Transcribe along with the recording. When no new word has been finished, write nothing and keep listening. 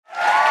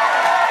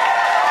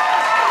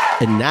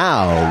And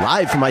now,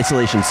 live from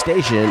Isolation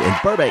Station in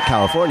Burbank,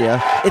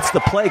 California, it's the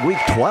Plague Week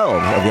 12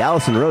 of the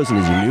Allison Rosen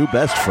is Your New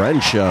Best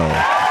Friend show.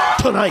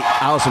 Tonight,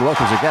 Allison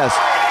welcomes her guest.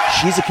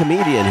 She's a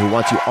comedian who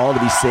wants you all to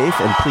be safe,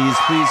 and please,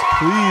 please,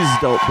 please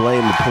don't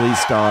blame the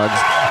police dogs.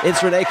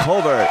 It's Renee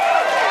Colbert,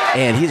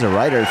 and he's a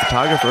writer and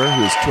photographer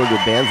who has toured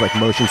with bands like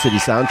Motion City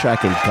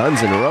Soundtrack and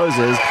Guns N'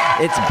 Roses.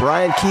 It's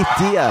Brian Keith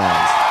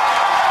Diaz.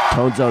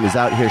 Tone Zone is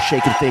out here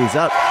shaking things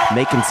up,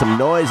 making some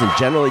noise, and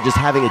generally just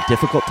having a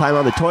difficult time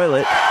on the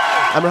toilet.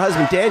 I'm her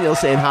husband, Daniel,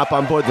 saying hop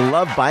on board the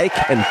Love Bike,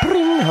 and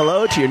bring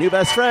hello to your new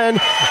best friend,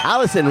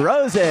 Allison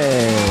Rosen.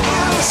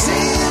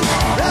 Allison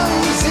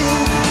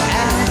Rosen,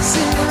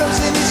 Allison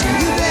Rosen is your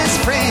new best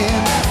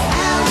friend.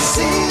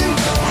 Allison,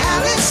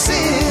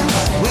 Allison,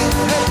 with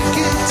her the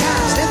good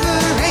times never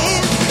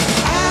end.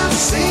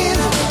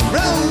 Allison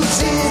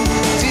Rosen,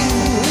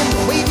 doing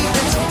the wavy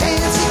pencil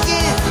dance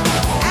again.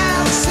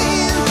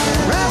 Allison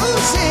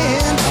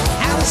Rosen,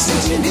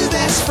 Allison's your new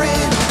best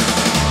friend.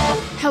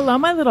 Hello,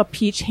 my little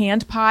peach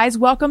hand pies.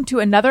 Welcome to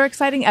another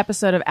exciting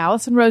episode of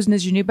Allison Rosen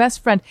is Your New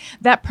Best Friend.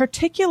 That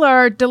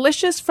particular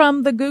delicious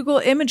from the Google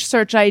image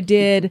search I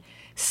did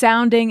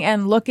sounding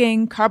and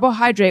looking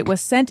carbohydrate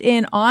was sent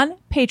in on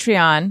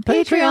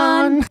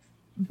Patreon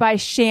by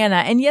Shanna.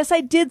 And yes,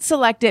 I did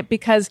select it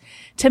because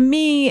to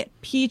me,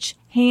 peach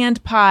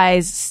hand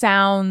pies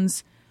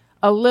sounds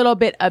a little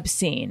bit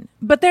obscene,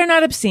 but they're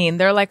not obscene.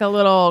 They're like a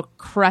little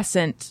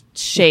crescent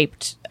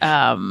shaped,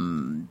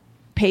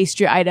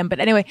 pastry item. But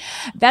anyway,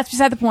 that's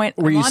beside the point.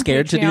 Were you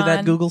scared to do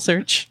that Google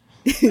search?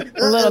 A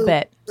little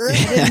bit. I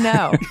didn't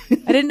know.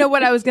 I didn't know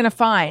what I was going to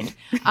find.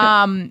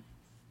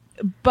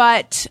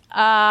 But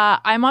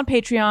I'm on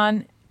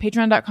Patreon,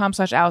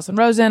 patreon.com/Allison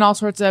Rosen, all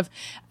sorts of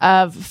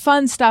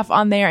fun stuff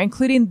on there,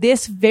 including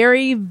this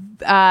very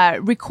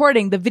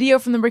recording, the video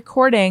from the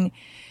recording,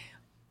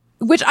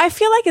 which I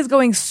feel like is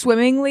going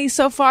swimmingly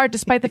so far,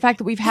 despite the fact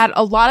that we've had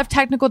a lot of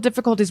technical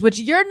difficulties, which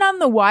you're none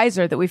the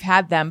wiser that we've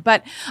had them.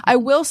 But I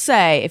will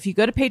say, if you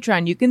go to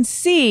Patreon, you can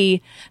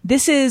see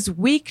this is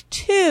week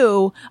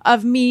 2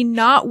 of me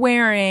not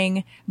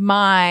wearing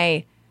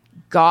my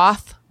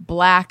goth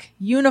black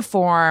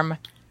uniform.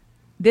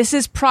 This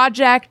is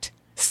Project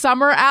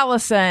Summer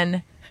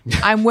Allison.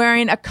 I'm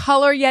wearing a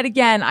color yet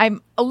again.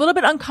 I'm a little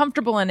bit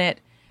uncomfortable in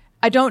it.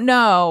 I don't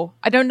know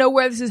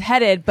where this is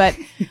headed, but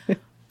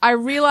I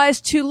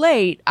realized too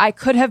late I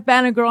could have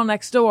been a girl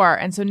next door.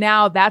 And so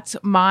now that's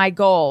my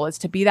goal, is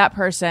to be that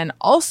person.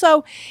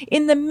 Also,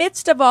 in the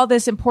midst of all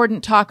this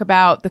important talk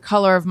about the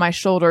color of my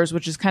shoulders,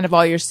 which is kind of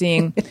all you're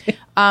seeing,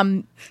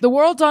 the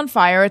world's on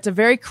fire. It's a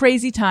very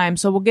crazy time.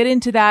 So we'll get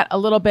into that a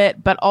little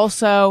bit, but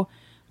also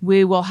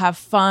we will have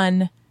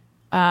fun.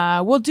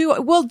 We'll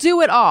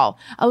do it all.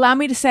 Allow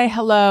me to say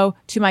hello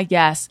to my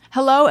guests.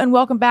 Hello and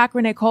welcome back,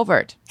 Renee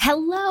Colbert.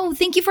 Hello.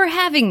 Thank you for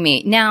having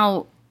me.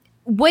 Now,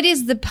 what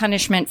is the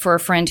punishment for a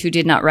friend who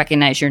did not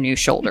recognize your new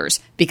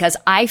shoulders? Because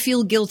I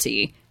feel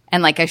guilty,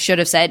 and like I should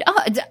have said,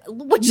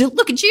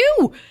 look at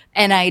you,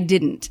 and I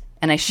didn't,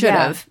 and I should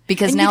have,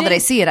 because now that I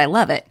see it, I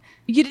love it.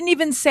 You didn't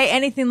even say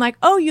anything like,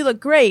 oh, you look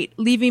great,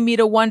 leaving me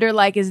to wonder,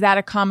 like, is that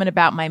a comment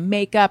about my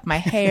makeup, my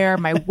hair,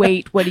 my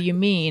weight? What do you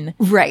mean?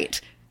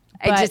 Right.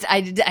 I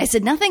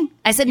said nothing.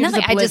 I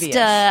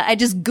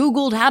just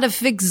Googled how to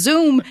fix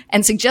Zoom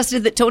and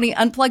suggested that Tony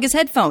unplug his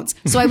headphones.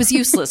 So I was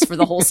useless for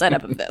the whole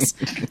setup of this.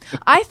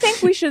 I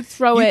think we should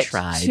throw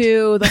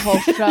to the whole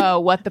show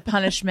what the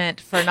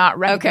punishment for not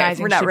recognizing.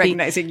 Okay, we're not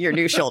recognizing your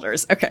new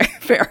shoulders. Okay,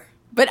 fair.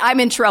 But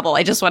I'm in trouble.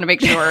 I just want to make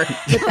sure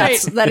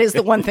that is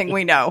the one thing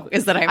we know,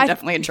 is that I'm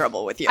definitely in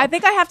trouble with you. I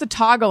think I have to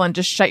toggle and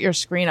just shut your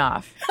screen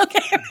off.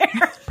 Okay,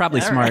 fair.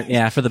 Probably smart.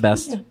 Yeah, for the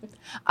best.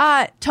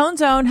 Tone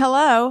Zone,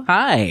 hello.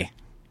 Hi.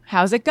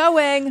 How's it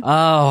going?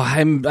 Oh,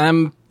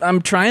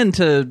 I'm trying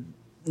to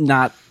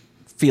not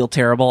feel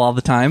terrible all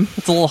the time.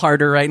 It's a little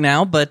harder right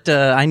now, but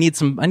I need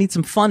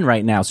some fun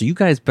right now. So you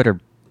guys better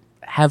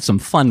have some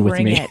fun with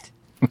me. Bring it.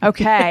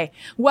 Okay.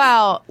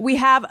 Well, we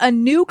have a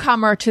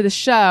newcomer to the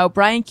show,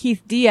 Brian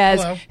Keith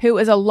Diaz, Hello. who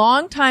is a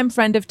longtime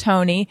friend of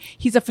Tony.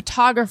 He's a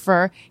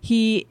photographer.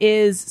 He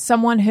is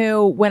someone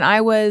who, when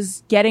I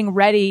was getting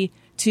ready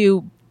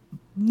to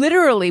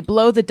literally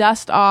blow the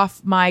dust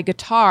off my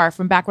guitar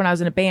from back when I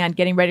was in a band,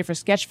 getting ready for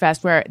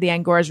Sketchfest, where the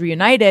Angoras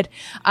reunited,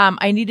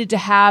 I needed to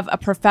have a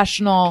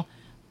professional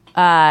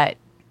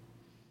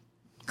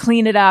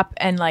clean it up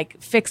and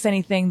like fix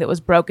anything that was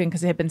broken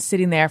because it had been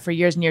sitting there for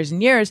years and years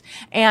and years.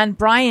 And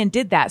Brian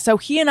did that. So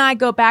he and I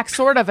go back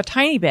sort of a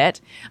tiny bit,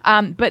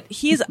 but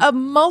he's a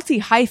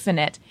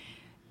multi-hyphenate.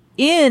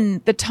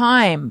 In the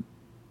time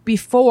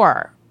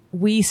before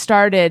we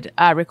started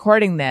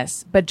recording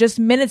this, but just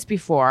minutes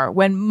before,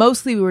 when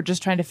mostly we were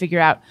just trying to figure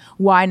out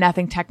why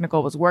nothing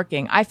technical was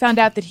working, I found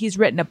out that he's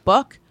written a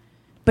book,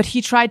 but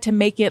he tried to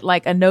make it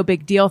like a no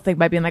big deal thing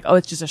by being like, oh,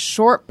 it's just a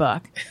short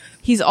book.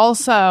 He's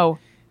also...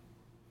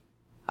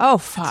 Oh,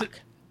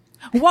 fuck.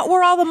 What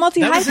were all the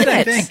multi-hyphenates? That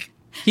was it, I think.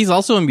 He's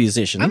also a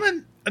musician.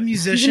 I'm a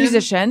musician. He's a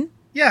musician?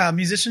 Yeah, a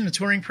musician, a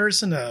touring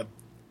person, a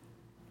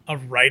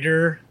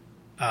writer.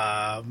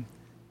 I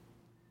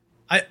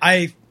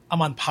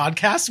I'm on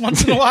podcasts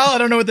once in a while. I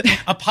don't know what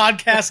a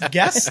podcast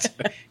guest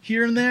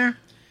here and there.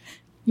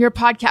 You're a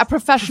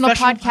professional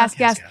podcast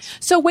guest.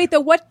 So wait, though,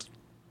 what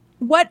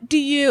do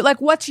you like?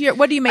 What do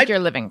you make your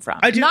living from?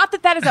 Not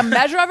that is a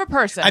measure of a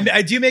person.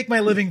 I do make my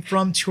living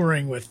from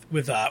touring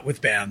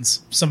with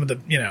bands. Some of the,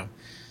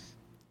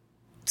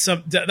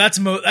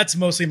 that's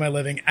mostly my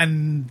living,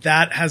 and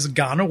that has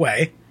gone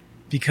away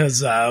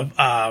because of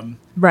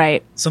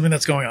right, something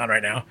that's going on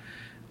right now.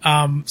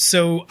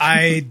 So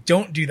I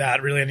don't do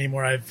that really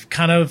anymore. I've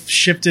kind of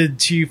shifted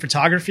to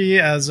photography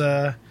as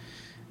a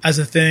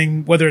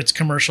thing, whether it's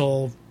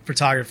commercial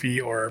photography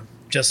or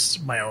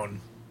just my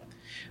own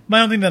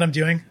thing that I'm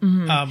doing.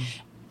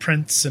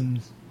 Prints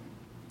and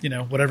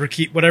whatever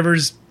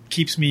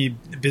keeps me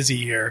busy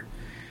here.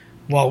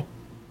 Well,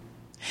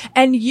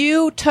 and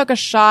you took a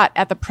shot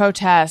at the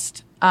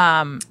protest,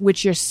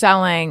 which you're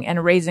selling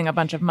and raising a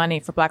bunch of money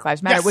for Black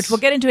Lives Matter, Yes. which we'll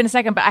get into in a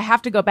second. But I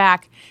have to go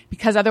back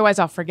because otherwise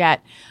I'll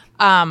forget.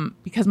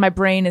 Because my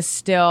brain is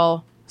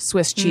still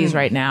Swiss cheese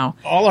right now.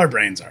 all our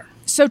brains are.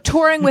 So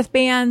touring with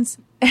bands,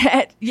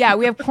 yeah,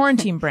 we have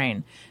quarantine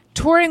brain.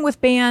 Touring with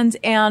bands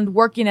and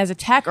working as a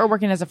tech or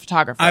working as a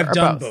photographer. I've or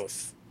done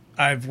both.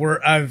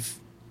 I've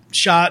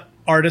shot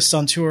artists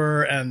on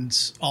tour and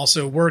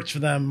also worked for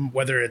them,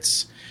 whether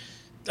it's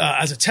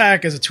as a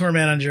tech, as a tour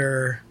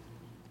manager,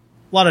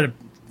 a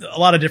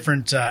lot of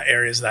different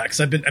areas of that. Because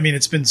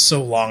it's been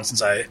so long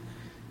since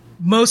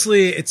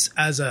mostly it's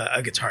as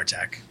a guitar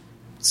tech.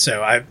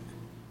 So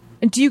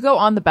And do you go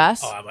on the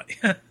bus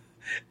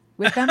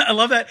with them? I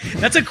love that.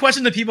 That's a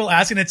question that people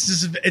ask, and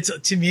it's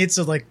to me it's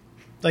like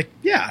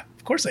yeah,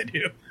 of course I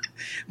do.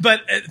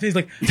 But things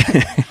like,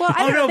 Well,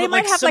 I don't know. They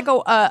might have like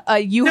a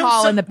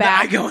U-Haul in the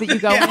back that you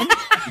go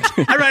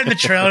in. I ride in the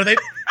trailer. They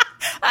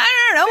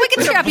I don't know. We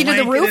can strap you to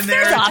the blanket roof. in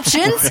there, There's it's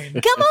options.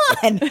 fine.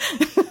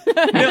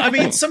 Come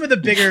on. some of the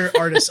bigger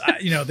artists,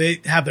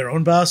 they have their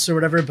own bus or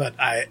whatever. But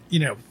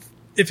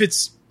if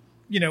it's,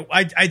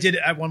 I did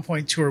at one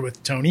point tour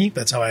with Tony.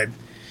 That's how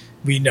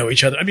we know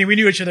each other. I mean, we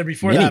knew each other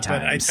before Many that,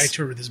 times. but I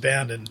toured with his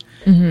band, and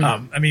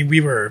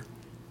we were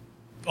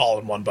all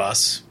in one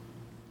bus.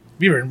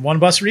 We were in one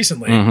bus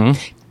recently.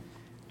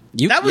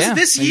 That was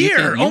this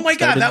year. Oh my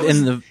God, that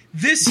was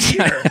this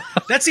year.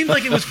 That seemed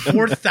like it was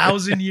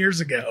 4,000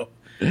 years ago.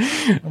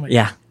 Oh my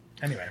Yeah. God.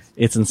 Anyway,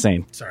 It's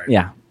insane. Sorry.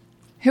 Yeah.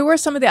 Who are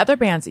some of the other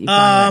bands that you've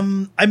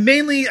done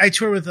with? I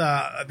tour with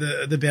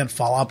the band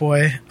Fall Out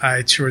Boy.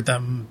 I toured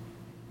them.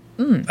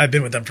 I've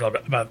been with them for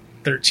about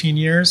 13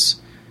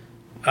 years.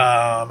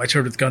 I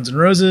toured with Guns N'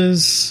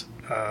 Roses.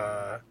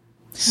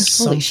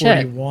 Sum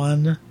shit.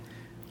 41.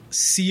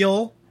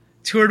 Seal.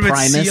 Toured with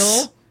Primus.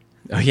 Seal.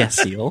 Oh yeah,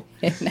 Seal.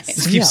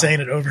 Just keep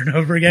saying it over and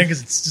over again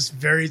because it's just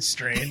very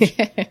strange.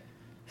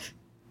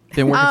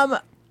 Been working-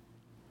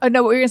 Oh,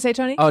 no, what were you going to say,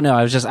 Tony? Oh no,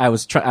 I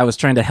was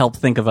trying to help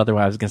think of other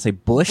way. I was going to say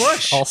Bush.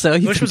 Bush. Also,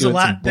 you've Bush been was doing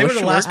some they were the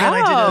Bush last work.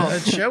 band I Oh.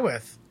 did a show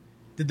with.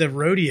 Did the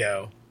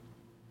rodeo.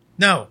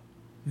 No,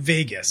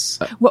 Vegas.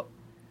 Well,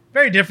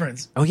 Very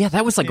different. Oh yeah,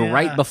 that was like Yeah.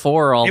 right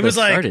before all It this was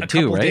like started a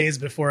couple too, right? days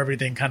before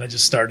everything kind of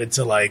just started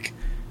to like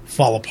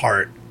fall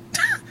apart.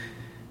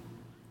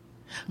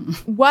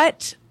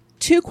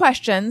 two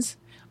questions.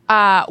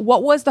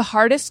 What was the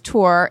hardest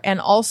tour? And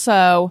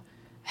also,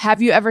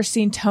 have you ever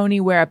seen Tony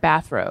wear a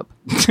bathrobe?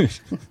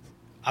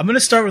 I'm going to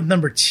start with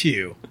number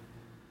 2.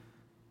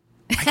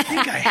 I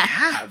think I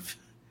have.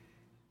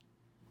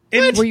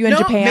 Were you in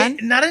Japan?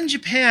 Not in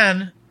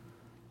Japan.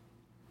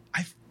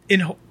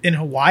 In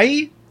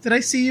Hawaii, did I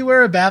see you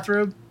wear a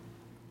bathrobe?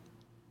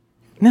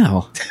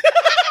 No.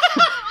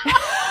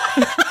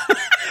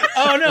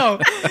 Oh no!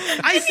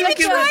 I think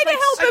it try to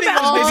help him was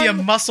out. maybe a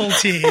muscle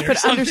tee or But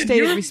something.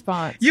 understated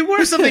response. You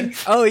wore something.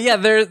 Oh yeah,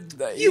 there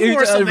You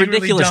wore a something really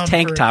ridiculous dumb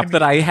tank for a top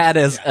that I had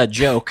as a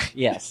joke.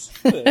 Yes.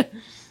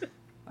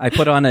 I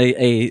put on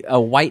a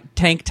white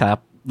tank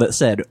top that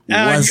said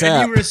 "What's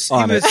up?" You were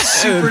on it.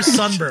 super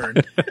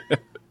sunburned.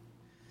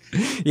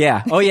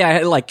 Yeah. Oh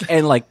yeah,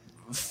 like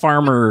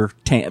farmer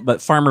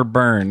but farmer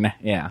burn.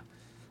 Yeah.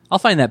 I'll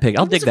find that picture.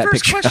 I'll What was dig the that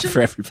first picture question? out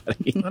for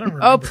everybody. I don't remember.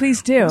 Oh,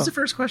 please do. What was the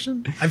first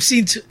question? I've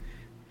seen.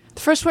 The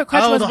first question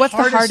Oh, was, the what's the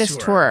hardest hardest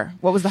tour. tour?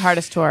 What was the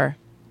hardest tour?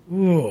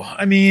 Ooh,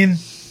 I mean,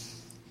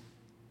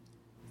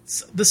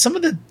 some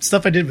of the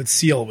stuff I did with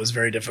Seal was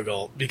very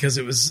difficult because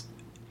it was.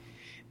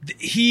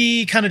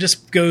 He kind of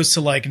just goes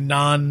to like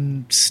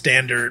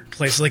non-standard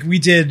places. Like we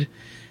did,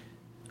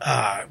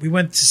 we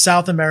went to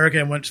South America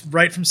and went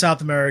right from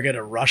South America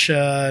to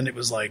Russia, and it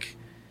was like,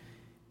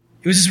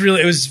 it was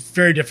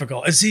very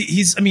difficult. He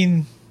is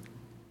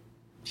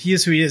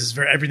who he is.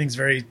 Everything's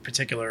very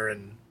particular,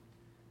 and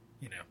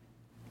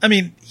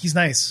he's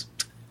nice.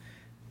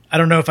 I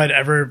don't know if I'd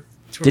ever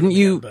tour Didn't with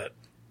you- him, but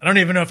I don't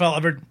even know if I'll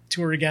ever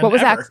tour again. What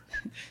was ever.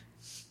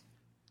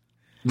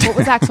 What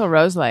was Axl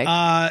Rose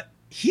like?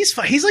 He's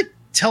fine. He's like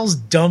tells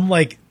dumb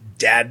like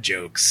dad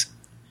jokes.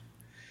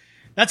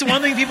 That's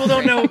one thing people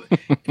don't know.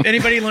 If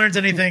anybody learns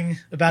anything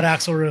about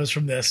Axl Rose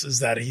from this, is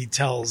that he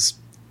tells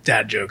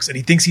dad jokes and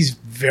he thinks he's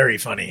very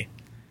funny.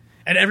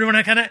 And everyone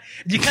you kind of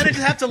just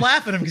have to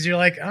laugh at him because you're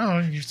like, oh,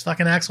 you're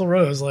fucking Axl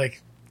Rose.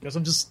 Like, Because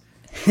I'm just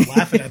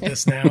laughing at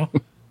this now.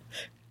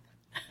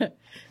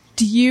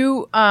 Do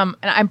you, and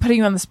I'm putting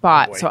you on the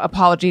spot, boy. so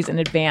apologies in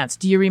advance.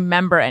 Do you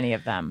remember any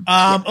of them?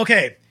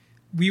 Okay.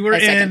 We were I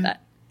second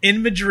that.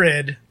 in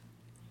Madrid,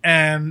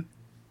 and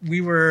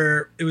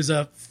it was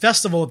a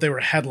festival that they were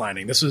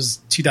headlining. This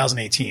was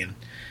 2018.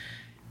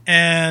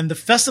 And the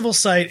festival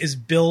site is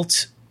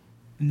built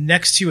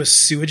next to a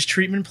sewage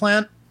treatment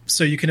plant.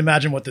 So you can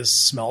imagine what this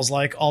smells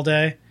like all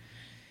day.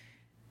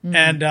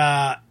 And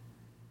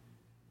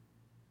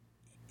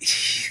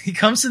he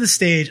comes to the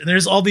stage, and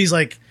there's all these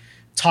like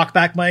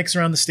talkback mics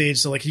around the stage.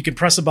 So like you can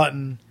press a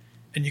button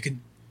and you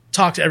can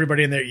talk to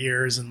everybody in their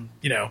ears, and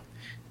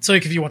so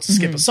like if you want to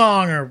skip a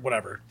song or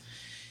whatever.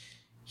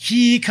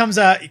 He comes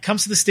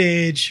to the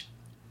stage.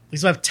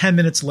 He's about 10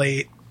 minutes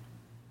late.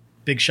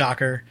 Big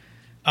shocker.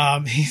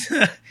 He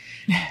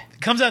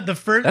comes out the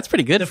first. That's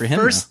pretty good for him,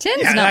 though.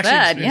 10's not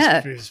bad,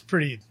 yeah. He's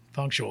pretty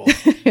punctual.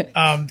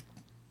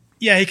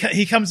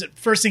 He comes.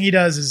 First thing he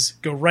does is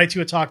go right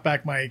to a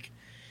talkback mic,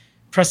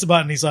 press the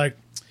button. He's like,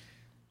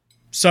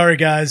 "Sorry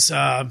guys,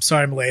 sorry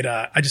I'm late.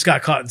 I just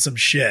got caught in some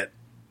shit."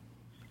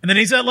 And then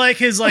he's at like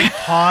his like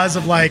pause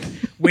of like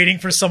waiting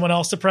for someone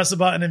else to press a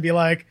button and be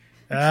like,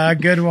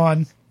 "Good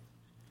one."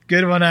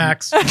 Good one,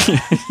 Axe.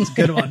 It's a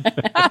good one.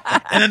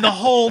 And then the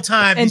whole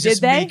time he's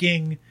just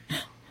making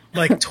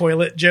like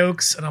toilet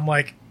jokes, and I'm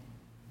like,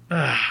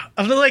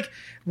 I'm like,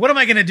 what am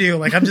I gonna do?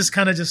 Like, I'm just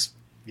kind of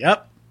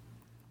yep.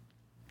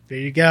 There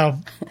you go.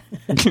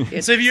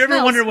 So if you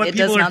ever wonder what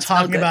people are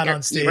talking about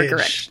on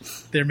stage,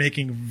 they're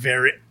making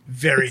very,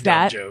 very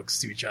dumb jokes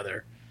to each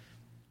other.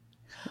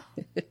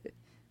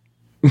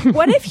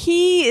 What if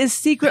he is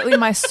secretly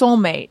my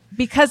soulmate?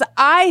 Because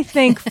I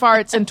think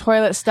farts and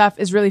toilet stuff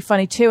is really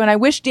funny too. And I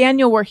wish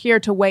Daniel were here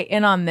to weigh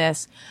in on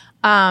this.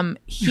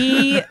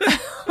 He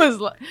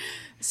was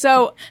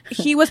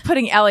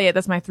putting Elliot,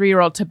 that's my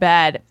 3-year-old, to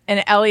bed,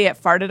 and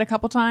Elliot farted a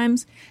couple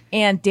times,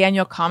 and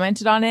Daniel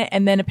commented on it.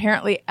 And then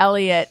apparently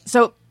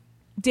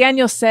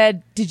Daniel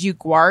said, "Did you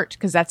gwart?"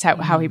 Because that's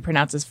how he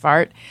pronounces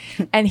fart.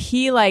 And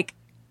he like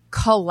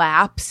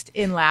collapsed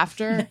in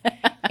laughter.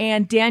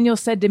 And Daniel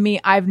said to me,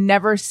 "I've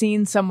never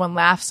seen someone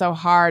laugh so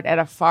hard at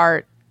a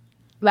fart.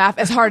 Laugh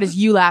as hard as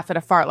you laugh at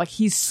a fart. Like,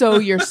 he's so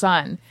your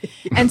son."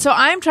 And so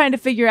I'm trying to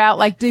figure out,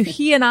 like, do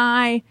he and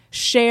I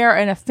share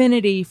an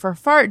affinity for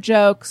fart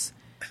jokes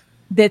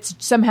that's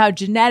somehow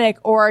genetic,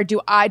 or do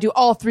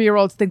all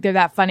 3-year-olds think they're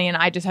that funny and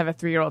I just have a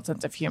 3-year-old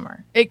sense of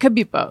humor? It could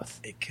be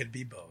both. It could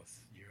be both.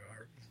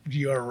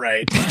 You are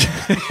right.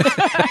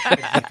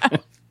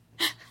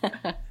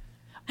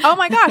 Oh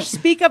my gosh,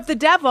 speak of the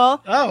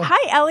devil. Oh.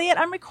 Hi, Elliot.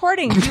 I'm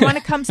recording. Do you want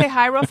to come say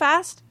hi real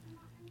fast?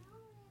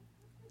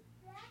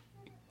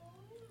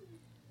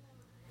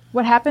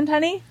 What happened,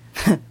 honey?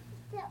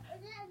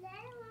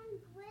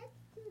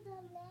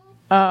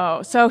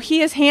 Oh, so he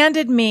has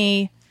handed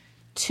me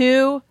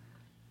 2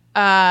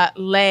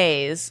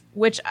 Lays,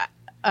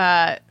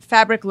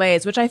 fabric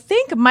Lays, which I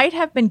think might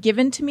have been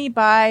given to me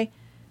by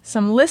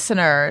some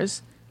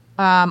listeners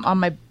on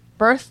my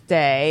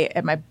birthday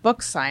at my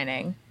book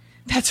signing.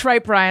 That's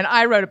right, Brian.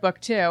 I wrote a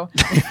book too.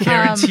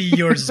 Guarantee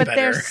yours is but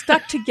better. They're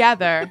stuck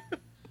together.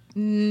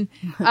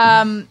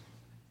 They're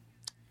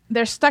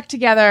stuck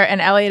together, and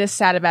Elliot is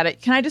sad about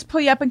it. Can I just pull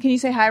you up and can you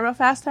say hi real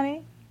fast,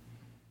 honey?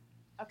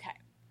 Okay.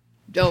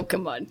 Oh,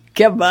 come on.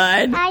 Come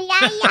on.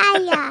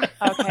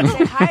 Okay,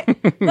 say hi.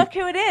 Look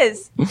who it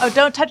is. Oh,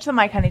 don't touch the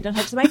mic, honey. Don't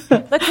touch the mic.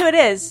 Look who it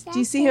is. Do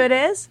you see who it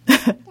is?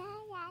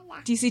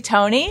 Do you see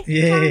Tony?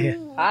 Yeah.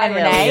 And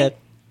Renee? Elliot.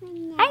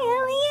 Hi,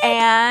 Elliot.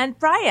 And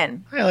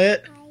Brian. Hi,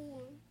 Elliot.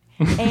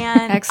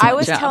 And Excellent I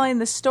was job. telling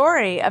the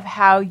story of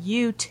how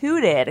you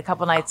tooted a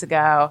couple nights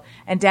ago,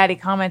 and Daddy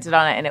commented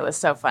on it, and it was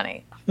so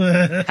funny.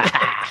 Did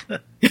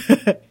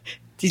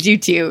you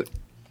toot?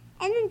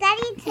 And then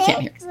Daddy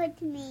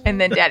tickled me. And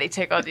then Daddy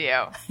tickled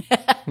you.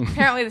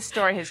 Apparently the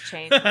story has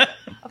changed.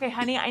 Okay,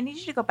 honey, I need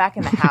you to go back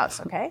in the house,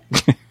 okay?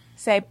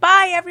 Say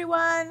bye,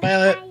 everyone.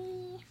 Elliot.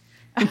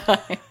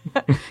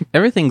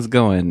 Everything's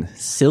going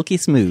silky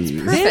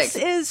smooth. This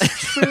is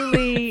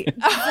truly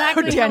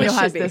exactly how Daniel it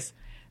has should be.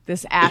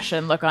 this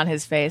ashen look on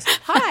his face.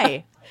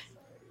 Hi.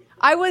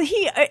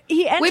 He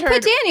entered. We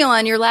put Daniel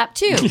on your lap,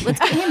 too. Let's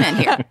get him in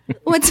here.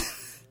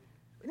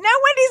 Now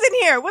Wendy's in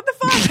here. What the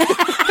fuck?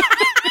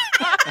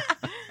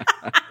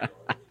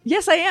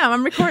 Yes, I am.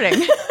 I'm recording.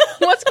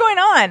 What's going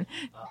on?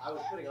 I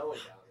was putting Owen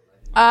down.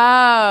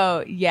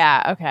 Oh,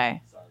 yeah.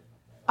 Okay.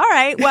 All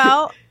right.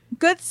 Well,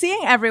 good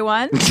seeing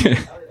everyone.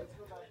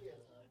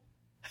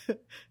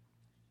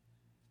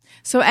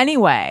 So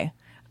anyway,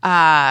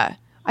 I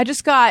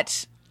just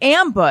got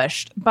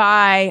ambushed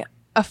by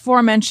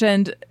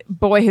aforementioned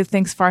boy who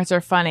thinks farts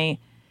are funny.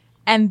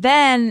 And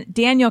then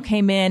Daniel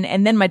came in,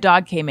 and then my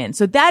dog came in.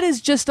 So that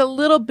is just a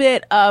little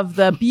bit of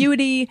the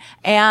beauty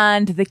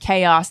and the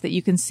chaos that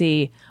you can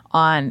see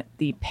on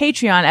the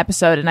Patreon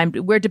episode.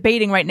 And we're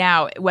debating right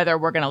now whether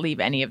we're going to leave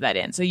any of that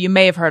in. So you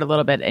may have heard a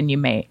little bit, and you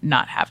may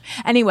not have.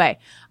 Anyway,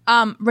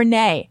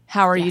 Renee,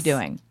 how are you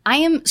doing? I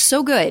am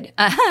so good.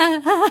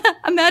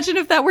 Imagine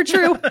if that were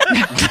true.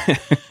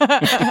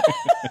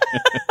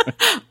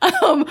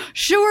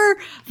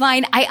 whatever.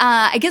 Fine.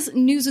 I guess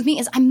news with me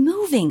is I'm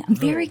moving. I'm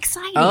very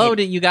excited. Oh,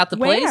 you got the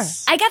Where?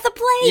 place? I got the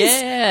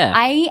place. Yeah.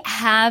 I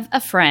have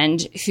a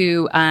friend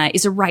who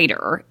is a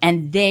writer,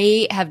 and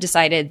they have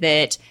decided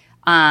that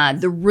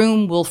the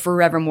room will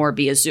forevermore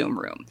be a Zoom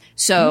room.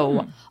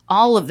 So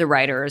all of the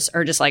writers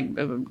are just like,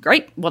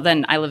 great. Well,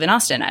 then I live in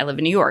Austin. I live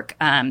in New York.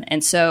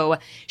 And so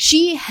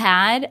she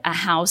had a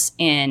house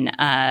in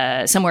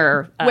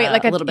somewhere Wait,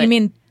 like a little bit. You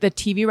mean the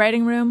TV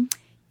writing room?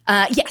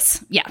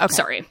 Yes. Yeah.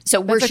 Sorry.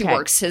 So where she okay.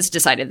 works has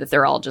decided that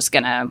they're all just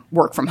going to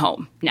work from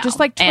home now. Just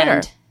like Twitter.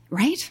 And,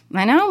 right.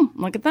 I know.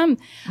 Look at them.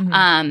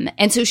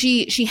 And so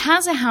she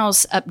has a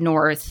house up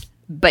north,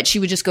 but she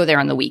would just go there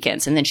on the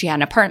weekends. And then she had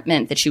an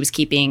apartment that she was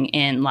keeping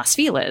in Las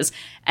Feliz.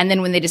 And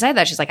then when they decided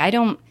that, she's like, I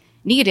don't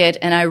need it,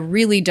 and I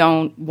really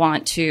don't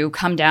want to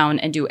come down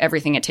and do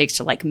everything it takes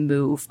to like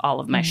move all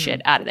of my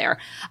shit out of there.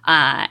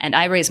 And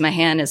I raised my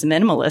hand as a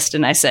minimalist,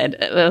 and I said,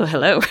 "Oh,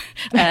 hello,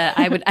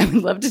 I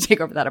would love to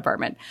take over that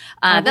apartment."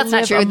 That's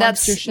not live true.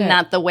 amongst your That's shit.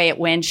 not the way it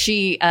went.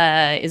 She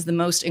is the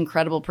most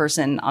incredible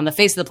person on the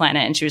face of the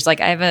planet, and she was like,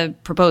 "I have a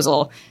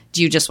proposal.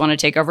 Do you just want to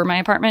take over my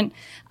apartment?"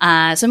 So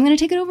I'm going to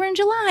take it over in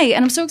July,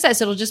 and I'm so excited.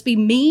 So it'll just be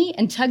me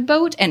and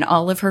Tugboat and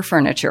all of her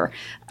furniture.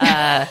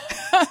 So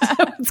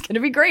it's going to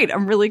be great.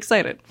 I'm really excited.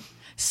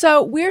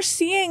 So we're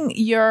seeing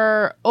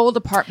your old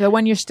apartment, the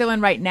one you're still in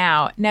right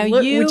now. Now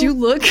Would you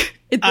look at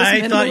this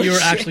I thought you were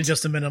minimalist actually shit?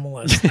 just a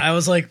minimalist. I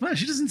was like, well,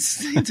 she doesn't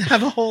seem to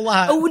have a whole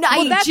lot. Oh, no,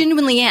 I that's-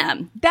 genuinely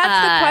am. That's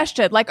the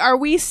question. Like, are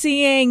we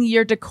seeing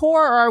your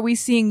decor, or are we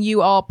seeing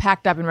you all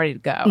packed up and ready to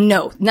go?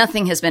 No,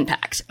 nothing has been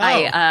packed.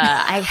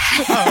 I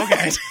Oh,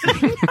 okay.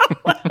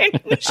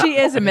 She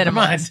is a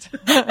minimalist.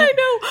 I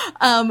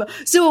know.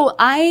 So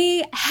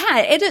I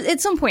had at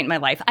some point in my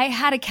life, I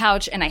had a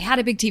couch and I had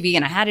a big TV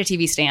and I had a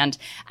TV stand,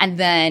 and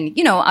then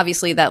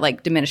obviously that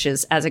like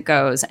diminishes as it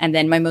goes. And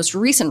then my most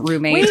recent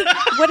roommate. Wait,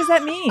 what does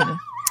that mean?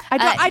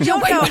 I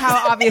don't know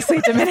how obviously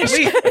it diminished.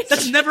 Wait,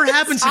 that's never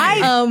happened to me.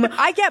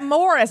 I get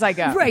more as I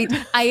go. Right.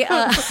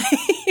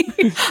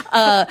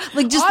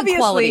 Like just Obviously, the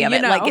quality of you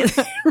it. know. Like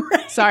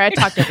Sorry, I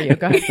talked over you.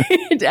 Go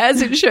ahead.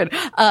 as it should.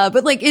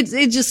 But like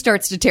it just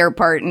starts to tear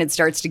apart and it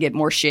starts to get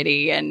more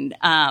shitty. And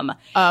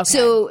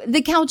so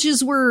the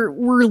couches were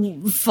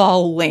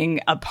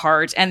falling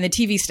apart, and the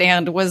TV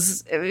stand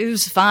was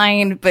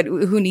fine, but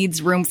who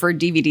needs room for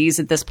DVDs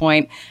at this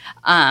point?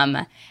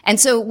 And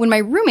so when my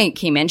roommate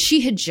came in,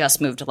 she had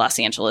just moved to Los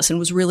Angeles and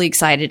was really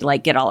excited to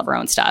like get all of her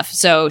own stuff.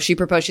 So she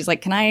proposed, she's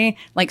like, can I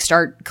like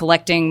start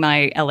collecting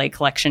my LA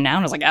collection now? And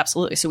I was like,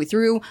 absolutely. So we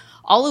threw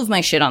all of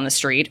my shit on the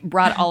street,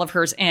 brought all of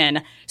hers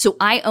in. So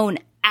I own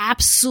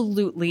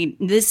absolutely,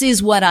 this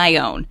is what I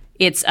own.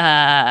 It's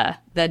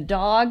the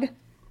dog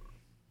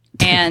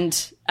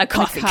and a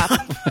coffee cup.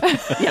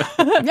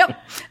 Yep.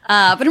 But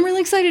I'm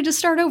really excited to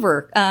start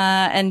over.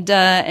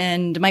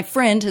 And my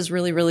friend has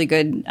really, really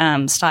good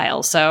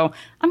style. So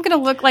I'm going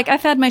to look like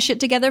I've had my shit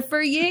together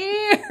for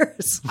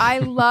years. I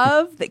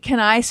love that. Can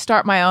I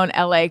start my own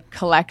LA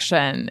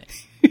collection?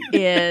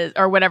 Is,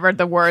 or whatever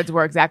the words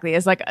were exactly,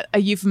 is like a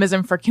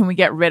euphemism for can we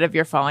get rid of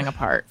your falling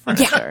apart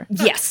furniture?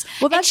 Yes.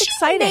 Well, that's And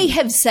exciting. She may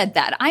have said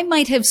that. I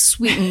might have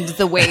sweetened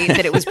the way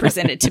that it was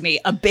presented to me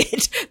a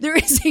bit. There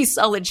is a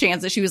solid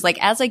chance that she was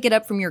like, as I get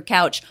up from your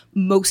couch,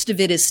 most of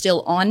it is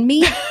still on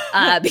me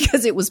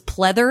because it was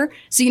pleather.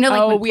 So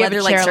like when we have a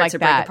pleather like chair starts like to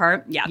break that.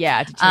 apart. Yeah.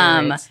 Yeah, it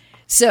deteriorates.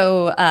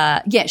 So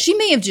she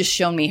may have just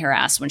shown me her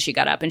ass when she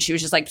got up, and she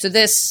was just like, so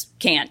this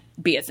can't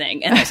be a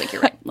thing. And I was like,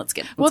 you're right. Let's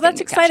get Well, let's get a that's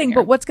new couch in exciting. here.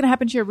 But what's going to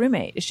happen to your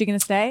roommate? Is she going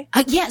to stay?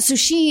 Yeah,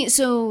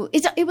 so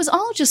it was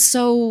all just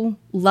so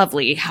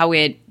lovely how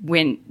it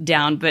went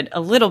down, but a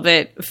little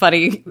bit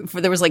funny.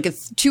 There was like a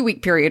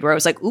 2-week period where I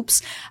was like,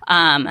 oops.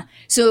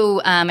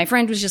 So my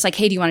friend was just like,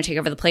 hey, do you want to take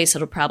over the place?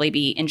 It'll probably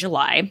be in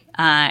July.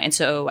 And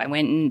so I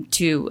went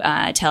to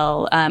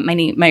tell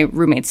my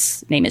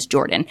roommate's name is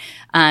Jordan.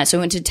 So I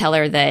went to tell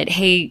her that,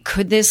 hey,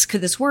 could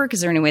this work?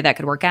 Is there any way that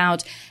could work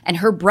out? And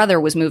her brother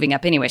was moving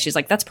up anyway. She's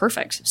like, that's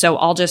perfect. So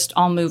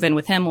I'll move in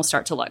with him. We'll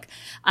start to look.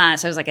 So I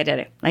was like, I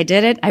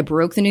did it. I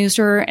broke the news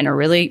to her, and I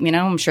really,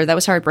 I'm sure that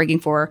was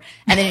heartbreaking for her.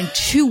 And then in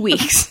 2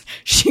 weeks,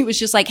 she was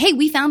just like, hey,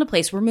 we found a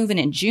place. We're moving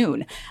in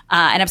June.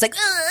 And I was like,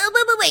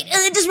 wait,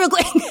 just real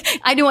quick.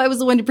 I know I was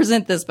the one to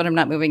present this, but I'm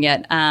not moving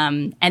yet.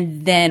 And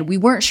then we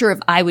weren't sure if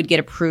I would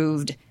get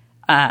approved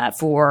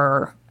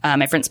for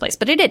my friend's place,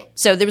 but I did.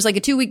 So there was like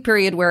a 2-week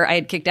period where I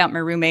had kicked out my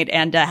roommate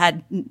and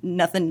had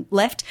nothing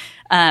left,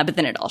 but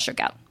then it all shook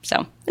out.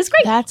 So it's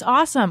great. That's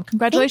awesome.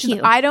 Congratulations.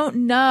 Thank you. I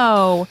don't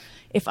know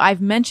if I've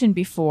mentioned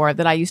before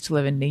that I used to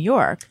live in New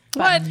York.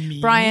 But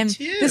Brian,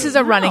 too. this is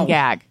a running Wow.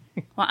 gag.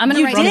 Well, I'm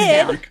going to write did?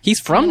 this down. He's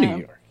from New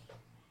York.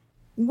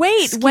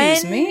 Wait, Excuse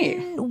when, me.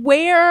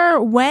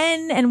 where,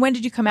 when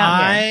did you come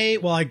out here?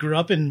 I grew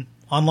up on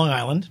Long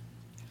Island.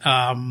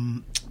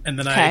 And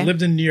then Okay. I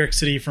lived in New York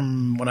City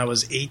from when I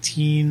was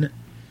 18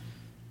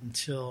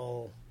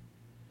 until,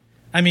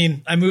 I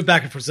moved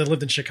back and forth. I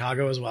lived in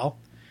Chicago as well.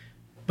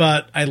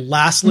 But I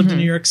last lived in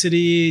New York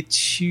City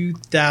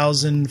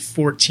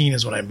 2014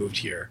 is when I moved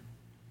here.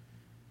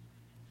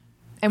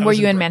 And I were was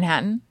you in in Brooklyn.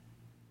 Manhattan?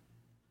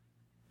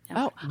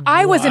 Oh,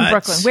 I was in What?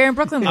 Brooklyn. Where in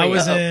Brooklyn were I you?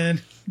 was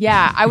in.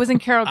 Yeah, I was in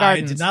Carroll I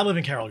Gardens. did not live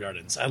in Carroll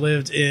Gardens. I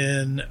lived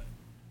in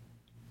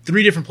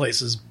 3 different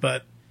places,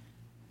 but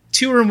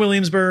 2 were in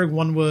Williamsburg.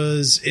 1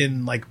 was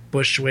in like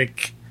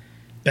Bushwick,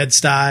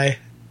 Bed-Stuy,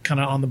 kind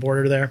of on the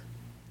border there.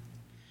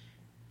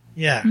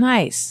 Yeah,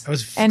 Nice. I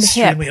was and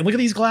extremely. hip. Look at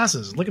these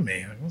glasses. Look at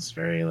me. I was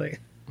very like.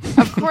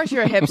 Of course,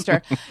 you're a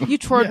hipster. You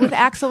toured with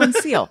Axel and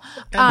Seal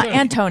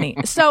and Tony.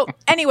 So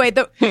anyway,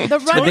 the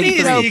running Tony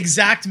is joke. the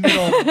exact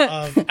middle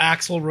of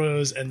Axl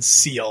Rose and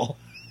Seal.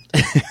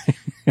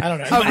 I don't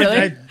know. Oh,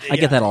 really? I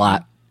get that a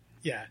lot.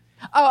 Yeah.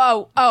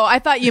 Oh! I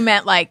thought you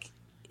meant like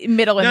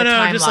middle in No, the no,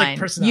 timeline. just like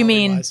personality. You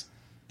mean wise.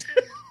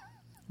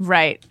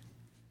 right?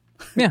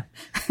 Yeah.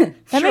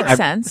 That makes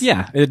sense.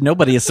 Yeah.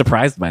 Nobody is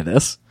surprised by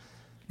this.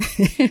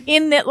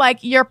 In that, like,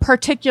 you're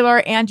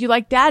particular and you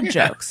like dad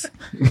jokes.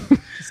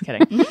 Just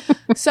kidding.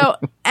 So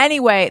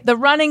anyway, the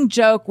running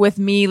joke with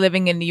me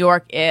living in New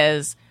York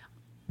is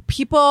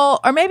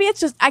people, or maybe it's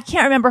just, I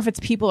can't remember if it's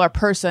people or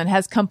person,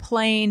 has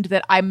complained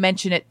that I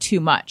mention it too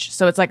much.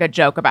 So it's like a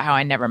joke about how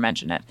I never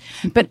mention it.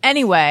 But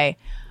anyway,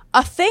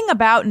 a thing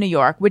about New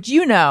York, which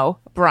you know,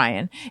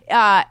 Brian,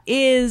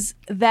 is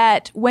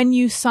that when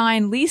you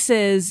sign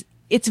leases,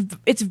 it's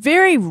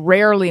very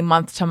rarely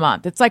month to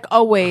month. It's like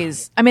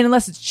always, I mean,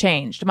 unless it's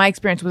changed. My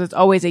experience was it's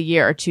always a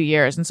year or 2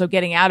 years. And so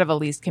getting out of a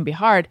lease can be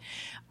hard.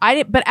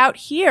 But out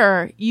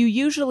here, you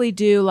usually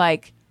do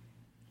like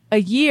a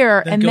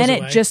year Then and then goes it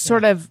away. just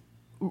sort of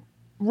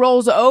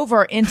rolls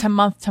over into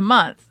month to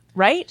month,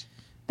 right?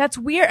 That's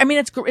weird. I mean,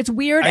 it's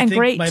weird and think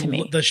great my, to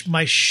me.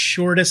 My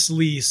shortest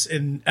lease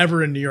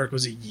ever in New York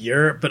was a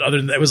year, but other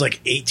than that, it was like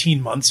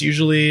 18 months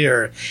usually.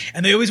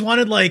 And they always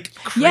wanted like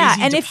crazy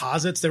and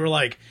deposits. They were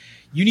like,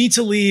 you need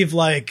to leave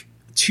like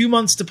 2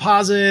 months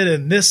deposit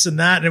and this and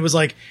that. And it was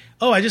like,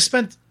 oh, I just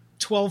spent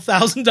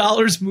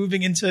 $12,000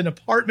 moving into an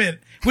apartment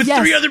with Yes.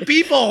 3 other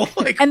people.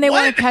 Like, And they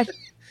what? want to catch,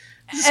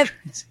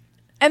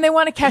 and they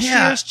want a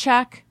cashier's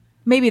check.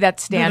 Maybe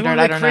that's No, they standard. wanted,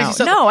 I like, don't crazy know.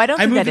 stuff. No, I don't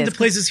I think moved that into is.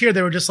 places here.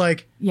 They were just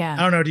like, Yeah.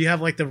 I don't know. Do you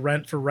have like the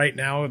rent for right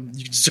now? And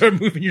you can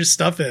start moving your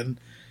stuff in.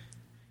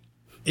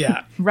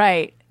 Yeah.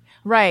 Right.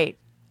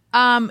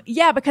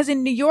 Yeah, because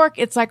in New York,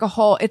 it's like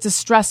it's a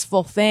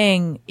stressful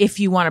thing if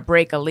you want to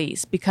break a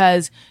lease,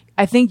 because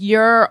I think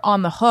you're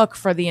on the hook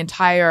for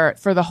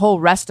the whole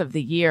rest of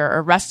the year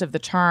or rest of the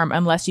term,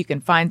 unless you can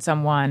find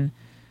someone.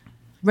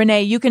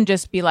 Renee, you can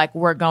just be like,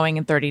 we're going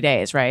in 30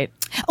 days, right?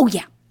 Oh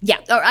yeah. Yeah,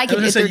 or I I can was do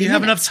gonna say, 30 you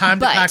have minutes, enough time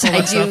to but pack all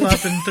I that stuff do-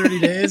 up in 30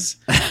 days.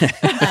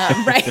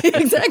 Right,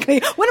 exactly.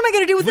 What am I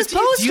going to do with this Do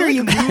you poster? like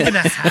You move in a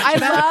hatchback?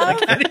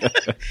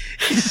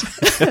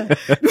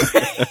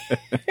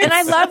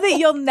 I love that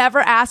you'll never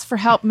ask for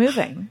help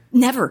moving.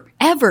 Never,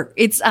 ever.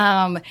 It's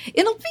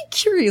it'll be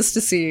curious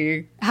to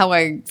see how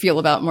I feel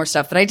about more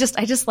stuff, but I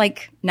just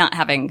like not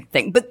having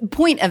thing. But the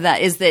point of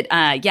that is that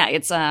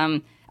it's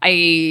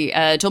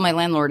I told my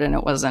landlord and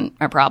it wasn't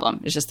a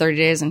problem. It's just 30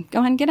 days and go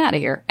ahead and get out of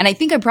here. And I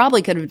think I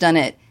probably could have done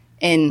it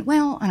in,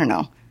 well, I don't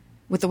know.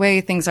 With the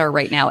way things are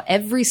right now,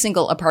 every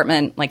single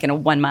apartment like in a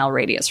 1 mile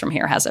radius from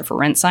here has a for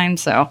rent sign.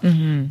 So I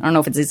don't know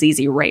if it's as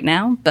easy right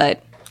now,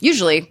 but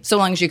usually so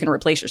long as you can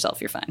replace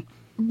yourself, you're fine.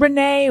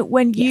 Long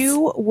when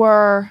you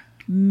were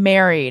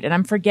married, and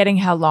I'm forgetting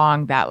how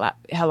long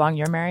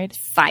you're married.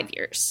 5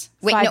 years.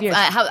 Wait, 5 no, years.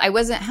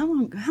 how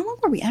long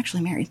were we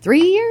actually married?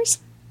 3 years?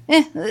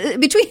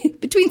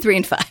 Between 3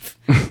 and 5.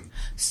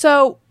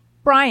 So,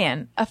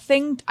 Brian,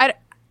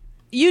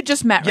 you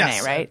just met Renee,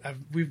 Yes, right?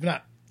 we've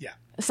not. Yeah.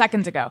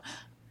 Seconds ago.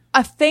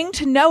 A thing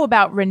to know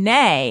about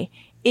Renee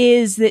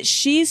is that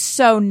she's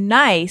so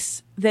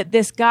nice that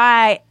this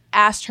guy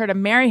asked her to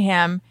marry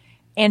him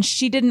and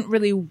she didn't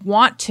really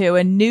want to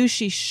and knew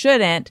she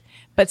shouldn't,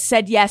 but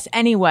said yes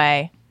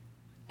anyway,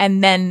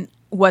 and then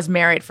was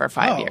married for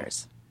 5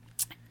 years.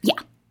 Yeah.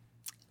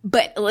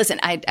 But listen,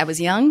 I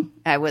was young.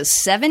 I was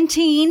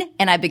 17,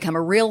 and I've become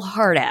a real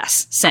hard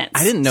ass since.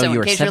 I didn't know So you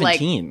were in case you're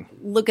 17. Like,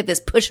 look at this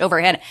push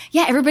overhead.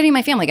 Yeah, everybody in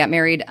my family got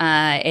married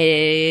at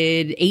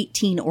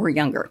 18 or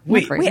younger. Isn't that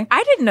Wait, crazy?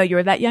 I didn't know you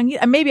were that young.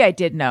 Maybe I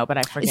did know, but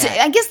I forget. So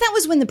I guess that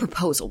was when the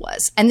proposal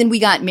was, and then we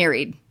got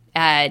married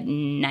at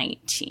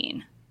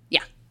 19.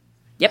 Yeah.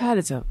 Yep.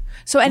 God,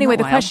 so anyway,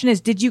 the wild? question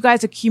is, did you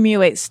guys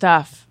accumulate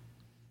stuff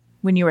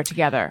when you were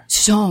together?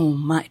 So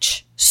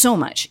much.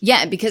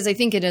 Yeah, because I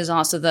think it is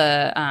also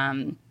the,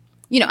 I'm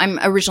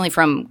originally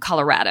from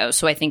Colorado,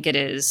 so I think it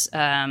is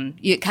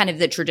kind of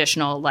the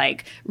traditional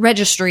like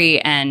registry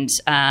and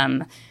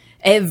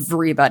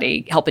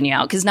everybody helping you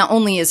out. Because not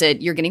only is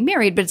it you're getting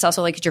married, but it's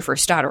also like it's your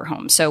first daughter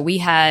home. So we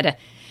had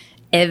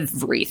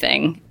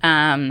everything.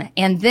 And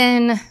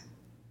then,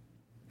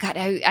 God,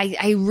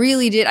 I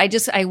really did.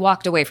 I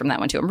walked away from that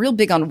one too. I'm real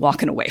big on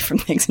walking away from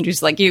things and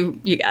just like, you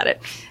got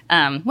it.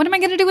 What am I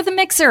going to do with a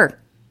mixer?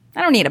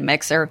 I don't need a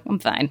mixer. I'm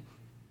fine.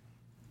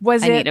 I I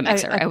need a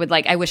mixer. I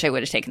wish I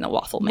would have taken the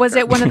waffle mixer. Was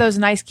it one of those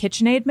nice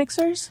KitchenAid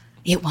mixers?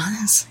 It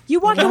was. You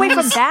walked away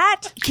from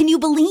that? Can you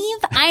believe?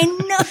 I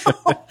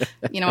know.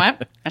 You know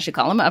what? I should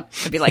call him up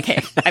and be like,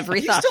 hey, I've You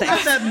rethought still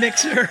have things. that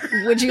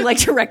mixer. Would you like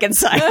to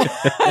reconcile?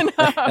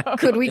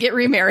 Could we get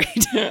remarried?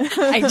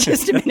 I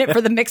just am in it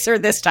for the mixer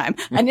this time.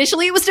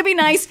 Initially, it was to be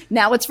nice.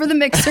 Now it's for the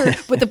mixer.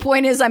 But the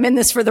point is, I'm in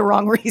this for the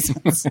wrong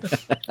reasons.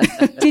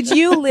 Did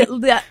you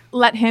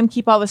let him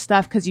keep all the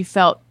stuff because you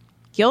felt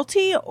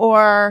guilty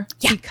or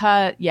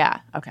because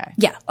okay.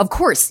 Yeah, of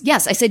course.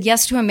 Yes, I said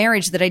yes to a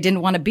marriage that I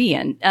didn't want to be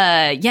in.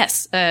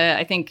 Yes,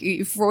 I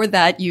think for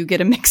that you get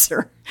a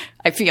mixer.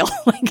 I feel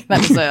like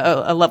that's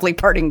a lovely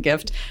parting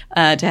gift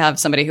to have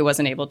somebody who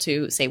wasn't able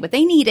to say what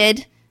they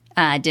needed,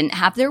 didn't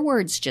have their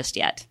words just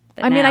yet.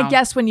 But I mean, I now,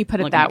 guess when you put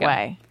it that good.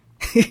 way.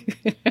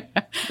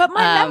 But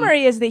my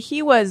memory is that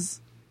he was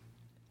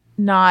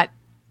not.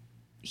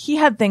 He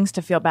had things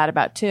to feel bad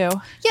about too.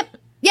 Yep.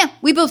 Yeah,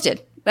 we both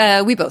did.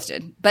 We both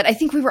did. But I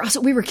think we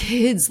were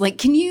kids. Like,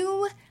 can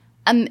you,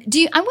 I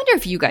wonder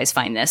if you guys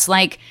find this,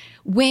 like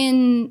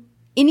when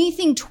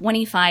anything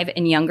 25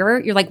 and younger,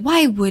 you're like,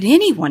 why would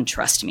anyone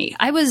trust me?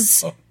 I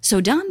was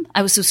so dumb.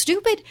 I was so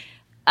stupid.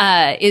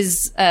 I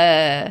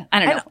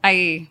don't know.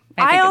 I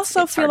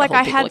also feel like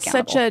I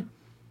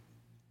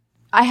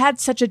had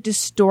such a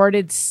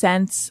distorted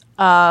sense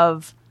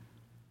of,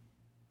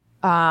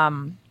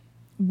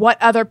 what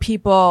other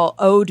people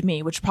owed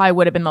me, which probably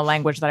would have been the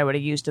language that I would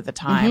have used at the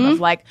time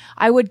of like,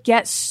 I would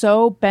get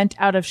so bent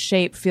out of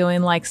shape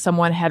feeling like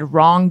someone had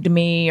wronged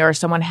me or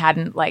someone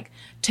hadn't like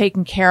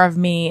taken care of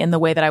me in the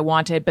way that I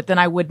wanted, but then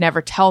I would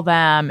never tell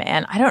them.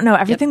 And I don't know,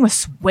 everything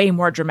was way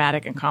more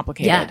dramatic and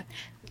complicated. Yeah.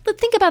 But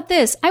think about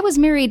this. I was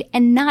married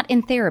and not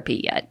in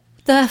therapy yet.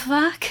 The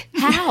fuck?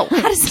 How?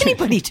 How does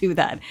anybody do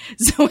that?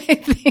 So I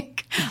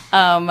think,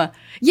 and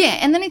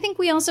then I think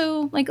we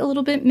also like a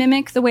little bit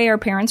mimic the way our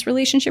parents'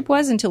 relationship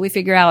was until we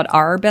figure out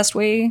our best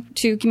way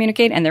to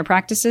communicate and their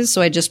practices.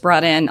 So I just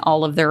brought in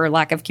all of their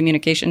lack of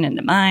communication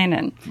into mine.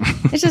 And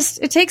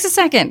it takes a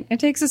second.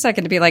 It takes a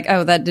second to be like,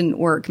 oh, that didn't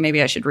work.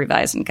 Maybe I should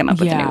revise and come up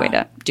with a new way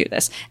to do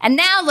this. And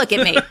now look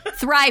at me,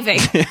 thriving.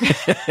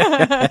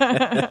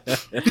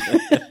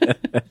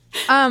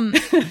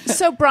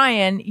 So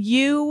Brian,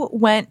 you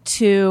went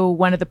to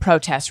one of the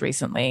protests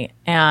recently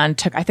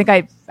and I think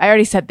I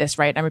already said this,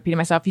 right? I'm repeating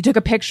myself. You took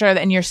a picture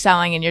and you're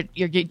selling and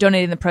you're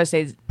donating the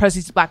proceeds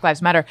to Black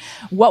Lives Matter.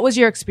 What was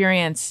your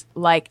experience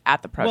like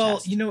at the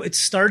protest? Well, it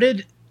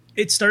started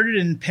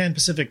in Pan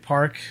Pacific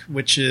Park,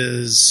 which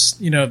is,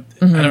 I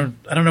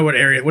don't know what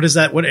area. What is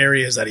that? What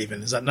area is that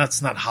even?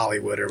 That's not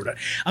Hollywood or whatever.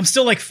 I'm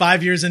still like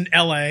 5 years in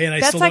LA and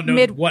I still don't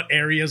know what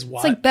area is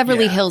what. It's like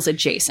Beverly Hills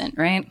adjacent,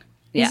 right?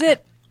 Yeah. Is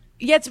it?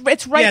 Yeah,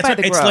 it's right by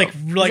the Grove. It's like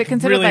is it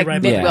considered really like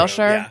right mid by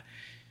Wilshire? Yeah.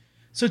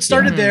 So it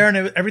started there, and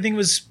everything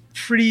was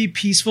pretty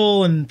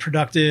peaceful and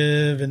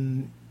productive,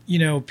 and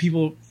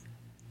people,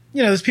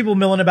 there's people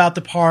milling about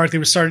the park. They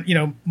were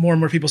starting, more and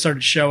more people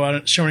started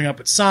showing up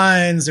with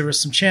signs. There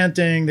was some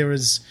chanting. There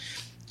was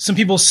some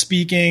people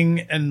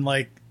speaking, and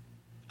like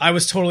I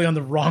was totally on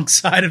the wrong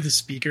side of the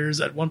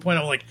speakers at one point.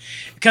 I'm like,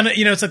 kind of,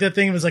 it's like that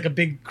thing. It was like a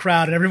big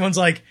crowd, and everyone's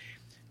like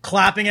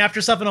clapping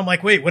after stuff, and I'm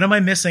like, wait, what am I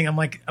missing? I'm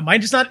like, am I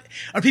just not?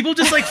 Are people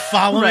just like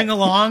following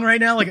along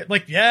right now?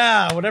 Like,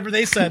 yeah, whatever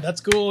they said,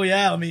 that's cool.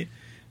 Yeah, let me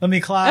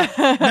clap.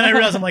 And then I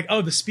realized I'm like,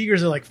 oh, the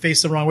speakers are like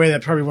faced the wrong way. They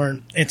probably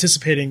weren't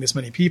anticipating this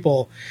many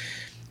people.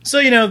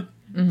 So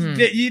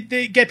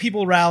they get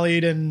people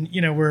rallied, and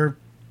we're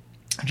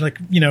like,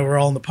 we're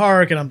all in the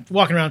park, and I'm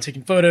walking around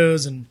taking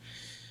photos, and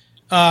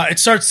it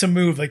starts to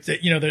move. Like they're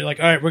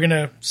like, all right, we're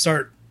gonna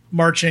start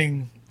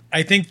marching.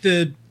 I think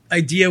the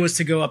idea was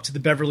to go up to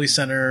the Beverly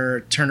Center,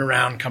 turn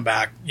around, come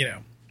back,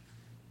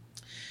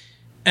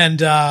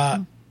 and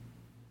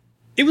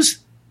it was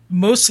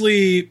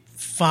mostly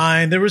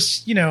fine. There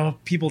was,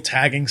 people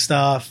tagging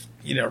stuff,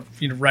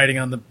 writing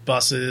on the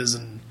buses,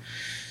 and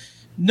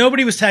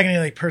nobody was tagging any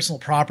like personal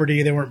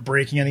property. They weren't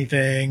breaking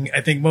anything.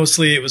 I think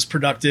mostly it was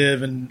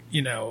productive, and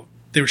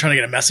they were trying to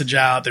get a message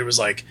out. There was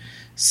like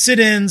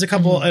sit-ins, a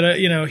couple,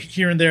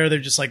 here and there. They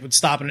just like would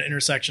stop at an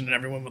intersection, and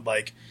everyone would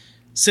like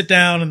sit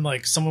down, and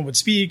like someone would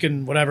speak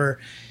and whatever.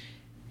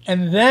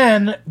 And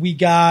then we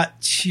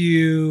got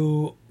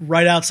to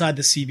right outside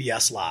the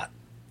CBS lot,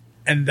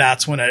 and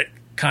that's when it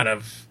kind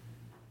of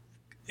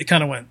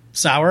went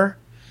sour.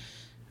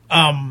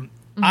 I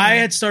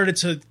had started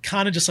to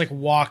kind of just like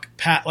walk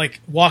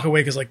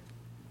away because like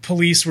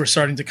police were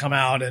starting to come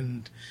out,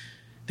 and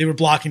they were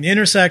blocking the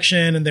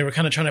intersection, and they were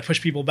kind of trying to push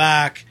people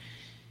back.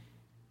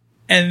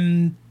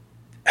 And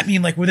I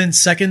mean, like within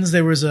seconds,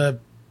 there was a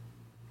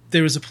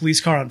police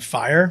car on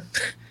fire,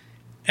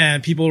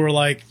 and people were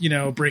like,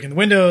 breaking the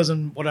windows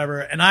and whatever.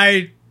 And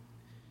I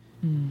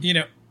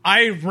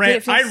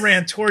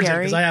ran towards it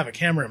because I have a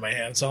camera in my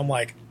hand. So I'm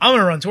like, I'm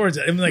going to run towards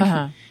it. I'm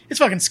like, it's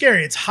fucking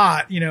scary. It's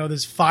hot.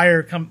 There's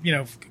fire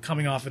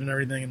coming off it and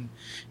everything, and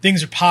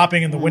things are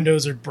popping, and the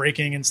windows are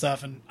breaking and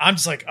stuff. And I'm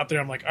just like up there.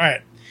 I'm like, all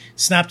right,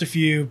 snapped a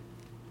few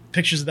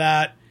pictures of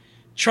that.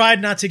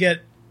 Tried not to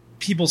get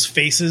people's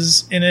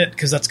faces in it,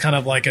 because that's kind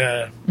of like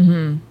a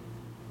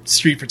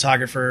street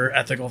photographer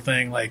ethical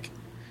thing. Like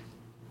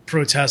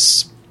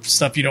protests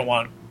stuff you don't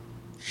want.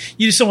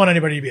 You just don't want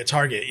anybody to be a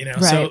target, you know?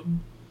 Right. So,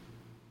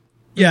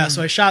 yeah,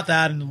 so I shot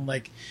that and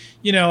like,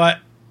 you know,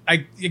 I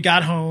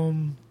got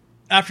home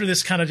after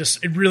this kind of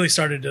just, it really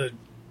started to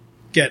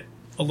get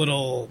a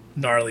little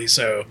gnarly.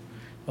 So I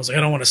was like,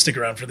 I don't want to stick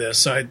around for this.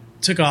 So I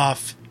took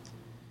off.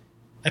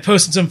 I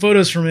posted some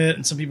photos from it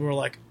and some people were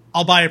like,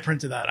 I'll buy a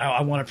print of that.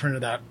 I want a print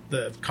of that,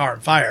 the car on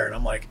fire. And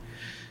I'm like,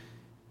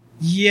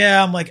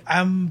 yeah, I'm like,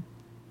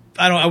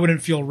 I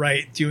wouldn't feel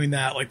right doing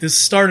that. Like this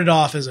started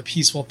off as a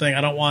peaceful thing.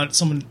 I don't want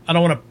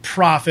to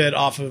profit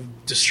off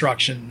of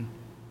destruction.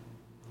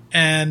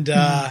 And,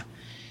 and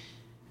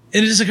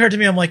it just occurred to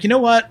me, I'm like, you know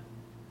what?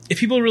 If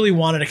people really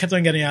want it, I kept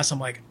on getting asked, I'm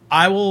like,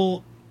 I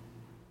will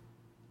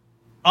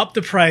up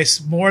the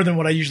price more than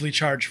what I usually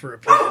charge for a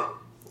print.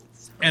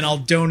 And I'll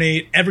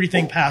donate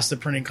everything past the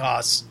printing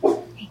costs.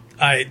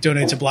 I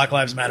donate to Black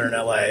Lives Matter in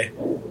LA.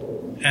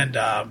 And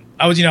I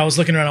was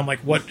looking around. I'm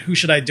like, who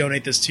should I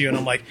donate this to? And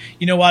I'm like,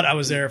 you know what? I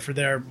was there for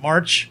their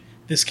march.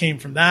 This came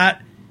from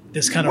that.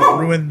 This kind of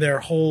ruined the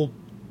whole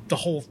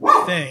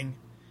thing.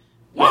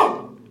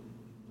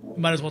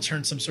 Might as well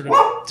turn some sort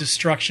of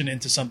destruction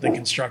into something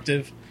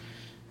constructive.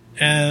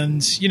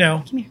 And you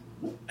know,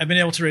 I've been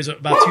able to raise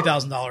about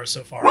 $2,000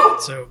 so far.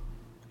 So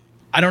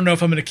I don't know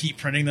if I'm going to keep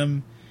printing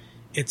them.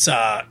 It's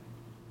I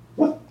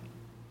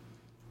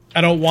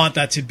don't want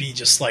that to be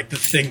just like the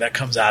thing that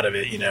comes out of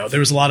it, you know.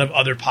 There was a lot of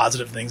other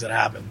positive things that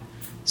happened.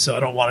 So I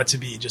don't want it to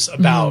be just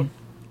about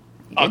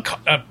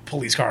a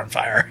police car on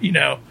fire, you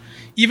know.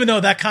 Even though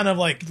that kind of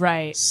like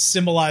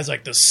symbolized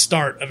like the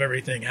start of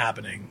everything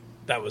happening.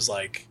 That was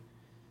like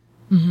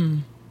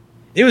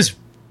it was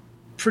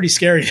pretty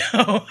scary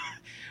though.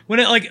 When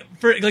it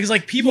it's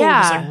like people were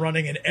just like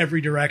running in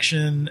every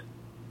direction,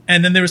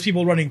 and then there was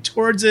people running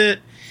towards it.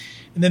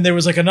 And then there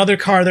was like another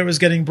car that was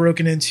getting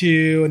broken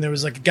into, and there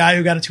was like a guy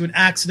who got into an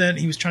accident.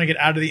 He was trying to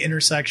get out of the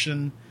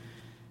intersection.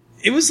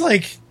 It was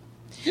like,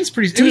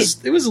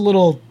 it was a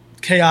little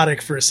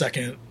chaotic for a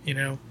second, you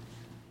know?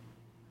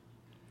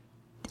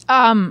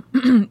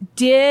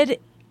 Did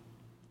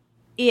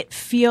it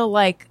feel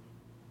like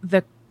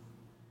the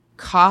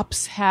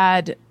cops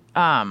had,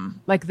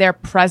 like their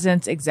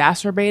presence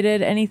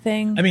exacerbated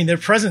anything? I mean, their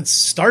presence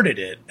started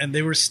it, and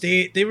they were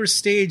staged at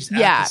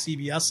the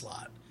CBS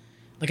lot.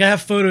 Like, I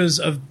have photos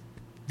of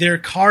their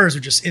cars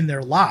are just in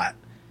their lot.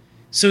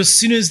 So as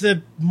soon as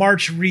the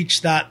march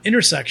reached that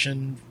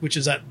intersection, which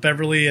is at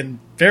Beverly and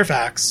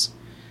Fairfax,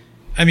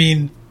 I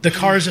mean, the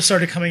cars just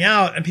started coming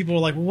out, and people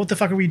were like, well, what the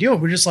fuck are we doing?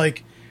 We're just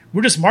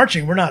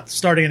marching. We're not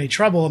starting any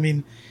trouble. I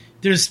mean,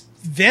 there's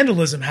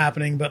vandalism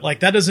happening, but like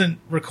that doesn't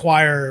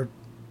require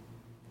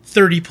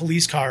 30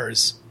 police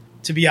cars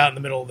to be out in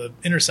the middle of the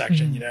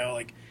intersection, you know?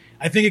 Like,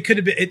 I think it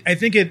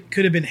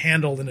could have been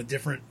handled in a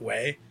different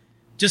way.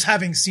 Just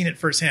having seen it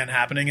firsthand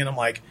happening, and I'm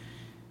like,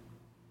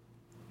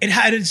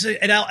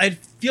 it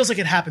feels like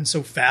it happened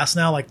so fast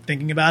now, like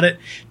thinking about it.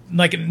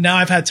 Like now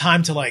I've had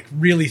time to like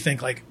really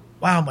think like,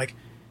 wow, I'm like,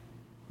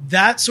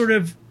 that sort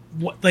of,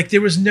 like there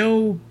was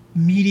no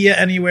media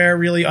anywhere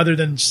really other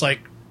than just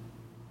like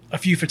a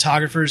few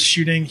photographers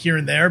shooting here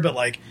and there, but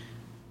like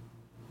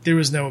there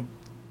was no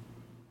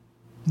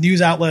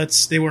news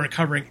outlets. They weren't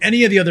covering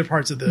any of the other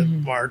parts of the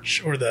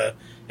march or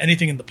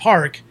anything in the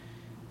park.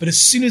 But as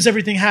soon as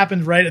everything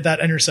happened right at that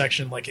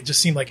intersection, like it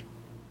just seemed like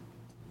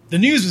the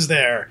news was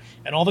there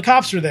and all the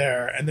cops were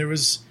there, and there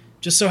was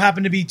just so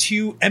happened to be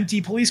 2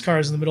 empty police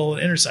cars in the middle of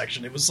the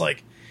intersection. It was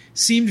like,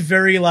 seemed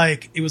very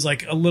like, it was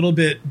like a little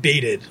bit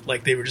baited.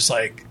 Like they were just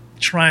like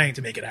trying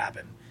to make it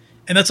happen.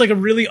 And that's like a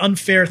really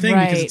unfair thing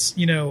because it's,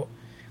 you know,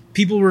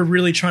 people were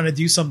really trying to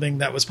do something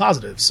that was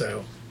positive.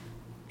 So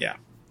yeah.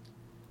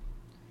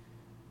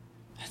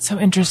 That's so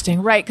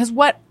interesting. Right. Because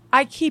what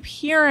I keep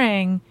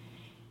hearing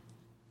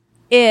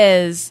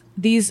is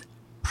these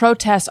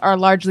protests are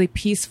largely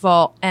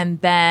peaceful,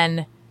 and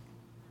then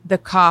the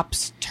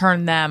cops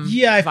turn them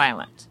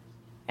violent.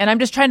 And I'm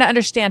just trying to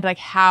understand like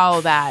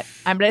how that.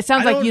 But it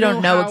sounds like you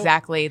don't know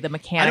exactly the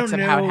mechanics of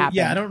how it happened.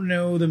 Yeah, I don't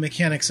know the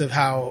mechanics of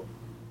how,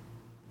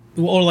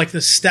 or like the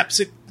steps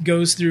it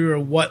goes through, or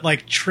what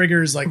like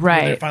triggers like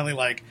when they're finally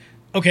like,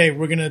 okay,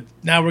 we're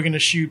gonna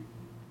shoot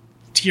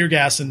tear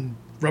gas and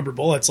rubber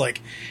bullets.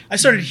 Like I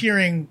started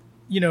hearing,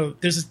 you know,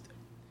 there's.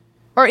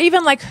 Or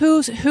even like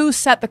who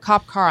set the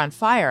cop car on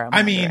fire?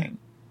 I mean,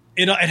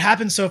 it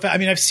happened so fast. I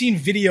mean, I've seen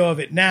video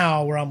of it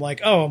now where I'm like,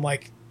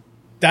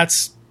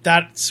 that's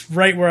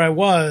right where I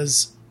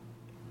was,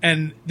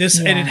 and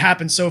and it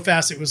happened so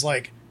fast. It was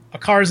like a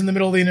car's in the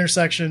middle of the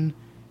intersection,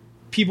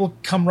 people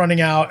come running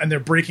out and they're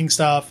breaking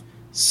stuff.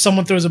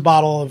 Someone throws a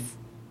bottle of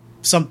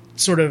some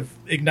sort of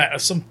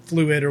some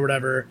fluid or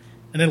whatever,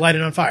 and they light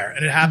it on fire,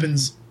 and it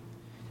happens.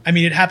 I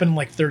mean, it happened in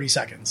like 30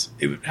 seconds.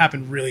 It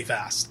happened really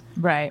fast.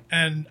 Right.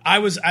 And I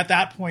was at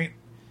that point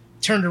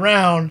turned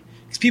around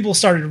because people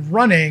started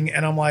running,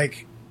 and I'm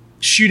like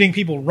shooting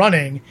people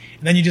running.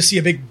 And then you just see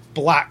a big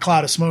black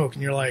cloud of smoke,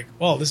 and you're like,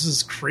 well, this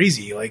is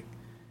crazy. Like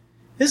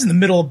this is in the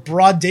middle of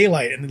broad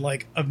daylight and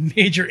like a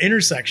major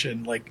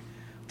intersection. Like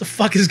what the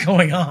fuck is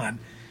going on?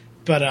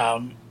 But,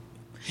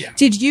 yeah.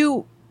 Did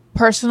you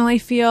personally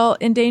feel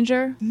in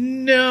danger?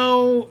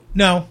 No.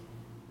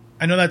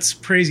 I know that's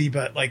crazy,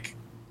 but like,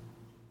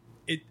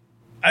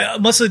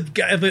 unless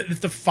if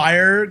the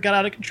fire got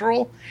out of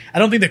control, I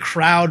don't think the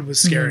crowd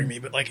was scaring me.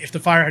 But like, if the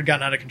fire had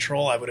gotten out of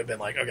control, I would have been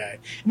like, okay.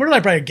 And we're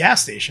like by a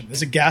gas station.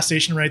 There's a gas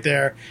station right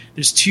there.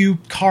 There's 2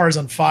 cars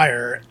on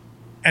fire,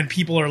 and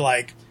people are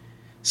like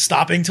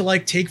stopping to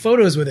like take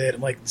photos with it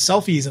and like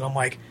selfies. And I'm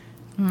like,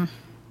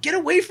 get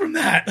away from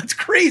that. That's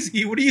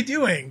crazy. What are you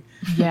doing?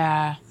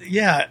 Yeah.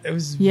 Yeah. It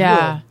was.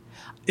 Yeah.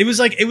 Real.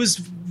 It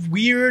was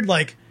weird.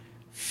 Like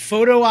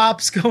photo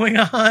ops going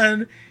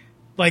on.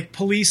 Like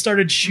police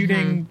started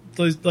shooting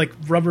those like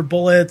rubber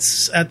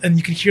bullets and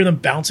you can hear them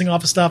bouncing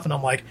off of stuff. And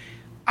I'm like,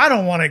 I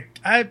don't want to,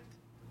 I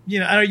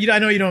know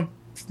you don't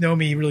know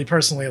me really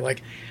personally.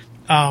 Like,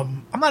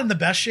 I'm not in the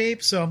best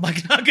shape. So I'm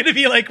like not going to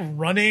be like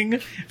running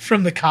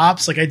from the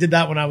cops. Like I did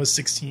that when I was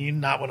 16,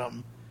 not when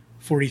I'm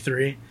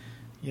 43,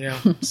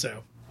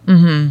 so.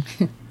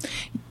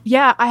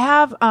 Yeah. I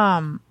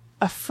have,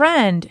 a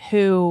friend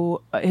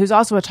who's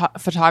also a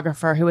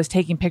photographer who was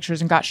taking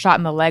pictures and got shot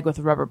in the leg with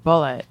a rubber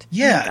bullet.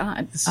 Yeah. Oh,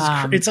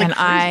 God. It's like and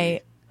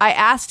crazy. I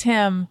asked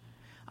him,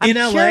 I'm in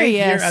LA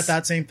curious, here at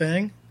that same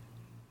thing.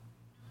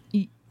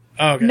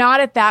 Okay. not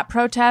at that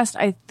protest.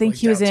 I think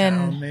Like he was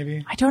downtown, in,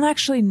 maybe? I don't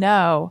actually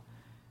know.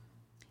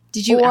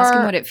 Did you ask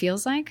him Or- what it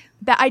feels like?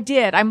 That I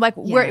did. I'm like,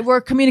 Yeah.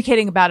 we're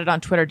communicating about it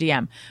on Twitter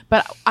DM.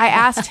 But I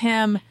asked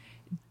him,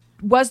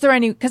 was there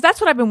any, because that's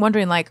what I've been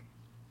wondering, like,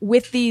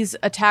 with these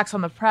attacks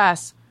on the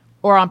press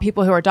or on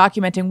people who are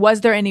documenting, was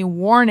there any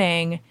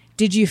warning?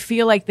 Did you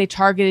feel like they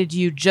targeted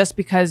you just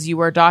because you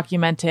were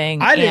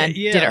documenting and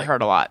did it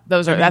hurt a lot?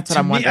 That's what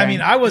I'm wondering. I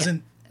mean, I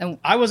wasn't Yeah.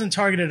 I wasn't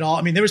targeted at all.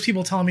 I mean, there was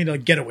people telling me to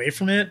like, get away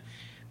from it,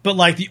 but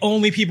like the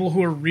only people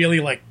who were really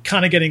like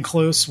kind of getting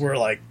close were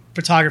like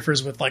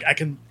photographers with like I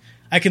can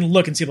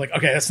look and see like,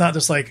 okay, that's not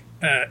just like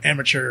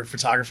amateur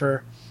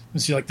photographer.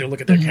 And see like they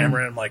look at their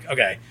camera and I'm like,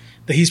 okay,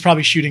 that he's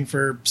probably shooting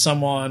for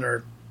someone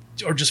or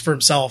just for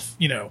himself,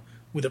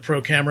 with a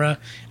pro camera.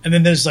 And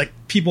then there's like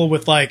people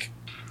with like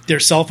their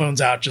cell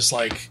phones out, just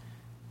like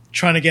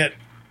trying to get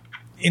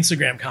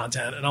Instagram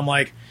content. And I'm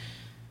like,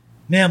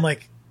 man,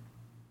 like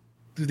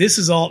this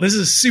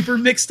is super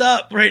mixed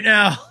up right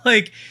now.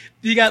 Like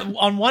you got,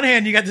 on one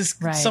hand, you got this,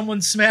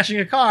 someone smashing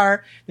a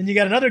car. Then you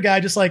got another guy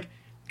just like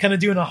kind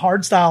of doing a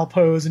hard style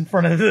pose in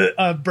front of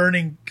the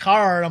burning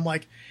car. And I'm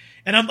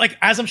like,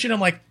 as I'm shooting,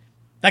 I'm like,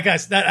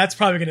 that's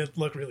probably going to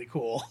look really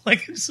cool.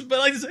 Like, but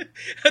like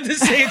at the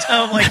same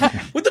time, I'm like,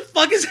 what the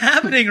fuck is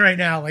happening right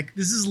now? Like,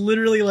 this is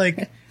literally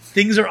like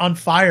things are on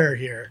fire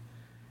here.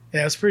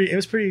 Yeah, it was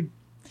pretty,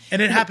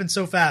 and it happened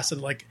so fast.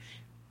 And like,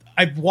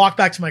 I walked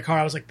back to my car.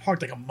 I was like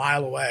parked like a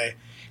mile away.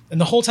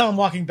 And the whole time I'm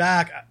walking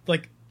back,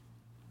 like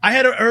I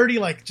had already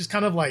like, just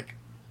kind of like,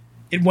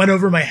 it went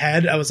over my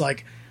head. I was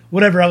like,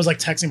 whatever. I was like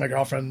texting my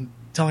girlfriend,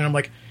 telling her, I'm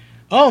like,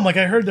 oh, I'm like,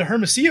 I heard the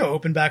Hermosillo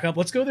open back up.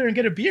 Let's go there and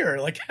get a beer.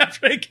 Like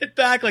after I get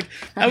back, like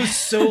I was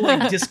so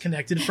like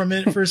disconnected from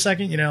it for a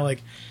second,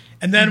 like,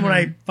 and then when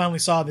I finally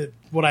saw that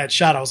what I had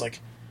shot, I was like,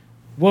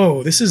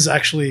 whoa, this is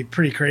actually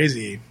pretty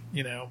crazy,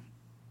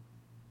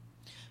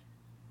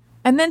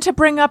 And then to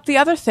bring up the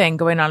other thing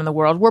going on in the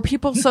world, were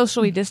people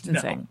socially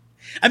distancing? No.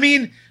 I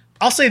mean,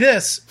 I'll say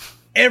this.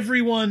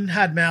 Everyone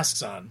had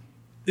masks on.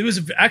 It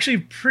was actually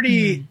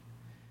pretty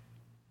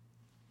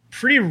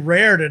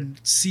rare to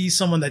see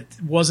someone that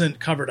wasn't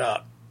covered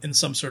up in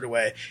some sort of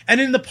way.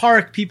 And in the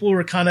park, people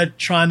were kind of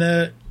trying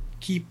to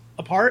keep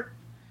apart.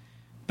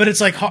 But it's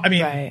like, I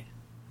mean,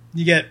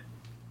 you get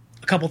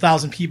a couple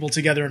thousand people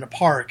together in a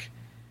park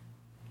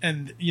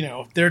and,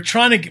 they're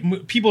trying to,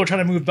 people are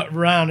trying to move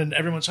around and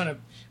everyone's trying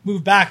to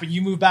move back, but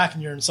you move back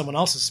and you're in someone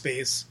else's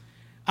space.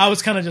 I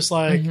was kind of just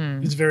like,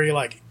 it's very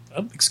like,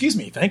 oh, excuse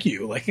me, thank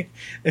you. Like,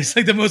 it's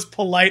like the most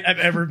polite I've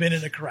ever been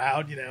in a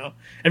crowd,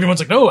 Everyone's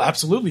like, no,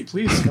 absolutely,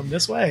 please come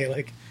this way.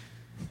 Like,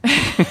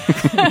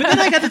 but then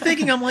I got to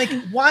thinking, I'm like,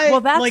 why? Well,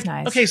 that's like,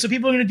 nice. Okay, so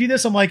people are going to do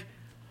this. I'm like,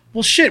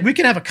 well, shit, we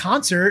can have a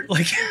concert.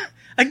 Like,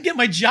 I can get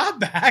my job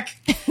back.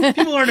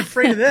 People aren't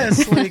afraid of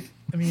this. Like,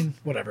 I mean,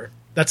 whatever.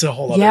 That's a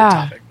whole other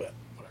topic, but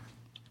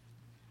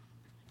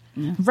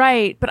whatever.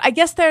 Right. But I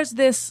guess there's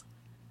this,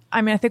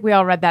 I mean, I think we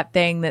all read that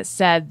thing that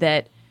said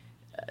that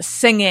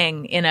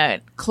singing in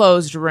a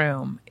closed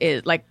room,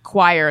 like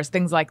choirs,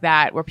 things like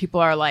that, where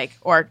people are like,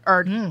 or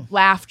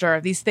laughter,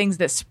 these things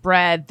that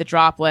spread the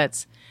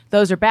droplets,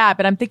 those are bad.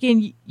 But I'm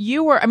thinking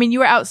you were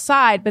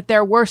outside, but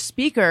there were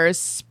speakers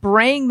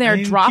spraying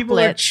their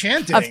droplets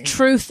of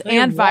truth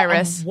and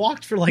virus. I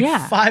walked for like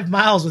 5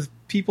 miles with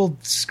people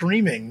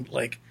screaming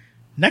like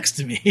next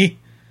to me.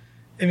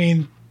 I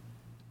mean,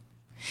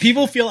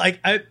 people feel like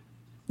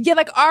yeah,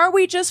 like, are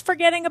we just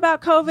forgetting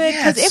about COVID?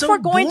 Because if we're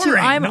going to,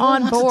 I'm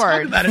on board. Wants to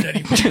talk about it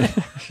anymore.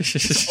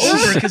 It's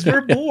over because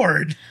we're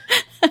bored.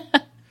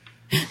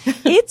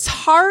 It's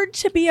hard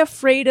to be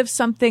afraid of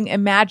something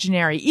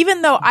imaginary,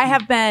 even though I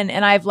have been,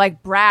 and I've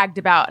like bragged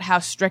about how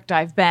strict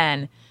I've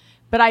been.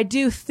 But I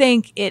do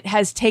think it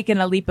has taken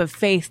a leap of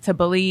faith to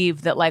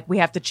believe that like we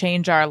have to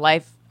change our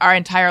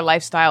entire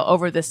lifestyle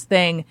over this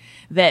thing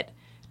that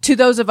to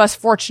those of us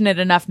fortunate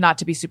enough not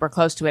to be super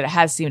close to it, it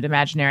has seemed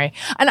imaginary.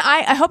 And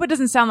I hope it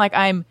doesn't sound like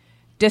I'm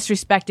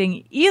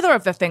disrespecting either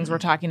of the things we're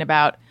talking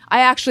about. I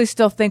actually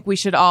still think we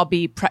should all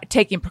be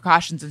taking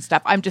precautions and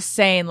stuff. I'm just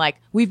saying, like,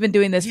 we've been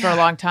doing this for a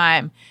long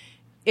time.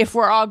 If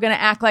we're all going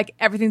to act like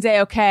everything's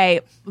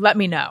A-okay, let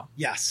me know.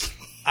 Yes.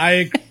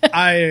 I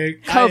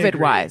COVID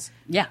wise.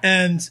 Yeah.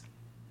 And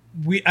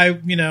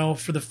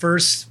for the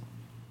first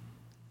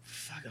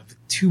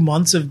 2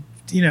 months of,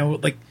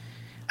 like,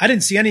 I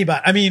didn't see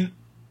anybody. I mean,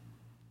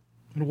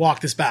 I'm going to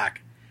walk this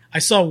back. I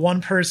saw one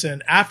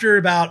person after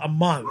about a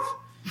month.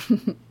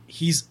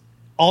 He's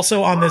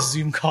also on this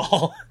Zoom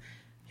call.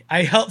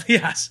 I helped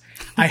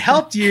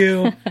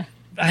you.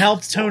 I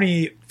helped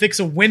Tony fix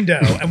a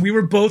window, and we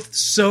were both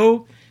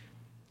so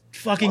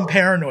fucking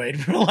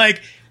paranoid. We're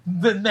like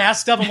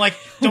masked up. I'm like,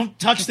 don't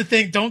touch the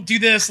thing. Don't do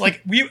this.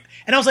 Like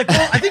and I was like,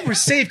 well, I think we're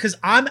safe because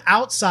I'm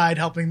outside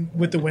helping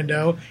with the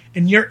window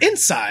and you're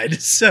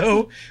inside.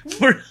 So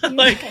we're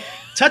like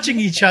touching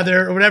each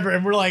other or whatever.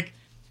 And we're like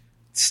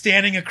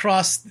standing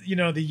across,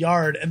 the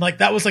yard. And like,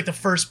 that was like the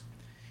first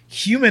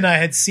human I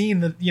had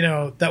seen that,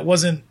 that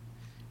wasn't,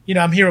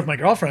 I'm here with my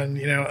girlfriend,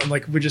 and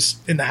like, we're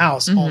just in the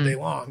house all day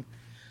long.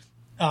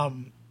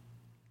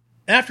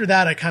 After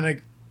that, I kind of,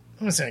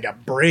 I'm not saying I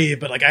got brave,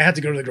 but like I had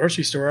to go to the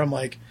grocery store. I'm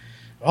like,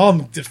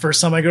 the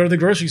first time I go to the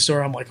grocery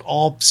store, I'm like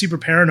all super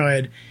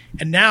paranoid.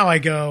 And now I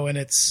go and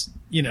it's,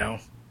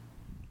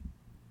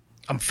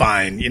 I'm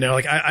fine,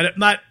 like I'm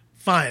not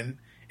fine.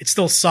 It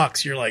still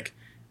sucks. You're like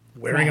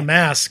wearing a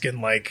mask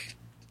and like,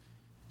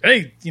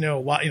 hey,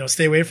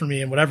 stay away from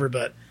me and whatever.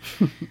 But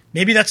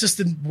maybe that's just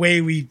the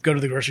way we go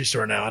to the grocery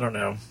store now. I don't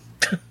know.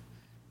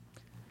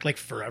 Like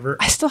forever.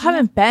 I still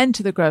haven't been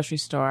to the grocery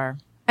store.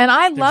 And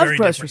I love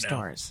grocery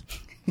stores.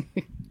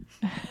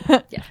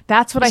 Yeah.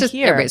 That's what I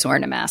hear. Everybody's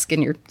wearing a mask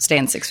and you're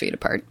staying 6 feet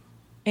apart.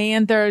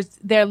 And they're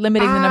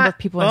limiting the number of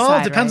people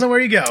inside. It depends on where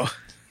you go.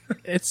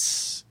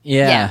 It's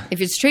Yeah.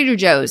 If it's Trader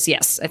Joe's,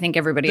 yes. I think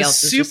everybody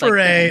else is just Super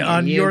like, A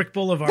on York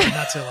Boulevard,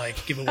 not to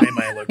like give away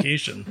my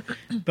location,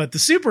 but the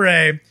Super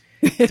A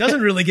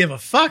doesn't really give a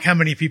fuck how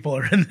many people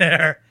are in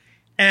there.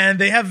 And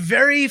they have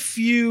very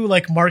few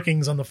like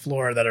markings on the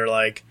floor that are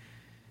like,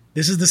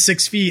 this is the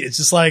 6 feet. It's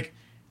just like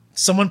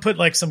someone put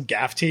like some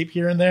gaff tape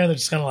here and there. And they're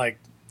just kind of like,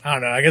 I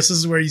don't know. I guess this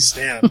is where you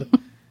stand.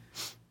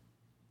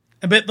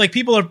 But like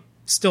people are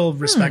still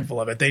respectful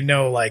of it. They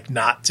know like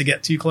not to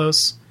get too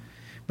close,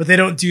 but they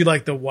don't do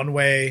like the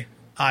one-way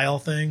aisle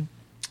thing.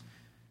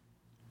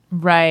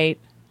 Right.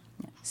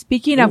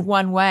 Speaking of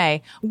one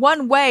way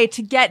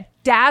to get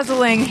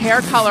dazzling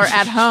hair color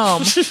at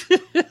home.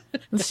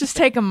 Let's just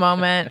take a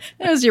moment.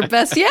 That was your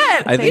best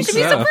yet. I think you should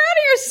be so proud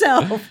of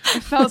yourself.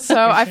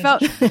 I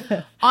felt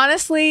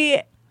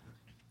honestly,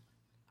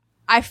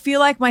 I feel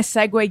like my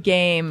segue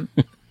game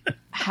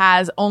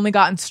has only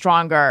gotten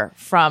stronger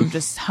from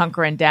just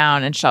hunkering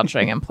down and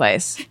sheltering in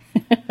place.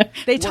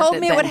 They told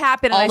me it would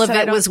happen. All and I of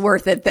said, it was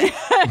worth it then.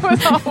 it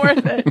was all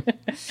worth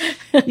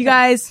it. You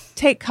guys,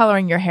 take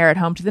coloring your hair at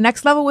home to the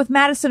next level with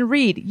Madison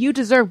Reed. You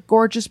deserve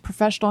gorgeous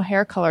professional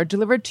hair color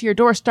delivered to your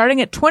door starting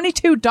at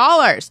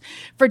 $22.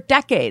 For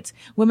decades,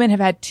 women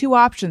have had two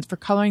options for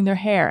coloring their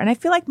hair, and I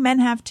feel like men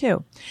have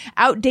too.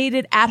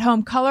 Outdated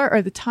at-home color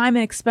or the time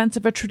and expense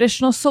of a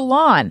traditional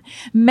salon.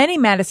 Many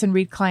Madison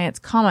Reed clients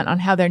comment on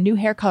how their new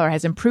hair color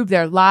has improved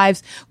their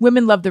lives.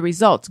 Women love the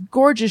results.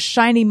 Gorgeous,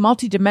 shiny,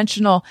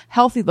 multi-dimensional,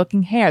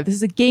 healthy-looking hair. This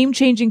is a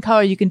game-changing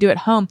color you can do at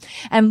home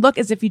and look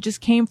as if you just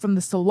came from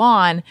the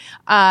salon.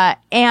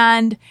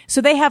 And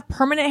so they have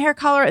permanent hair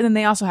color, and then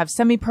they also have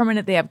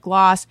semi-permanent. They have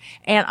gloss.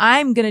 And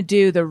I'm going to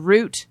do the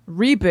root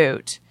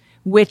reboot,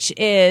 which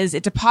is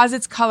it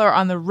deposits color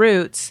on the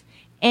roots,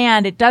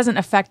 and it doesn't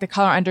affect the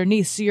color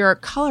underneath. So your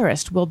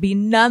colorist will be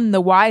none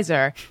the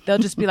wiser. They'll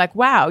just be like,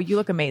 wow, you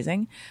look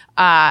amazing.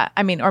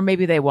 Or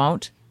maybe they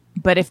won't.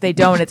 But if they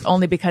don't, it's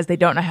only because they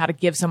don't know how to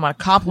give someone a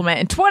compliment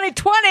in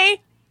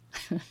 2020.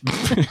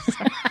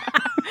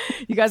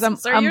 You guys,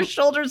 your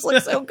shoulders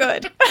look so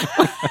good.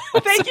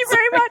 Thank you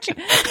very much. And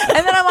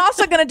then I'm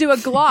also going to do a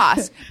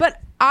gloss. But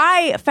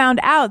I found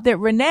out that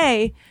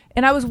Renee,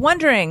 and I was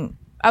wondering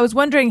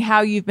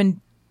how you've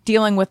been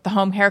dealing with the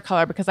home hair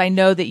color, because I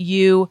know that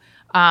you,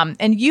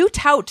 and you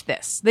tout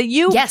this, that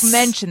you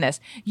mention this.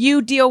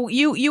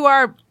 You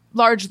are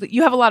largely,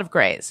 you have a lot of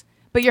grays.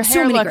 But your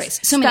hair looks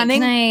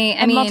stunning. I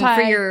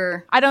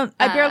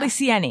barely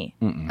see any.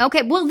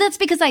 Okay, well, that's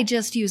because I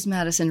just used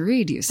Madison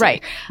Reed, you see.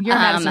 Right. You're a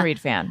Madison Reed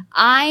fan.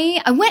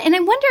 I went, and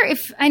I wonder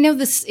if, I know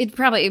this, it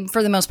probably,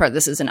 for the most part,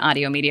 this is an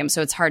audio medium,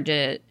 so it's hard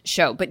to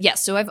show. But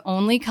yes, so I've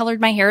only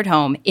colored my hair at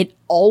home. It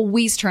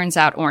always turns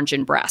out orange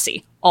and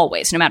brassy.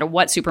 Always, no matter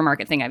what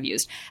supermarket thing I've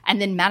used. And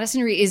then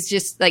Madison Reed is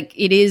just like,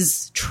 it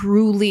is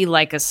truly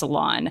like a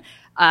salon.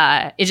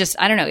 It just,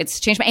 I don't know, it's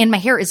changed and my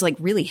hair is like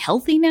really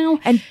healthy now.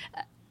 And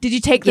Did you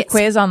take the Yes.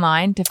 quiz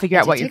online to figure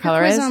out what your Take a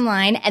color quiz is?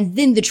 online, and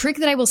then the trick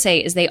that I will say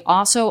is they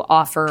also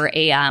offer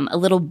a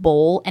little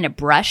bowl and a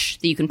brush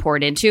that you can pour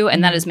it into,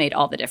 and that has made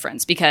all the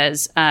difference.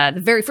 Because the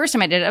very first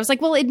time I did it, I was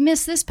like, "Well, it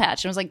missed this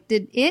patch," and I was like,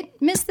 "Did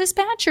it miss this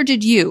patch, or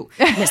did you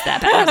miss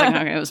that patch?" I was like,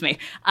 "Okay, it was me."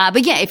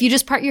 But yeah, if you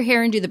just part your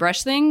hair and do the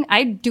brush thing,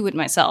 I do it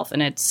myself,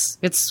 and it's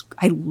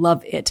I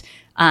love it.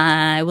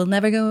 I will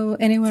never go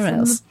anywhere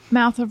else.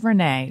 Mouth of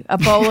Renee, a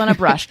bowl and a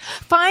brush.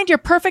 Find your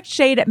perfect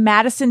shade at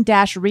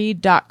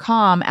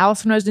madison-reed.com.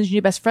 Allison Rosen's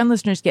new best friend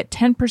listeners get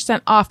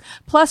 10% off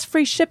plus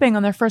free shipping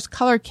on their first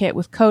color kit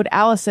with code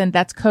Allison.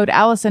 That's code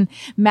Allison,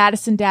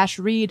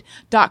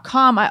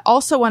 madison-reed.com. I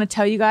also want to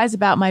tell you guys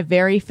about my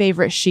very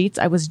favorite sheets.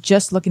 I was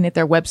just looking at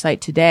their website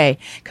today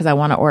because I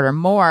want to order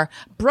more.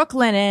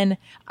 Brooklinen.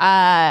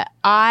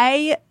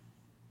 I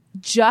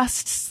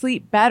just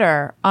sleep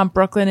better on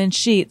Brooklinen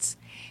sheets.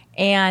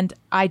 And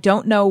I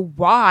don't know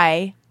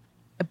why,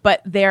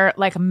 but they're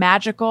like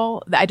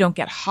magical. I don't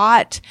get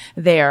hot.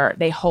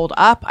 They hold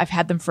up. I've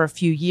had them for a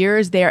few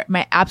years. They're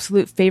my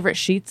absolute favorite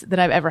sheets that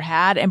I've ever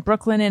had. And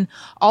Brooklinen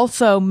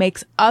also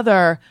makes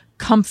other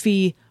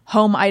comfy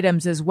home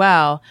items as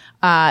well.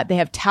 They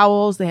have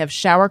towels. They have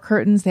shower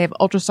curtains. They have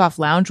ultra soft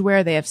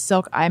loungewear. They have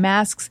silk eye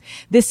masks.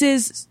 This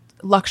is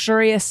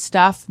luxurious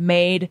stuff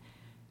made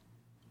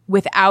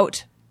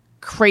without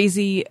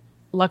crazy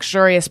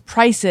luxurious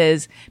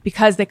prices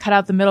because they cut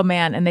out the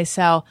middleman and they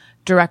sell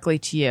directly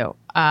to you.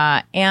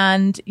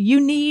 And you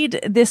need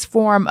this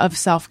form of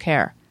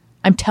self-care.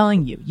 I'm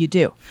telling you, you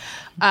do.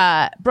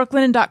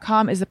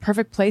 Brooklinen.com is the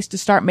perfect place to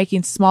start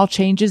making small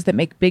changes that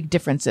make big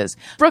differences.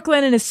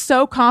 Brooklinen is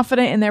so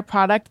confident in their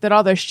product that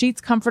all their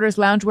sheets, comforters,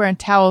 loungewear, and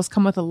towels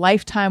come with a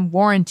lifetime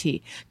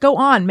warranty. Go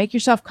on, make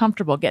yourself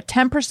comfortable. Get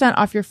 10%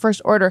 off your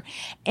first order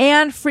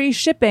and free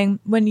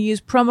shipping when you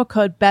use promo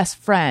code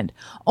BESTFRIEND.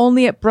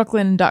 Only at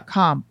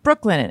Brooklinen.com.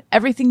 Brooklinen,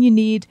 everything you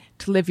need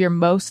to live your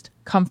most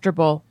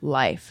comfortable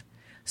life.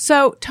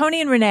 So, Tony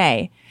and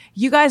Renee,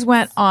 you guys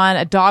went on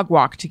a dog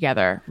walk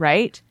together,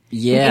 right?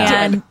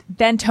 Yeah. And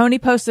then Tony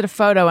posted a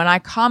photo and I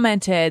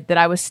commented that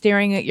I was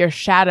staring at your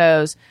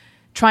shadows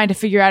trying to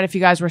figure out if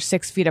you guys were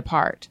 6 feet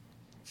apart.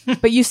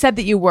 But you said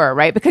that you were,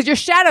 right? Because your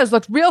shadows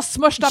looked real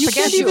smushed up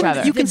against each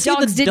other. You can The see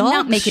dogs the did not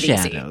dog make it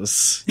easy.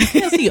 shadows. You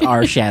can see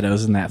our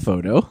shadows in that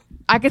photo.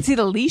 I could see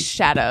the leash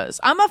shadows.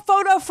 I'm a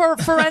photo for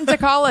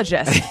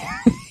forensicologist.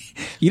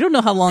 You don't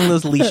know how long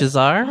those leashes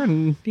are,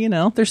 and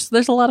there's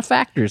a lot of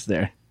factors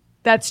there.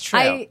 That's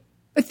true.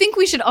 I think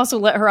we should also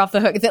let her off the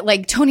hook that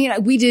like Tony and I,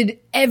 we did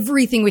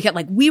everything we could.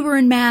 Like we were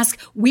in mask,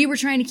 we were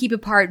trying to keep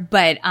apart,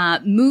 but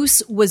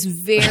Moose was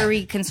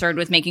very concerned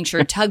with making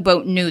sure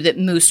Tugboat knew that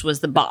Moose was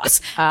the boss.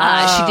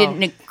 She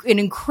did an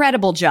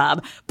incredible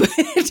job, but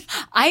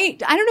I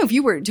don't know if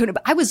you were, Tony,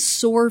 but I was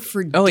sore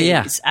for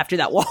days after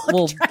that walk.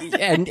 Well,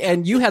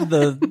 and you had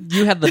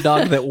the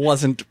dog that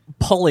wasn't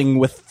pulling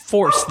with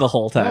force the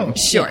whole time.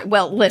 Sure.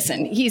 Well,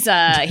 listen, he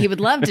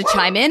would love to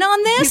chime in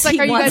on this. He's like,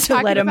 "Are you guys to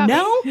let talking him about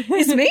know?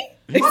 Is it me?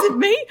 Is it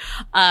me?"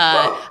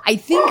 I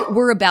think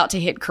we're about to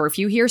hit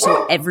curfew here,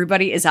 so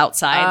everybody is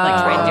outside,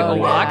 like trying to do a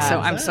walk. So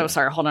I'm so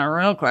sorry. Hold on,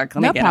 real quick.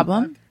 Let me No get him.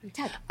 problem.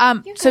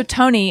 So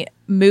Tony,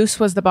 Moose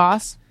was the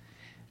boss?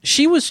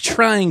 She was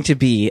trying to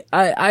be.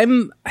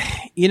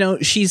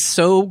 She's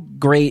so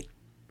great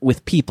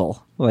with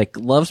people, like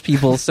loves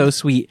people, so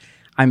sweet.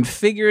 I'm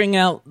figuring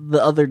out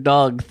the other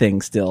dog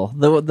thing still.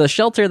 The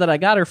shelter that I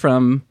got her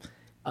from,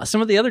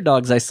 some of the other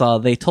dogs I saw,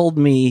 they told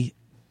me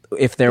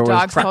if there was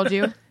Dogs told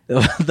you?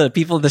 The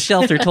people at the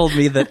shelter told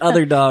me that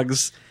other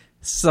dogs,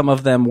 some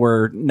of them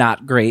were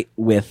not great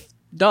with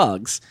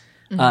dogs.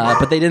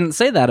 But they didn't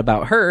say that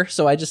about her,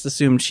 so I just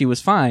assumed she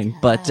was fine.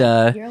 But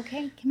You're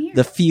okay. Come here.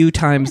 the few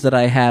times that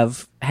I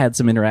have had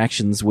some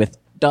interactions with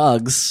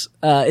dogs,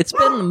 it's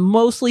been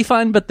mostly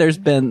fun, but there's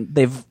been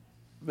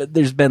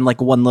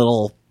like one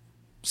little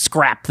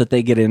scrap that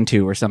they get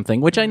into or something,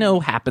 which I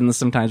know happens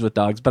sometimes with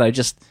dogs, but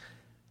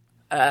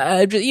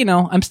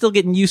I'm still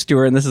getting used to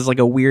her, and this is like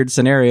a weird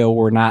scenario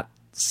where we're not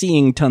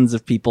seeing tons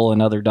of people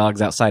and other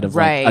dogs outside of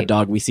like a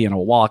dog we see on a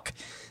walk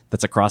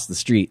that's across the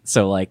street.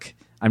 So like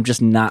I'm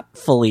just not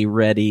fully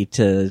ready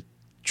to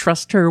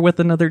trust her with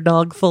another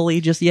dog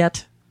fully just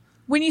yet.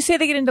 When you say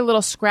they get into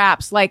little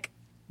scraps, like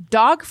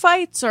dog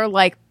fights or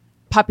like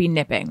puppy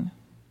nipping?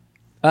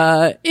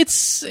 It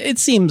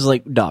seems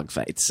like dog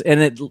fights,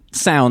 and it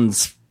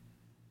sounds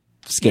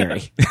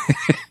scary.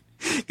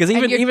 Because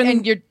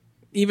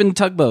even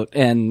Tugboat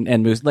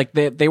and Moose, like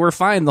they were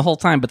fine the whole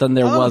time, but then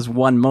there was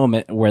one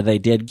moment where they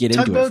did get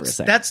into it for a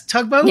second. That's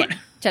Tugboat? Yeah,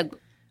 Tugboat.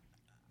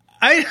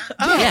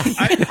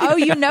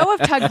 You know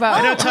of Tugboat.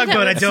 I know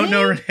Tugboat. I don't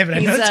know her name, but I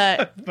know He's,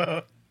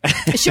 Tugboat.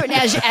 Sure,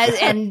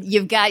 and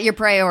you've got your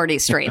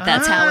priorities straight.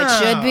 That's how it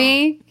should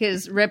be.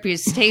 His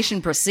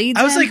reputation precedes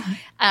I was him.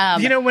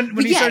 like,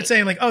 when he started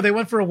saying like, oh, they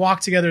went for a walk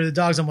together, the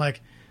dogs, I'm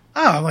like,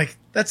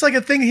 that's like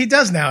a thing he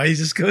does now. He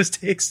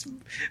just takes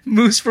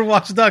Moose for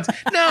walks with dogs.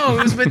 No,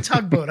 it was with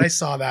Tugboat. I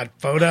saw that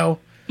photo.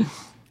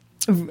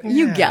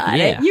 You got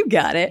Yeah. it. You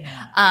got it.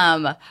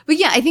 But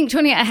yeah, I think,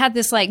 Tony, I had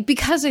this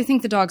because I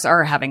think the dogs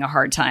are having a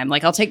hard time.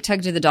 Like, I'll take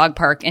Tug to the dog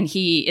park and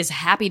he is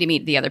happy to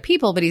meet the other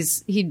people, but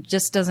he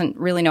just doesn't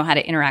really know how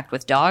to interact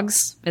with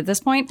dogs at this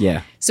point.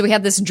 Yeah. So we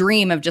had this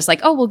dream of just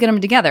we'll get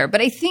them together.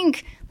 But I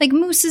think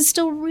Moose is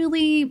still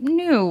really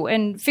new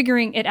and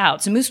figuring it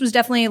out. So Moose was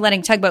definitely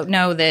letting Tugboat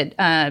know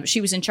that she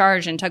was in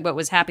charge, and Tugboat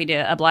was happy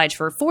to oblige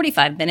for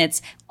 45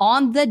 minutes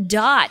on the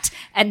dot.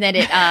 And then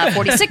at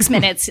 46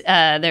 minutes, we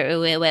had a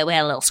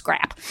little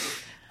scrap.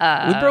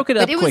 We broke it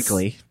up it was-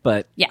 quickly,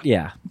 but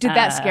yeah. Did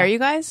that scare you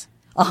guys?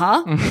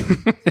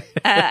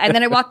 And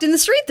then I walked in the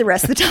street the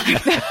rest of the time.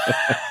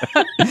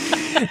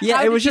 Yeah,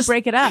 How it did was you just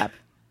break it up?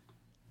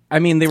 I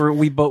mean,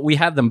 we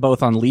had them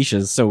both on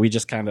leashes, so we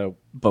just kind of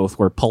both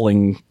were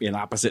pulling in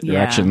opposite Yeah.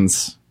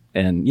 directions,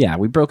 and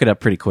we broke it up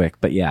pretty quick.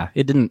 But yeah,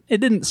 it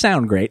didn't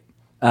sound great.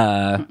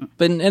 But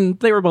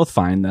they were both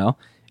fine though.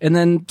 And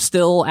then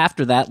still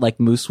after that,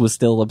 Moose was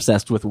still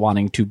obsessed with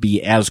wanting to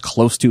be as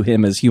close to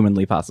him as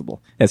humanly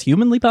possible, as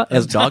dogly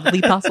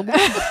possible.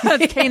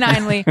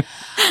 Caninely.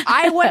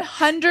 I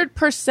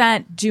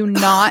 100% do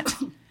not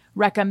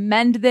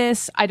recommend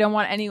this. I don't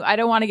want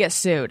to get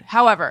sued.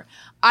 However,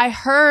 I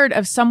heard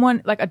of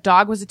someone, a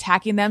dog was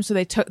attacking them, so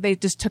they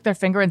just took their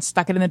finger and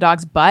stuck it in the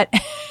dog's butt.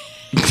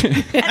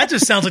 That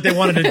just sounds like they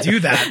wanted to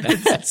do that.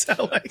 It's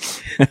so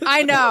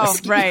I know,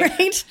 right?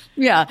 Right?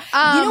 Yeah.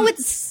 You know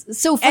what's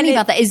so funny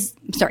about that is,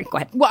 sorry, go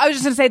ahead. Well, I was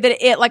just going to say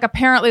that it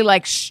apparently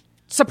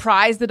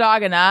surprised the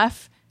dog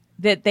enough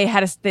that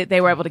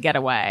they were able to get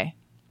away.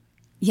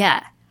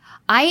 Yeah.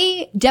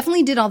 I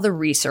definitely did all the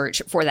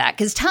research for that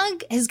because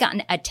Tug has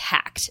gotten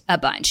attacked a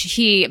bunch.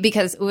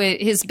 Because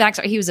his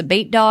backstory, he was a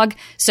bait dog,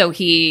 so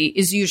he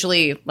is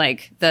usually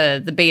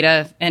the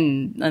beta,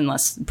 and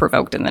unless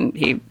provoked, and then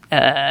he.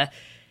 But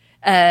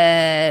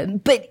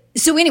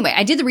so anyway,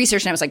 I did the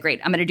research and I was like, great,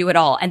 I'm going to do it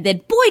all. And then,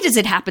 boy, does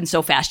it happen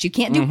so fast! You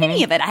can't do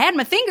any of it. I had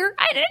my finger.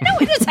 I didn't know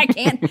it is. I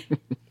can't.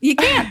 You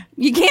can't.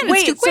 It's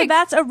Wait, too quick. so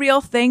that's a real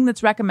thing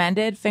that's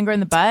recommended? Finger in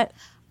the butt?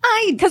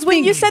 Because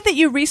when you said that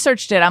you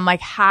researched it, I'm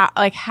like, how?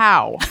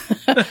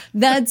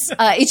 That's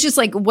it's just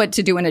what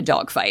to do in a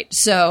dog fight.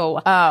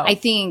 So I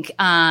think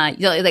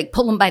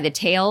pull them by the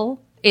tail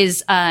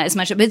is as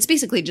much, but it's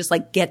basically just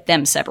get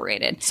them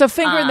separated. So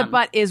finger in the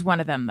butt is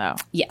one of them, though.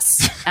 Yes,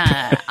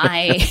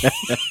 I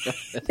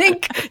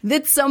think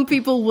that some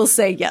people will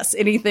say yes.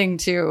 Anything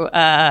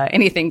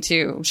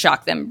to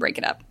shock them, break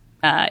it up.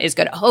 Is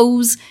good. A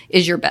hose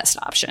is your best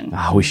option.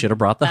 Oh, we should have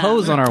brought the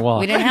hose on our walk.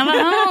 We didn't have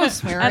a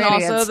hose. We were And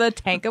idiots. also the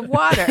tank of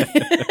water.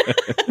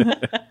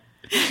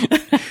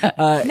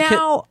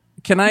 Now,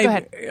 Can Go I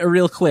ahead.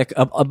 real quick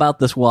about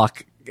this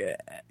walk?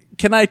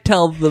 Can I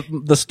tell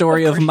the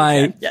story of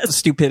my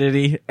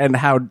stupidity and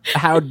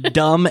how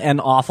dumb and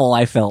awful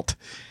I felt?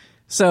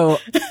 So,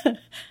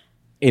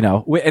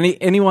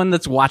 anyone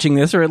that's watching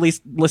this or at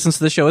least listens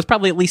to the show has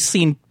probably at least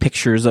seen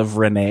pictures of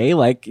Renee.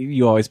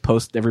 You always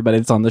post everybody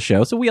that's on the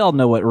show, so we all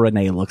know what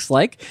Renee looks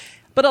like.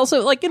 But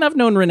also, I've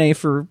known Renee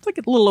for a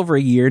little over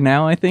a year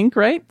now, I think,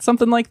 right?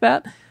 Something like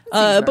that.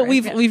 But right,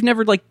 we've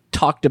never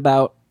talked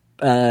about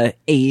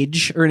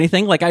age or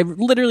anything. I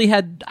literally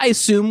I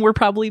assume we're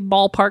probably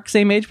ballpark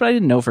same age, but I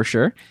didn't know for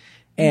sure.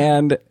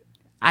 And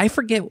I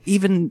forget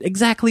even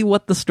exactly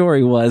what the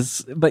story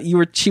was, but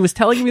she was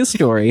telling me a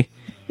story.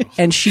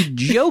 And she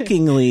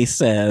jokingly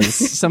says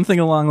something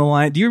along the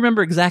line. Do you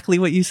remember exactly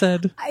what you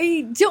said?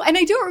 I don't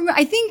remember.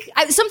 I think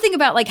something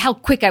about how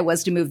quick I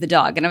was to move the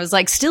dog, and I was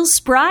still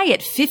spry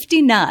at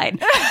 59.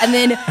 And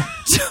then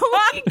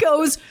Tony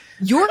goes,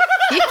 "You're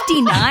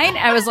 59?"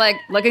 I was like,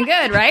 "Looking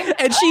good, right?"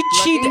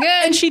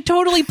 And she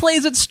totally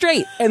plays it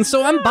straight. And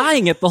so I'm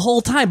buying it the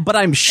whole time, but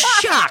I'm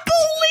shocked.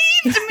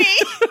 Believed me,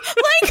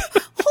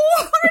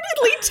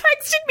 wholeheartedly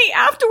texted me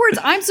afterwards.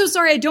 I'm so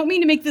sorry. I don't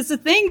mean to make this a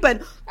thing,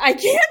 but I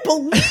can't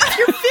believe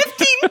you're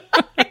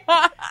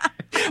 59.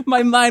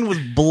 My mind was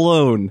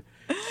blown.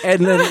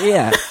 And then,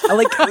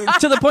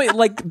 to the point,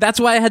 that's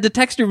why I had to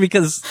text her,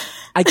 because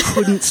I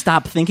couldn't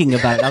stop thinking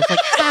about it. I was like,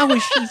 how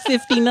is she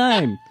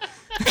 59?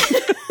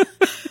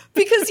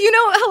 Because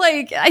how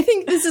I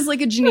think this is a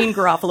Janine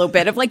Garofalo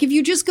bit of if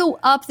you just go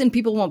up, then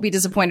people won't be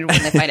disappointed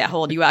when they find out how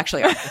old you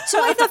actually are.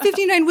 So I thought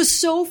 59 was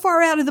so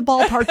far out of the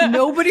ballpark,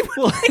 nobody would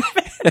believe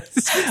it.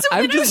 So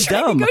I'm then I was just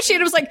trying to dumb. negotiate.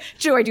 I was like,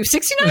 do I do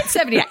 69,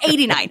 79,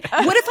 89?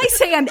 What if I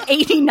say I'm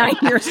 89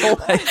 years old?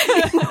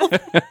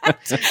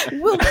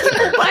 Will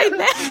people buy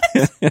that?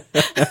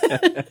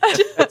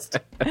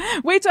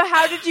 wait, so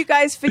how did you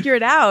guys figure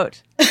it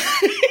out?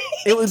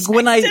 It was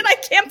when I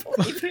can't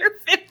believe you're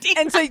 50.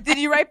 And so did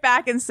you write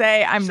back and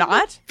say, I'm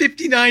not?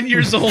 59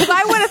 years old.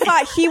 I would have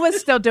thought he was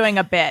still doing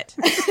a bit.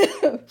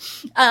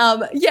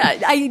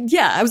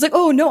 I was like,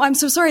 oh no, I'm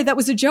so sorry. That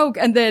was a joke.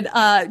 And then,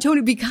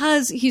 Tony,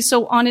 because he's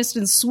so honest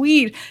and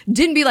sweet,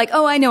 didn't be like,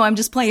 oh, I know, I'm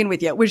just playing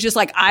with you. It was just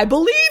I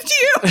believed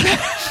you.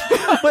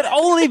 but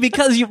only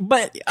because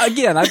but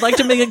again, I'd like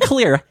to make it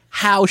clear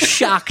how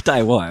shocked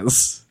I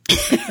was.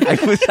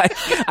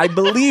 I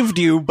believed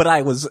you, but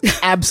I was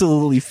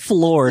absolutely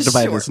floored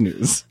by this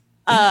news.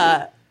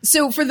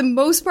 So for the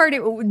most part,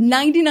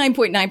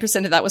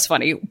 99.9% of that was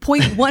funny.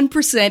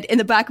 0.1% in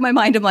the back of my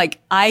mind, I'm like,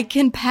 I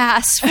can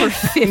pass for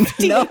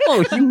 50. No,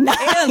 you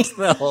can't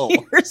though.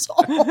 Years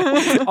old.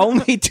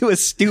 Only to a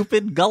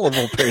stupid,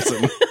 gullible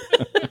person.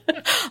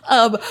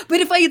 But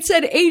if I had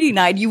said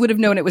 89, you would have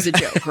known it was a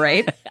joke,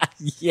 right?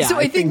 Yeah. So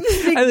I think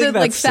the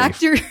like that's safe.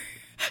 factor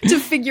to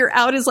figure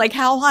out is like,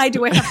 how high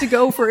do I have to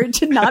go for it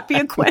to not be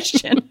a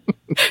question?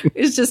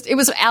 It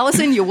was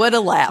Allison, you would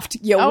have laughed.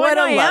 You would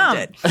have loved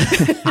it.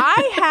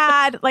 I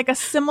had like a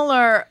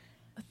similar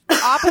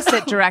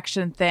opposite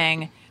direction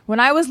thing when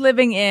I was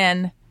living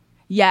in,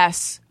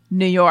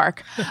 New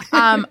York.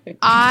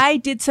 I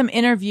did some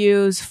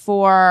interviews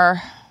for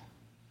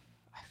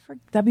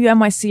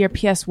WNYC or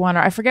PS1, or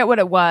I forget what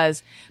it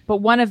was,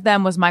 but one of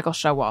them was Michael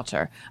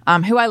Showalter,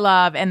 who I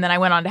love, and then I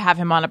went on to have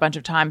him on a bunch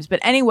of times. But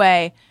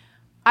anyway,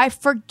 I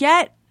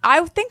forget.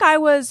 I think I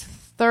was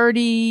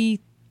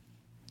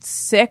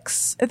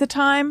 36 at the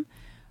time,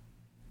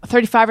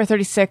 35 or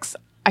 36.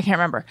 I can't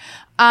remember.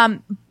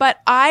 But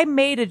I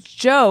made a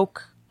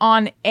joke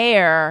on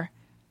air.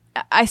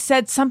 I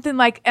said something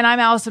like, and I'm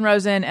Allison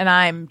Rosen and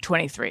I'm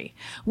 23,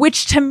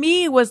 which to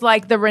me was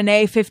like the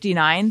Renee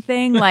 59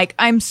 thing. Like,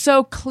 I'm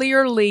so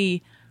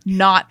clearly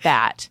not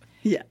that.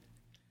 Yeah.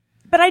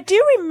 But I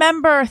do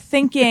remember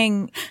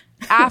thinking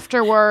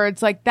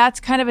afterwards, like,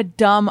 that's kind of a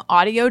dumb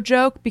audio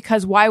joke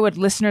because why would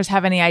listeners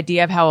have any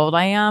idea of how old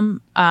I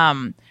am?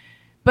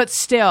 But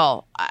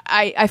still,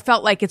 I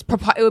felt like it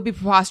would be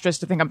preposterous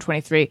to think I'm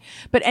 23.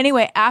 But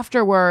anyway,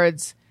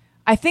 afterwards,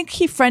 I think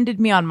he friended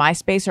me on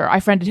MySpace, or I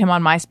friended him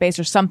on MySpace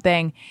or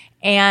something.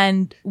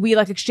 And we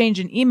like exchanged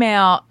an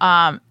email.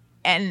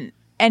 And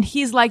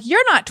he's like,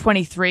 "You're not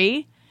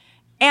 23."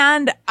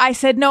 And I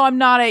said, "No, I'm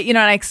not." And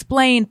I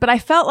explained, but I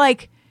felt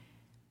like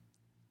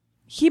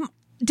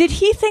did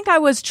he think I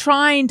was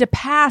trying to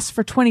pass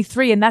for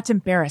 23? And that's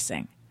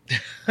embarrassing.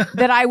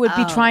 That I would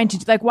be trying to,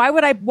 like, why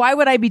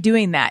would I be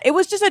doing that? It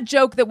was just a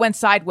joke that went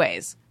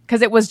sideways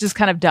because it was just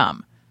kind of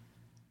dumb.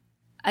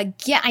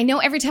 Yeah, I know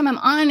every time I'm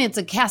on, it's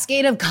a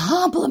cascade of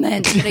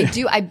compliments. But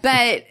I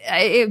bet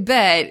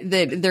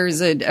that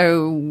there's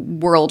a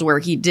world where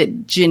he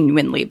did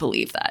genuinely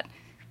believe that.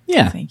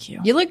 Yeah. Thank you.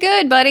 You look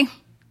good, buddy.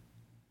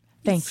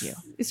 Thank you.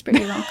 It's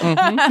pretty welcome.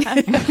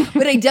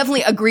 But I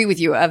definitely agree with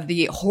you of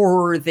the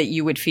horror that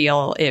you would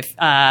feel if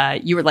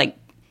you were like,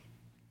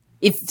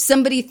 if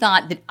somebody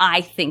thought that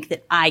I think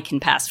that I can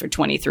pass for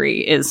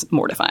 23 is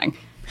mortifying.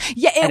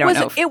 Yeah,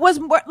 it was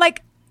more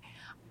like,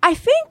 I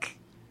think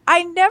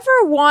I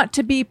never want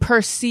to be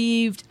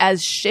perceived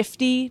as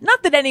shifty.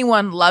 Not that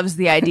anyone loves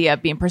the idea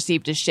of being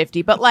perceived as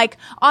shifty, but like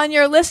on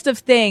your list of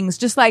things,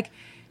 just like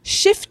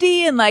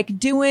shifty and like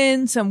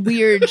doing some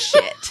weird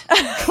shit.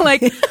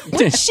 Like,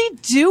 what's she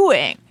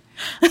doing?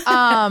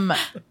 And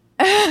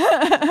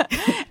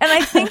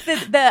I think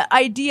that the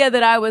idea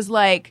that I was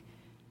like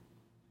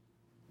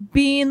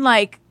being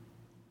like,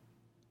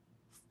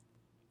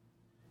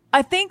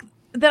 I think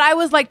that I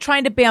was like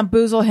trying to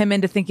bamboozle him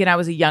into thinking I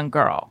was a young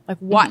girl. Like,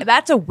 why? Mm-hmm.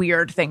 That's a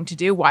weird thing to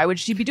do. Why would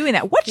she be doing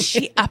that? What's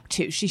she up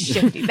to? She's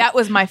shifty. That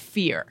was my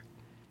fear.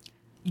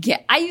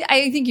 Yeah,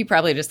 I think you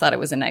probably just thought it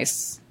was a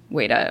nice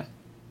way to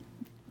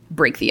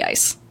break the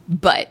ice.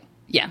 But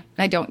yeah,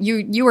 I don't.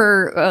 You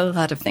were a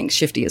lot of things.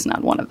 Shifty is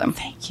not one of them.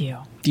 Thank you.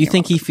 Do you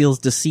think he feels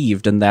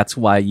deceived and that's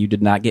why you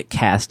did not get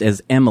cast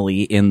as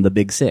Emily in The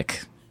Big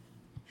Sick?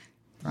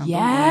 Probably.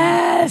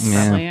 Yes.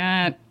 Yeah. Probably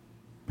not.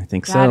 I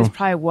think That so. is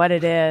probably what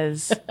it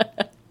is.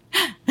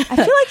 I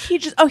feel like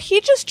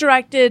he just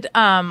directed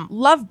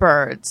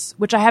Lovebirds,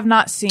 which I have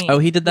not seen. Oh,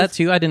 he did that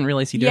too? I didn't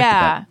realize he directed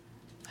Yeah. that.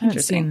 I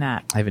haven't seen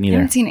that. I haven't I either.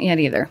 haven't seen it yet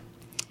either.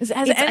 Has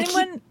I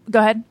anyone... Go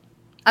ahead.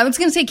 I was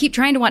going to say keep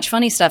trying to watch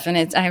funny stuff, and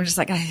I'm just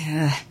like,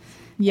 Yeah.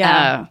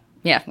 yeah,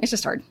 it's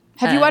just hard.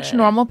 Have you watched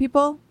Normal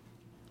People?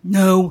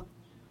 No.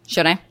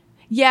 Should I?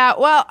 Yeah,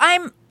 well,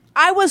 I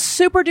was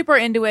super duper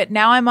into it.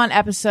 Now I'm on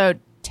episode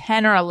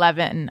 10 or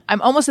 11.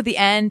 I'm almost at the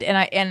end,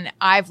 and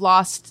I've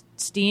lost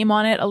steam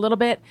on it a little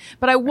bit,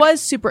 but I was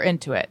super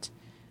into it.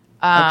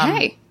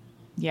 Okay.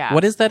 Yeah.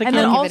 What is that again? And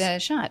then Give also, it a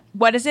shot.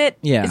 what is it?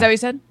 Yeah. Is that what you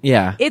said?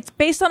 Yeah. It's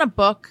based on a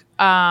book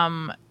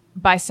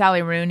by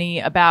Sally Rooney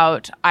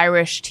about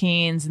Irish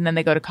teens, and then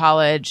they go to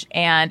college,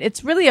 and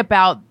it's really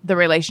about the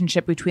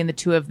relationship between the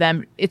two of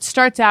them. It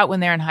starts out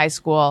when they're in high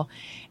school,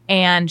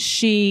 and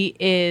she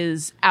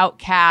is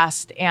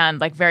outcast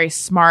and like very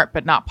smart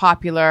but not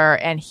popular,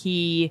 and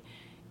he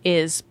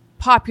is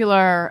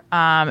popular,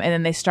 and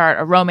then they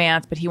start a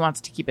romance, but he wants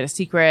to keep it a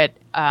secret.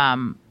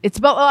 It's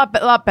a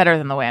lot better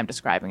than the way I'm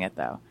describing it,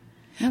 though.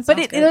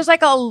 But there's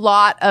like a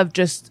lot of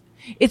just,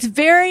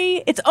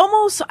 it's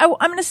almost, I'm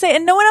going to say,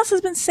 and no one else has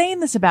been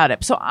saying this about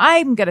it, so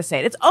I'm going to say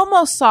it. It's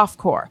almost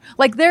softcore.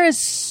 Like, there is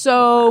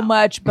so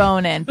much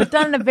bone-in, but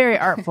done in a very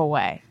artful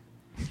way.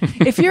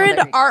 If you're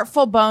into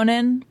artful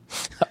bone-in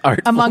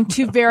among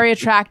two very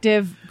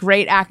attractive,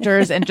 great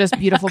actors and just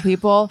beautiful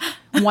people,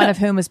 one of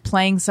whom is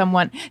playing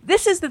someone.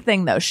 This is the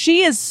thing, though.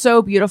 She is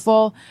so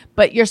beautiful,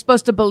 but you're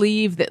supposed to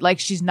believe that, like,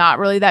 she's not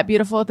really that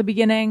beautiful at the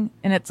beginning.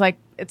 And it's like,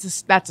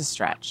 that's a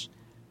stretch.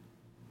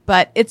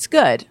 But it's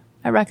good.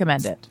 I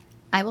recommend it.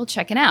 I will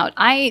check it out.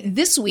 I,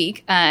 this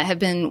week, have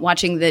been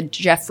watching the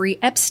Jeffrey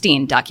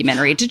Epstein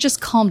documentary to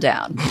just calm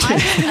down.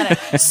 I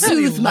gotta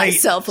soothe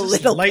myself a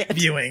little light bit.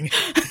 viewing.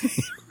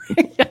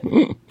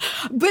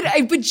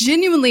 But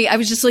genuinely, I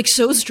was just like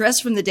so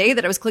stressed from the day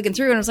that I was clicking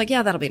through and I was like,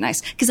 yeah, that'll be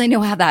nice. Because I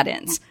know how that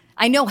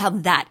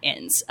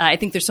ends. I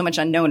think there's so much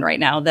unknown right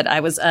now that I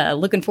was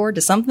looking forward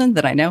to something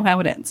that I know how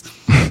it ends.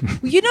 Well,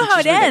 you know how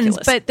it ends,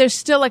 ridiculous. but there's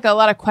still like a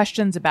lot of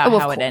questions about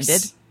Of how it course.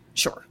 ended.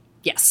 Sure.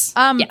 Yes.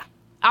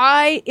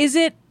 I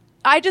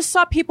just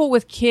saw people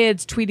with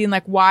kids tweeting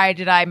like, why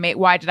did I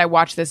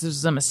watch this? This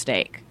was a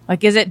mistake.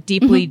 Like, is it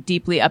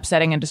deeply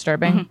upsetting and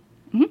disturbing?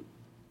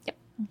 Yep.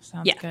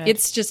 Sounds Yeah. good.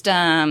 It's just,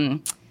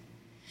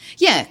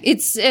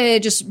 it's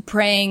just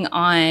preying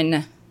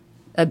on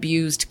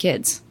abused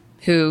kids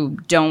who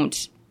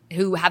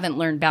haven't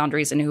learned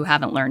boundaries and who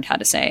haven't learned how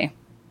to say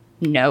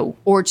no,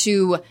 or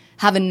to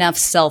have enough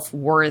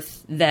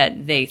self-worth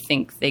that they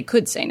think they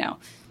could say no.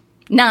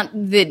 Not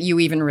that you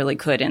even really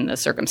could in the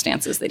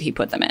circumstances that he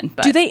put them in.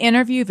 But Do they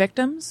interview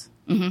victims?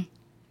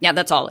 yeah,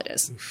 that's all it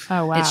is.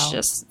 Oh, wow. It's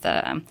just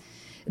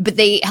but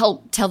they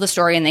help tell the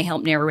story and they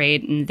help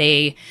narrate and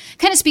they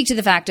kind of speak to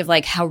the fact of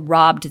like how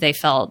robbed they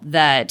felt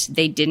that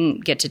they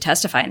didn't get to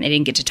testify and they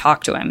didn't get to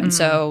talk to him. And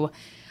so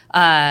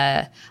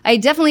I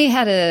definitely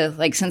had a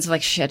like sense of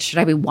like, shit, should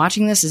I be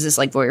watching this? Is this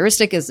like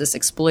voyeuristic? Is this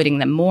exploiting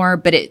them more?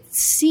 But it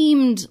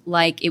seemed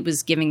like it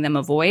was giving them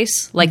a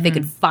voice. Like they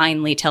could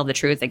finally tell the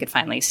truth. They could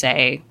finally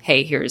say,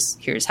 hey,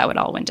 here's how it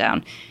all went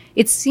down.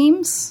 It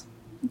seems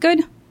good.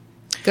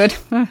 Good.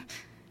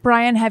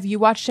 Brian, have you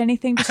watched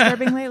anything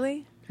disturbing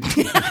lately?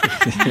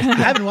 I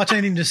haven't watched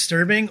anything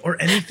disturbing or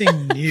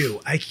anything new.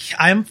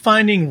 I'm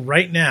finding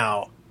right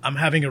now I'm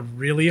having a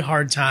really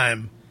hard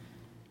time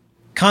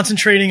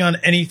concentrating on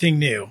anything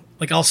new.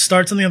 Like I'll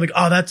start something, I'm like,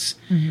 oh,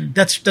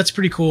 that's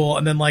pretty cool,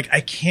 and then like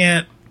I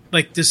can't,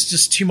 like there's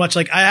just too much.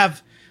 Like I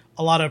have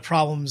a lot of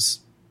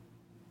problems.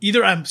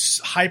 Either I'm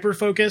hyper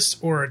focused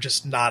or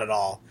just not at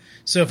all.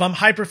 So if I'm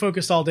hyper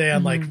focused all day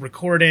on like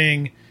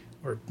recording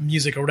or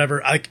music or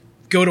whatever, I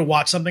go to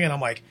watch something and I'm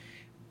like,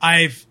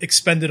 I've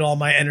expended all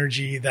my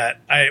energy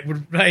that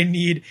I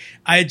need.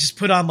 I just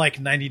put on like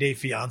 90 Day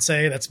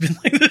Fiance. That's been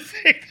like the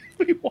thing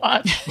we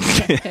watch.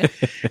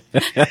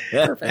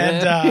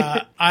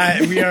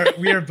 And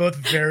we are both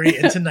very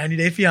into 90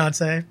 Day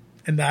Fiance,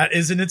 and that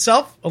is in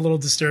itself a little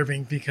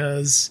disturbing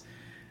because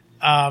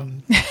I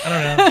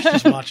don't know.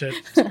 Just watch it.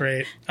 It's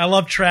great. I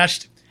love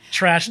trash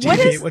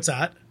TV. What's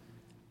that?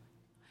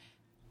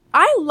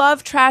 I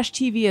love trash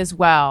TV as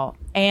well,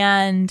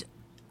 and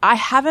I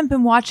haven't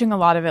been watching a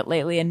lot of it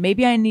lately, and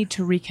maybe I need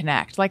to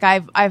reconnect. Like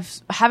I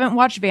haven't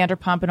watched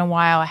Vanderpump in a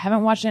while. I haven't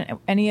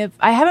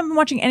been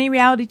watching any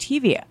reality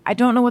TV. I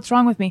don't know what's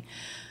wrong with me.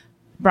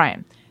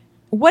 Brian,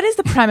 what is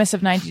the premise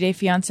of 90 Day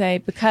Fiance?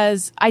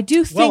 Because I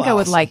do think I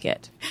would like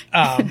it.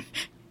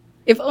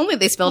 If only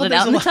they spelled it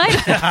out in the title.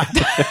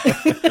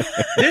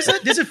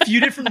 There's a few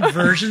different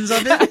versions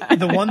of it.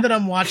 The one that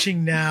I'm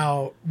watching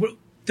now,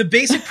 the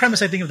basic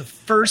premise, I think, of the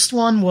first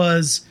one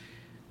was,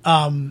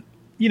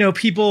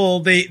 people,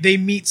 they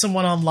meet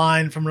someone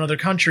online from another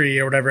country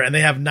or whatever, and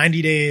they have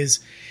 90 days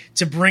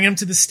to bring them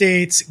to the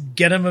States,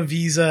 get them a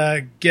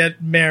visa,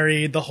 get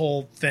married, the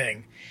whole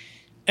thing.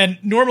 And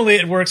normally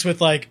it works with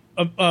like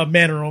a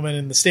man or woman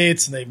in the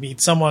States, and they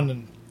meet someone,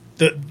 and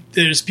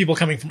there's people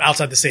coming from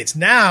outside the States.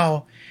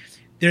 Now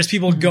there's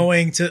people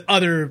going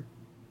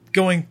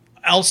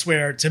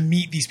elsewhere to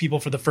meet these people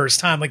for the first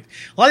time. Like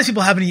a lot of these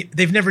people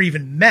they've never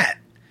even met.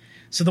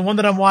 So the one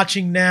that I'm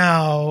watching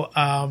now,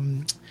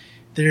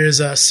 there's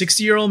a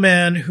 60-year-old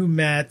man who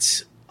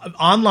met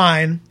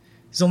online.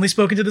 He's only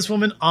spoken to this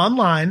woman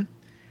online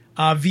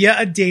via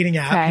a dating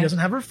app. Okay. He doesn't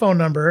have her phone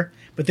number,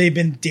 but they've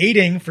been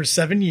dating for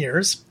 7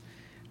 years.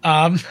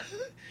 Oh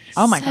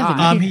my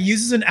God. He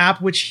uses an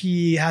app which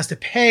he has to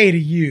pay to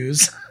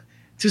use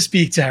to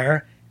speak to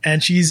her,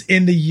 and she's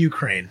in the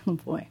Ukraine. Oh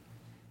boy.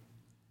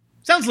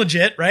 Sounds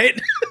legit, right?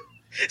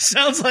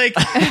 sounds like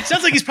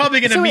he's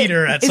probably going to meet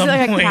her at some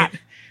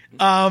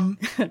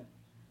point.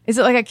 Is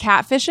it like a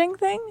catfishing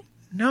thing?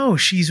 No,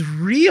 she's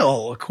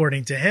real,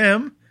 according to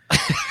him.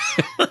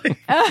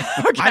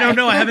 I don't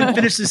know. I haven't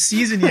finished the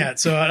season yet,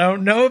 so I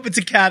don't know if it's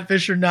a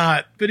catfish or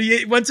not. But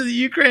he went to the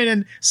Ukraine,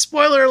 and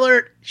spoiler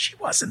alert, she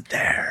wasn't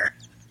there.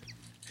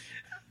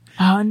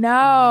 Oh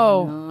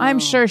no! I'm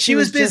sure she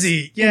was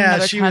busy. Just in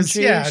another she was.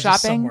 country Yeah, just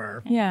shopping.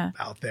 somewhere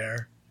out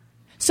there.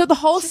 So the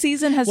whole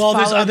season has Well,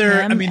 there's followed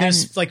other. him I mean,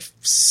 there's like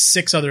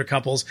 6 other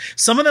couples.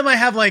 Some of them I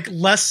have like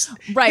less.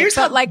 Right, Here's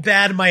but how like-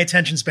 bad my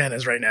attention span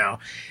is right now.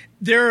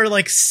 There are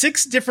like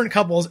 6 different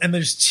couples, and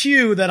there's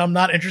 2 that I'm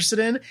not interested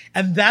in,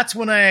 and that's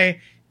when I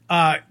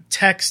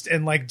text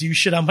and like do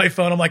shit on my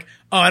phone. I'm like,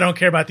 oh, I don't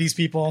care about these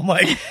people. I'm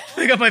like,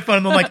 pick up my phone,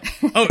 and I'm like,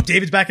 oh,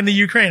 David's back in the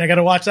Ukraine. I got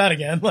to watch that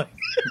again. Like.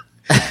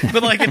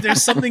 But like if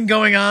there's something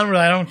going on where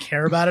I don't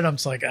care about it, I'm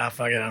just like,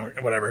 fuck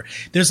it, whatever.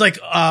 There's like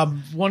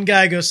one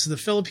guy goes to the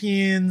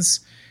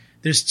Philippines.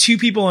 There's 2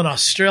 people in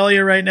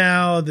Australia right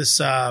now. This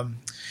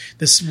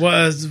this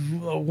was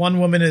one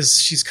woman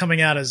she's coming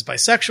out as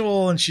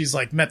bisexual, and she's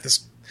like met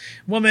this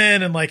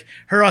woman, and like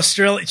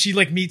she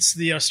like meets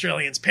the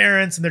Australian's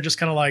parents, and they're just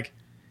kind of like,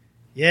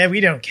 yeah, we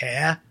don't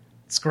care.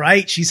 It's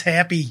great. She's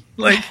happy.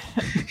 Like,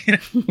 you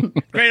know,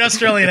 great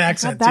Australian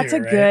accent. That's too,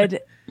 a right? good.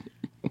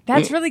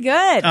 That's really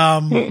good.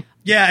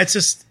 Yeah, it's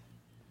just.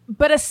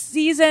 But a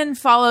season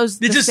follows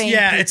the same.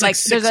 It's like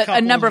there's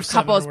a number of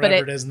couples, but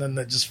it is, and then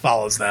it just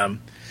follows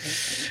them.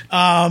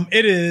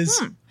 It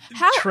is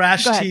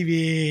trash go ahead.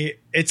 TV.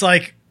 It's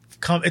like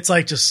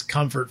just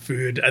comfort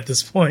food at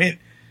this point.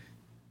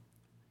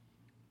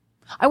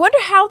 I wonder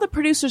how the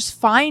producers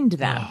find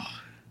them.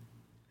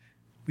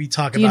 We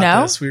talk you about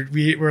know? this.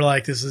 We're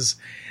like, this is.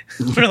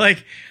 We're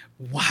like,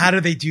 how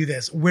do they do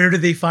this? Where do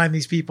they find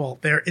these people?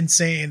 They're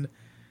insane,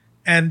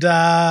 and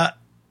the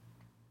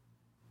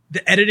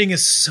editing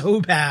is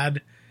so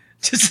bad.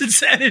 Just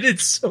it's edited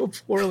so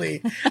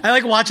poorly. I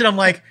like watching. I'm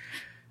like,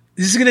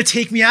 this is gonna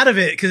take me out of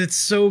it because it's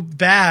so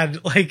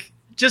bad. Like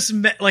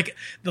like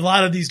a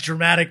lot of these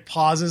dramatic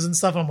pauses and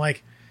stuff. I'm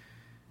like,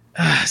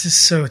 this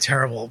is so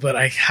terrible. But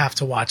I have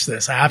to watch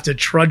this. I have to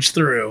trudge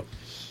through.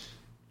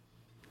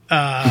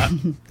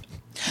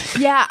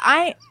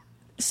 Yeah,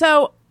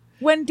 so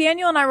when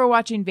Daniel and I were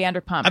watching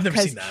Vanderpump, I've never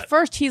because seen that.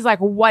 first he's like,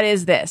 "What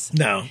is this?"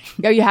 No.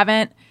 Oh, you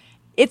haven't?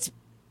 It's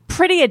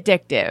pretty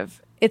addictive.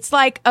 It's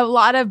like a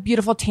lot of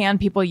beautiful tan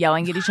people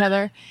yelling at each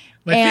other.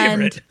 My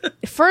and favorite.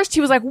 First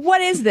he was like,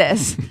 "What is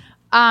this?"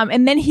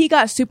 And then he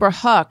got super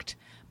hooked.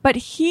 But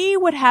he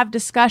would have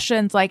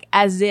discussions like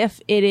as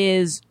if it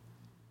is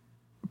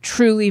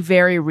truly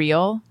very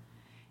real.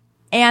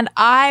 And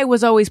I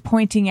was always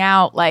pointing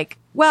out like,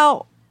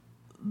 well,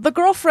 the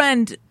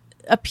girlfriend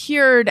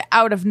appeared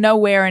out of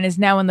nowhere and is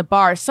now in the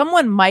bar.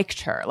 Someone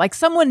mic'd her. Like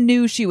someone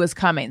knew she was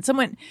coming.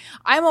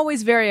 I'm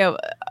always very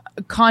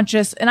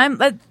conscious, and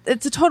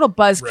it's a total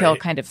buzzkill Right.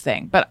 kind of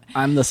thing. But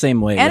I'm the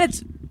same way. and with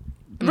it's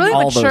really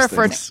all those mature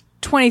for a things.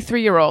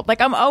 23-year-old. Like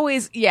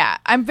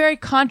I'm very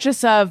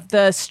conscious of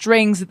the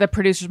strings that the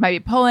producers might be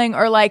pulling,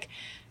 or like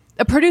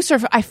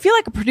I feel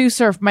like a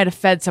producer might have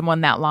fed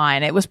someone that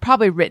line. It was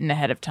probably written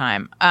ahead of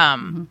time.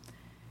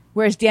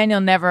 Whereas Daniel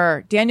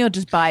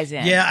just buys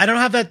in. Yeah, I don't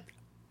have that.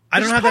 I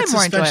Which don't is have that probably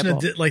more suspension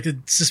enjoyable. like the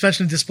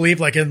suspension of disbelief,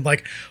 like in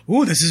like,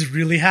 ooh, this is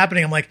really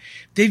happening. I'm like,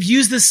 they've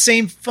used this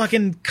same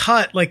fucking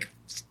cut like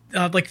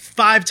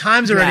 5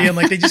 times already, Yeah. and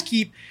like they just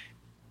keep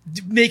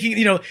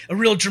making a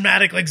real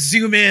dramatic like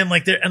zoom in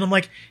like there, and I'm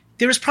like,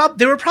 they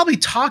were probably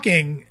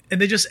talking and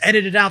they just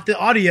edited out the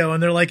audio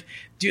and they're like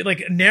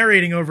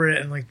narrating over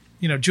it, and like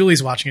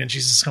Julie's watching it and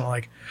she's just kind of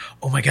like,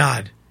 oh my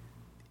god,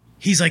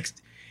 he's like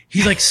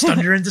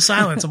stunned her into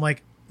silence. I'm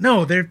like,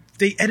 no, they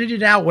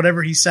edited out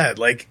whatever he said.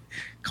 Like,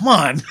 come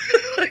on.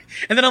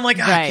 And then I'm like,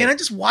 Right. can't I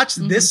just watch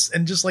this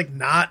and just like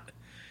not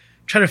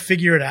try to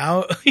figure it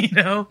out?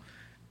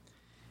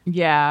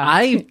 Yeah.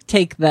 I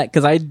take that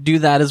because I do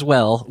that as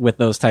well with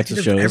those types of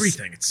do that with shows.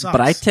 everything. It sucks.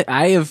 But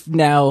I have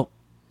now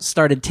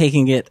started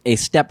taking it a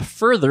step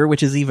further,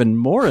 which is even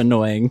more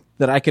annoying,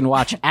 that I can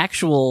watch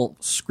actual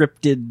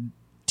scripted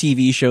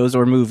TV shows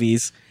or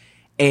movies,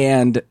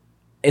 and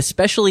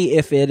especially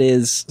if it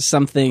is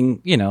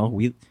something,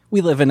 we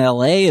live in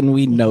LA and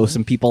we know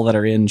some people that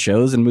are in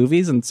shows and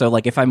movies, and so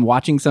like if I'm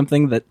watching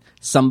something that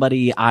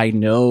somebody I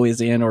know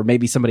is in, or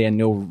maybe somebody I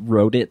know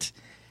wrote it,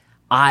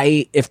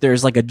 if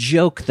there's like a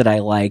joke that I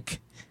like,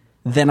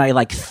 then I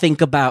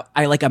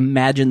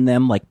imagine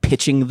them like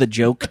pitching the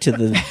joke to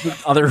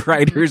the other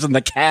writers and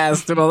the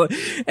cast and all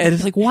that. And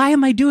it's like, why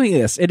am I doing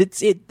this? And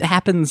it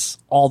happens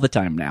all the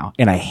time now,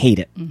 and I hate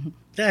it.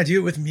 Yeah, I do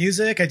it with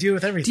music. I do it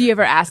with everything. Do you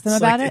ever ask them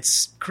It's about like, it?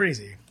 It's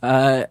crazy.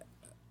 I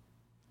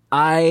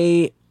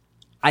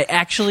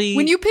actually,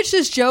 When you pitched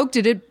this joke,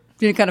 did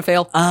it kind of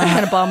fail?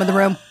 Kind of bomb in the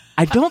room?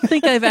 I don't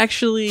think I've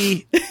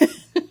actually.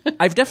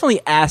 I've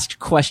definitely asked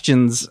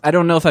questions. I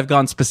don't know if I've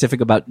gone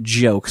specific about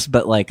jokes,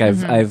 but like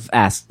I've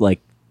asked like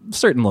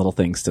certain little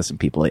things to some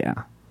people.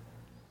 Yeah.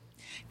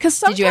 Because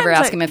Did you ever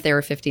ask them if they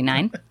were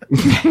 59?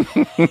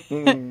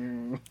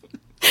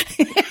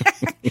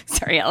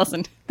 Sorry,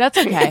 Allison. That's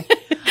okay.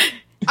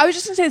 I was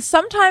just gonna say,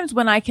 sometimes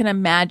when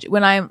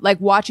I'm like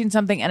watching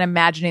something and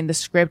imagining the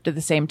script at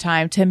the same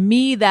time, to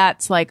me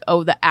that's like,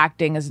 oh, the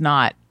acting is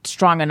not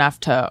strong enough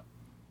to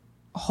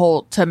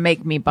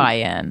make me buy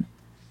in.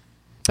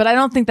 But I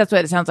don't think that's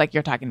what it sounds like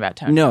you're talking about,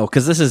 Tony. No,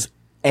 because this is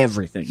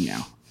everything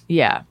now.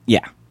 Yeah.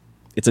 Yeah,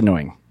 it's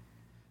annoying.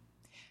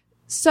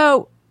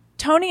 So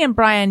Tony and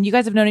Brian, you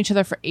guys have known each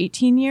other for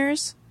 18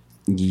 years.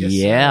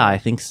 Yeah, I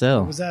think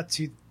so. Was that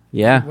too?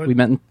 Yeah, what- we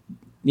met.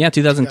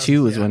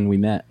 2002 was yeah. when we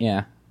met.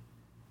 Yeah.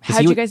 'Cause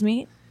How'd you guys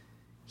meet?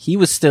 He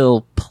was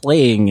still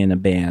playing in a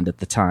band at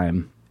the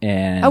time,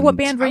 and Oh, what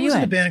band were I you was in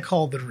a in? band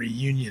called The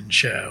Reunion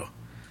Show.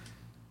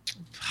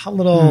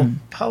 I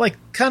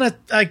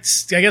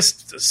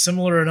guess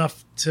similar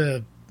enough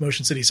to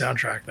Motion City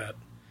Soundtrack that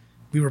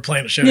we were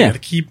playing a show Yeah.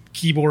 with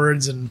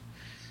keyboards and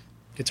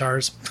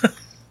guitars.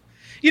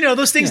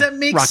 Those things that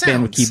make rock sounds.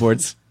 band with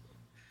keyboards.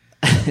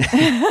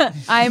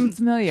 I'm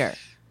familiar.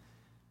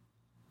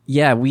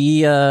 Yeah,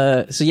 we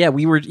were,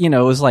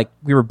 it was like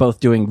we were both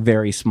doing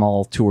very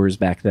small tours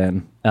back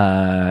then.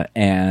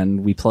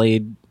 And we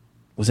played,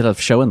 was it a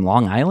show in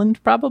Long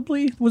Island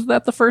probably? Was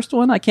that the first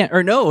one?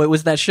 No, it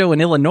was that show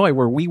in Illinois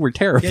where we were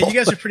terrible. Yeah, you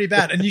guys are pretty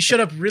bad. And you showed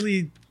up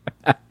really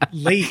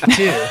late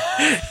too.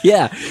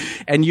 Yeah.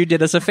 And you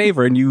did us a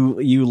favor and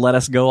you let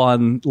us go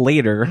on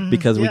later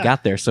because we yeah.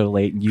 got there so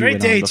late. And you Great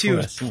went on day before too. It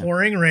was us. Yeah.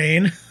 pouring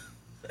rain.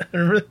 I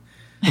remember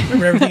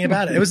everything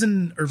about it. It was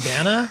in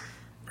Urbana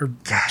or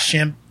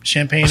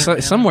Champaign.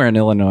 Urbana. Somewhere in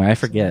Illinois, I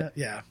forget.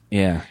 Yeah.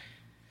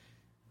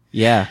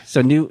 Yeah.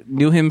 So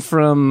knew him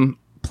from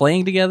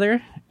playing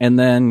together, and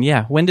then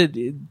when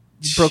did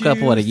broke up?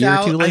 What, a year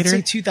or two later? I'd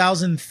say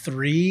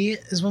 2003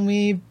 is when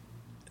we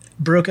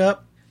broke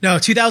up. No,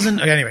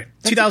 2000. Okay, anyway,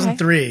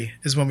 2003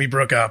 is when we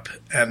broke up,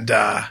 and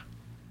then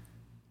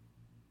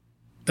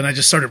I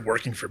just started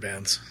working for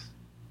bands,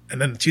 and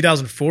then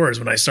 2004 is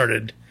when I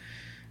started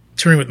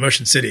touring with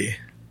Motion City,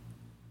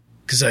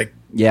 because and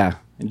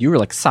you were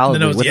like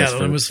solidly with us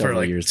it was for several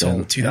like years till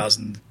then.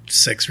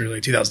 2006, really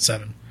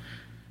 2007.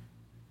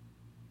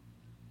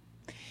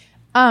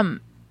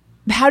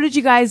 How did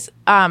you guys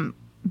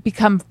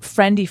become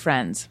friendy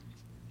friends?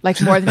 Like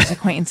more than just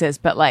acquaintances,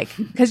 but like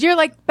because you're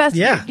like best.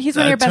 Yeah, he's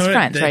one of your best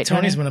friends, right?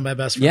 Tony's Tony? one of my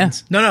best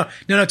friends. No.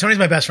 Tony's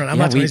my best friend. I'm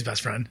not Tony's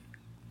best friend.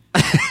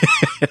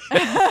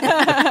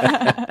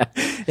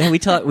 Yeah, we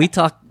probably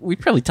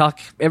talk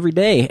every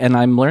day, and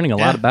I'm learning a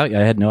lot about you.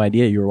 I had no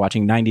idea you were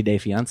watching 90 Day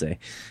Fiance.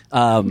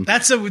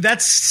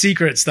 That's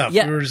secret stuff.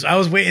 Yeah. I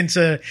was waiting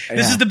to.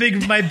 This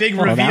is my big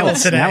reveal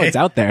today. Now it's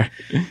out there.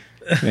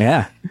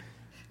 Yeah.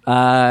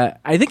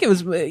 I think it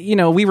was,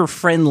 we were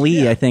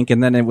friendly, I think,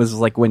 and then it was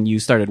like when you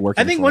started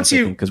working. I think for once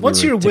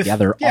us, you're with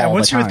together,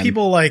 once you're with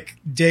people like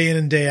day in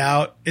and day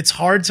out, it's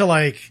hard to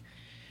like.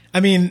 I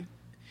mean,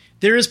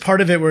 there is part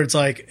of it where it's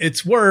like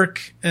it's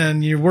work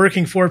and you're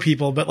working for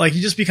people, but like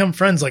you just become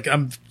friends. Like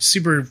I'm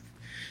super,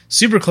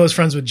 super close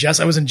friends with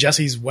Jess. I was in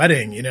Jesse's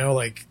wedding.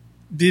 Like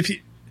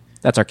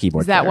that's our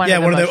keyboard. Is that player. one? Yeah,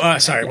 of one the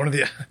of the. One of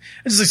the.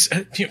 It's just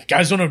like, you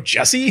guys don't know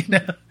Jesse.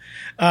 No,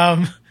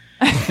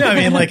 I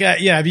mean, like,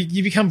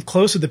 you become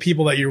close with the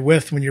people that you're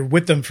with when you're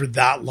with them for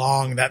that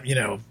long, that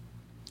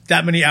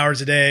many hours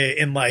a day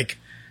in like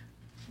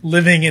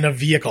living in a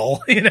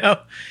vehicle. You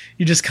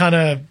just kind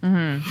of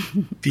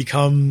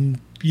become.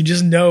 You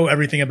just know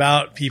everything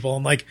about people,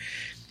 and like,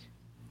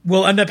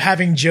 we'll end up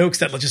having jokes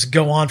that will just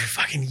go on for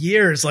fucking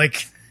years.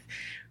 Like,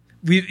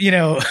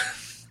 I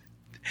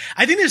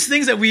think there's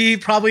things that we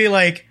probably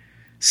like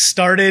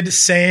started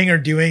saying or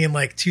doing in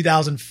like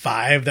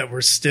 2005 that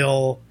we're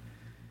still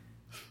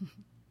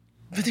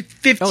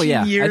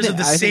 15 years of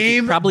the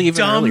same probably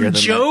even earlier dumb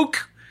than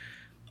joke.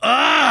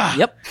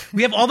 Yep.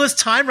 We have all this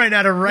time right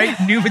now to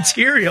write new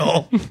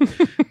material.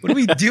 What are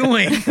we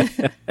doing?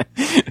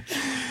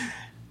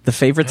 The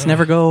favorites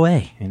never go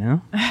away,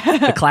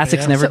 The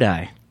classics never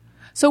die.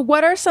 So,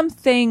 what are some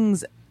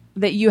things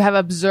that you have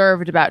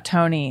observed about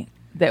Tony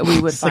that we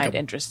would find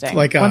interesting?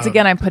 Once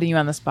again, I'm putting you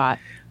on the spot.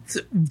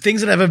 Things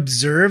that I've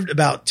observed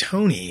about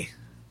Tony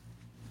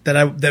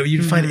that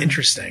you'd find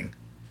interesting.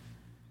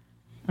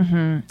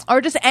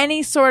 Or just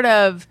any sort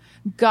of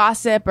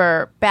gossip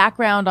or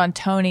background on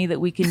Tony that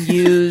we can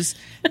use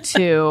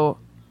to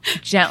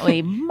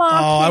gently mock him.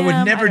 I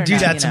would never do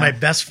that to my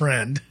best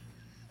friend.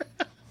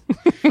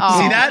 See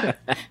that?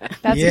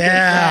 That's a good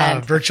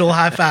friend. Virtual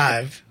high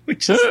five.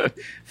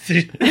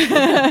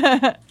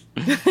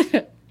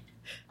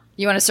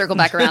 You want to circle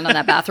back around on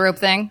that bathrobe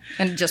thing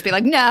and just be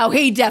like, no,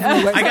 he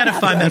definitely was. I gotta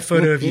find that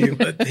photo of you.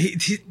 But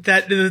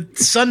that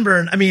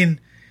sunburn. I mean,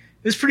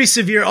 it was pretty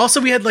severe.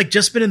 Also, we had like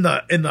just been in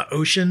the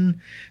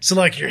ocean, so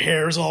like your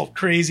hair was all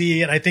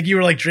crazy, and I think you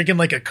were like drinking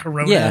like a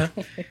Corona. Yeah.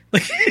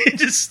 Like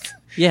just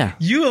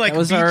you were like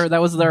that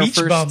was our beach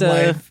bum first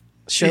life.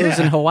 shows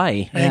in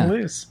Hawaii. Hang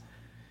loose.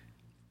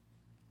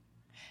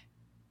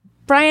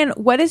 Brian,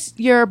 what is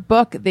your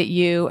book that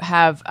you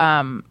have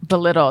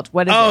belittled?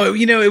 What is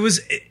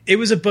it? It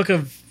was a book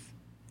of.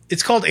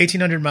 It's called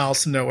 1800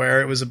 Miles to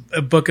Nowhere. It was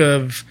a book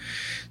of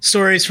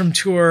stories from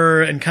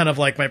tour and kind of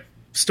like my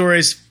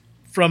stories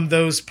from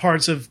those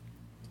parts of,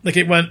 like,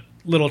 it went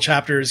little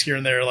chapters here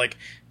and there, like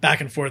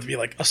back and forth, to be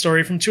like a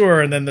story from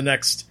tour, and then the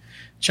next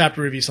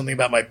chapter would be something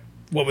about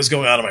what was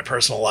going on in my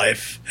personal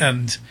life.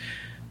 And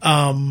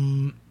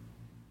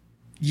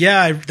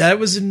that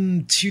was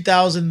in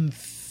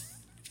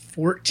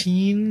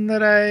 2014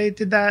 that I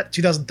did that.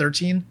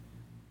 2013.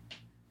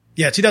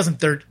 Yeah,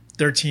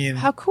 2013.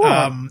 How cool.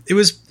 It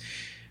was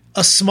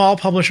a small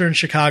publisher in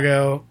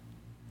Chicago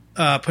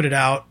put it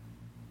out.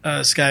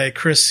 This guy,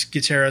 Chris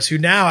Gutierrez, who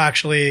now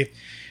actually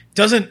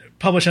doesn't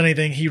publish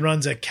anything. He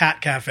runs a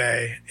cat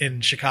cafe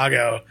in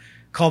Chicago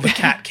called the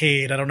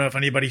Catcade. I don't know if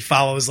anybody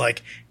follows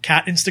like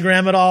cat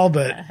Instagram at all,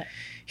 but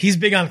he's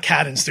big on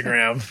cat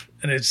Instagram.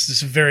 And it's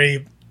this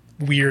very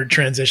weird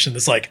transition.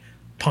 This like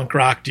punk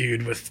rock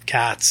dude with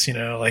cats,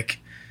 like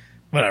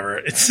whatever.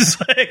 It's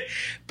just like,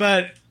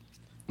 but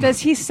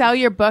does he sell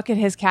your book at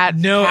his cat?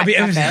 No,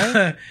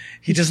 cafe?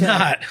 He does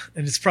not.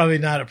 And it's probably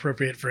not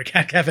appropriate for a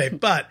cat cafe,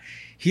 but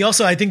he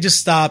also, I think, just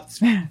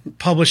stopped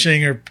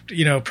publishing or,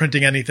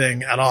 printing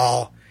anything at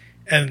all.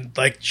 And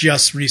like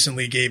just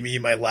recently gave me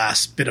my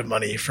last bit of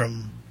money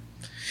from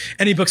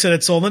any books that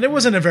had sold. And it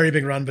wasn't a very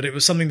big run, but it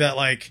was something that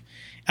like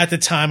at the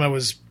time I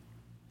was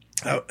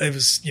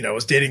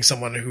dating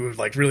someone who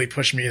like really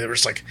pushed me. They were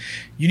just like,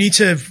 you need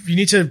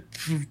to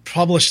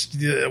publish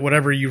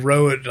whatever you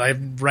wrote. I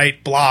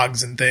write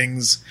blogs and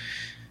things,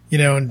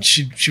 and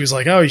she was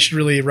like, oh, you should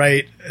really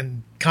write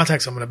and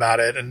contact someone about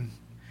it. And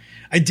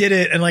I did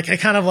it. And like, I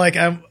kind of like,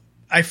 I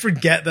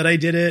forget that I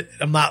did it.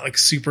 I'm not like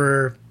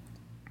super,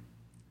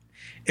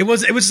 it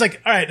was just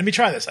like, all right, let me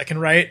try this. I can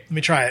write. Let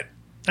me try it.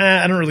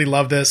 I don't really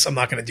love this. I'm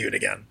not going to do it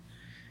again.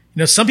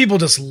 Some people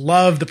just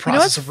love the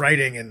process of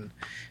writing and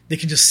they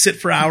can just sit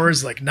for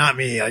hours. Like, not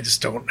me. I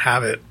just don't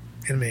have it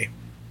in me.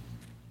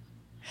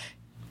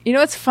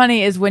 What's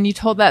funny is when you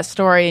told that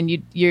story and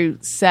you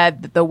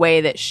said that the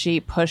way that she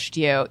pushed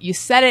you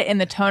said it in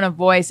the tone of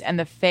voice and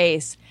the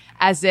face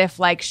as if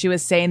like she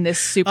was saying this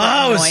super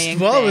annoying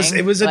thing.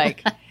 It was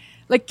like,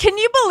 like, can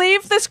you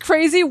believe this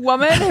crazy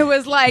woman who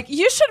was like,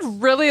 you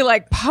should really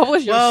like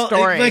publish your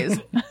stories?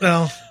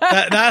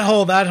 That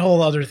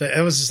whole other thing.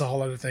 It was just a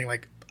whole other thing.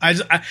 Like, I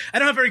don't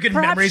have very good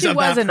Perhaps memories she of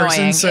was that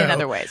person. annoying So in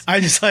other ways. I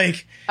just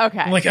like, okay.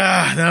 I'm like,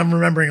 now I'm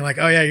remembering like,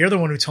 oh yeah, you're the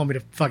one who told me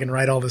to fucking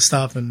write all this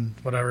stuff and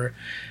whatever.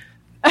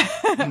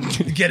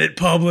 Get it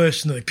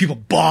published and like people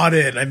bought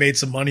it and I made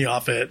some money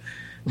off it.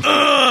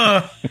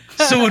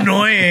 So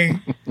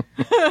annoying.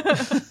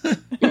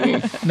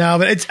 No,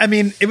 but it's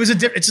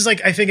just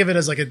like, I think of it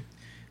as like a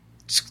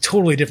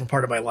totally different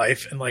part of my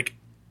life. And like,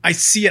 I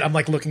see it. I'm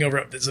like looking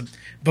over, there's a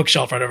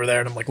bookshelf right over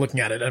there and I'm like looking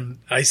at it and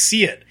I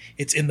see it.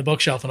 It's in the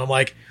bookshelf and I'm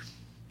like,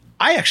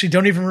 I actually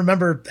don't even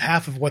remember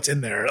half of what's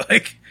in there.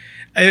 Like,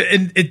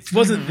 and it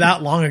wasn't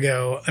that long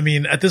ago. I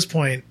mean, at this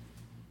point,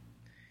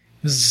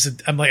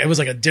 it was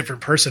like a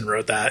different person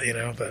wrote that,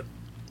 but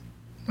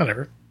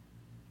whatever.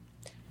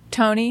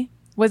 Tony,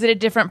 was it a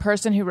different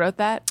person who wrote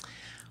that?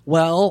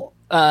 Well,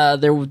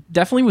 there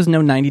definitely was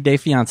no 90 Day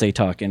Fiancé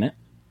talk in it.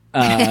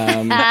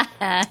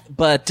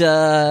 But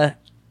yeah,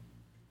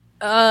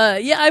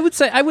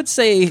 I would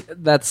say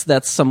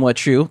that's somewhat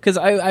true because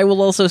I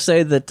will also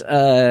say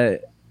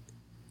that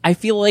I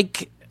feel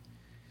like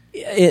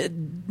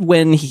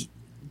when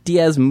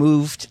Diaz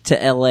moved to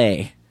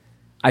LA,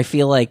 I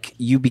feel like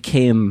you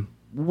became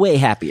way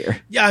happier.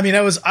 Yeah, I mean,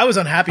 I was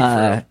unhappy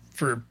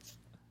for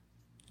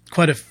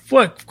quite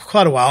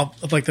a while,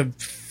 like the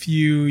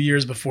few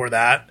years before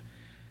that.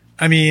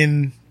 I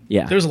mean,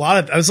 yeah, there was a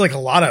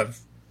lot of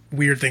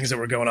weird things that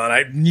were going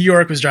on. New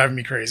York was driving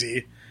me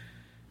crazy.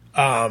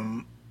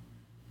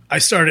 I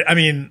started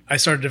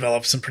to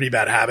develop some pretty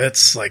bad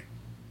habits, like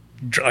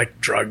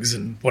drugs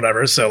and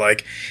whatever. So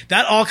like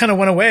that all kind of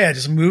went away. I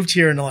just moved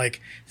here and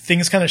like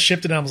things kind of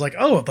shifted and I was like,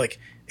 oh, like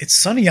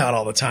it's sunny out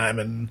all the time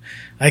and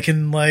I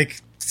can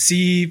like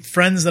see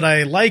friends that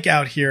I like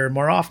out here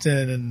more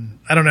often. And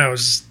I don't know,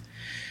 it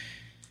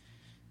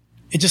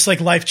just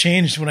like life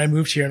changed when I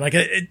moved here. And like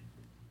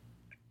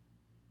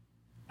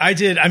I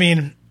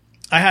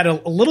had a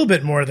little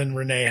bit more than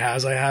Renee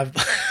has. I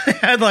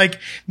had like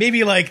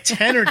maybe like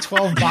 10 or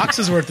 12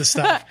 boxes worth of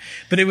stuff,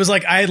 but it was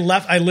like I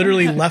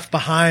literally left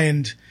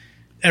behind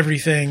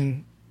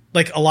everything,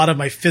 like a lot of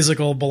my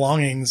physical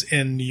belongings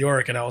in New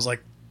York. And I was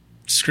like,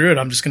 screw it.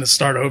 I'm just going to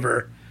start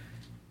over.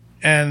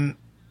 And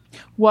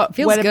what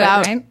feels good,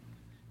 about, right?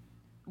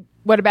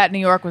 What about New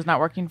York was not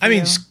working for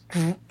you?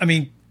 I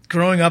mean,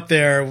 growing up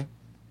there,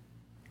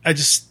 I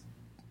guess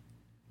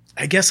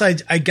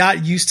I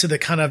got used to the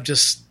kind of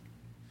just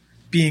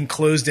being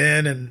closed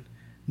in and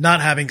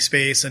not having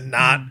space and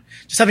not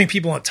just having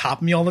people on top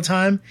of me all the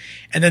time.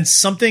 And then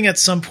something at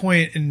some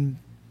point and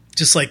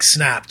just like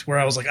snapped where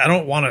I was like, I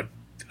don't want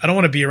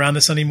to be around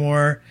this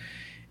anymore.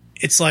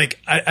 It's like,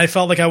 I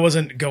felt like I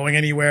wasn't going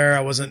anywhere. I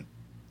wasn't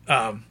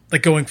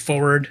like going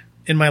forward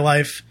in my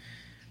life.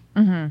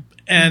 Mm-hmm.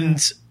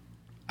 And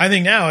I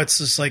think now it's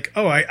just like,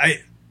 oh, I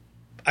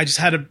just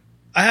had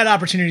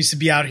opportunities to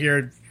be out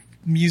here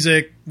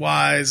music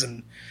wise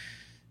and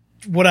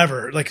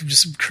whatever, like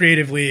just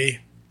creatively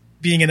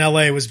being in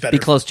LA was better.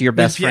 Be close to your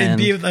best friend.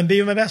 Be with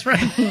my best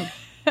friend.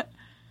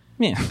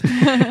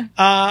 Yeah.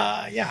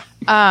 Yeah.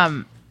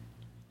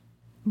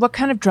 What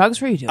kind of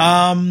drugs were you doing?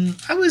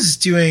 I was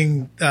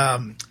doing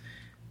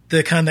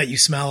the kind that you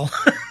smell.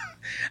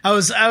 I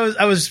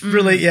was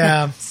really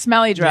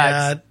smelly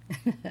drugs.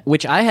 Yeah.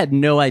 Which I had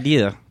no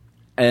idea,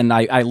 and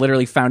I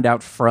literally found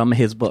out from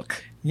his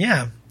book.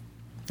 Yeah.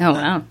 Oh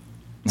wow.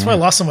 That's why I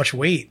lost so much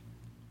weight.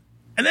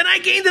 And then I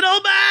gained it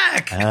all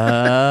back.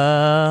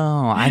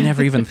 Oh, I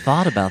never even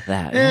thought about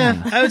that.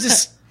 Yeah, I was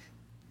just,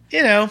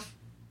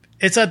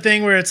 it's that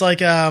thing where it's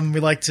like,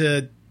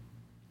 it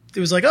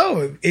was like,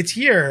 oh, it's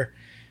here.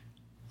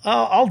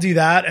 I'll do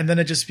that. And then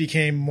it just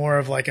became more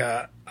of like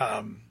a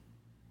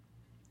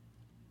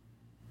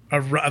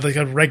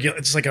regular,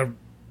 it's like I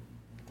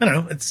don't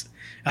know, it's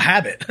a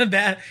habit.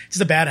 It's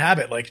just a bad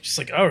habit. Like, just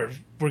like, oh,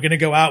 we're going to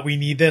go out. We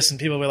need this. And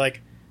people will be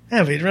like,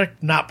 yeah, we're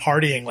not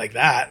partying like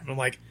that. And I'm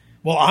like,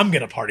 well, I'm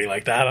going to party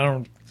like that. I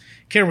don't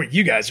care what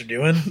you guys are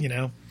doing, you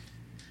know.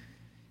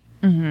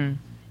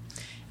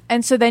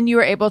 And so then you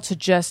were able to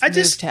just move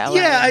to LA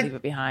and leave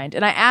it behind.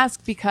 And I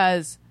ask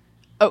because,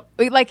 I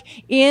wish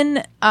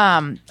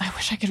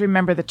I could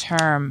remember the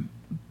term,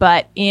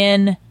 but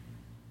in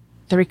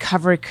the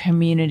recovery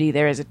community,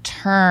 there is a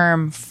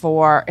term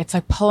for, it's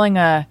like pulling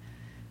I'm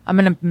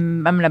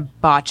gonna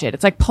botch it.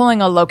 It's like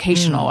pulling a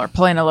locational or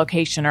pulling a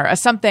location or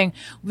something.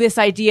 This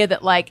idea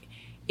that like,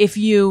 if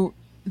you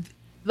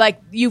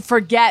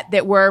forget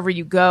that wherever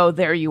you go,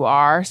 there you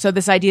are. So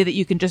this idea that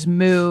you can just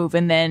move,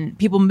 and then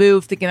people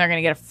move thinking they're going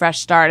to get a fresh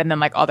start, and then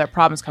like all their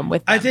problems come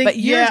with them. I think, but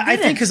I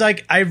think because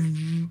like I'd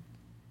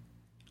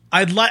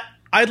like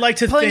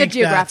to Pulling think a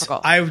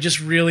geographical. that I just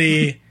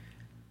really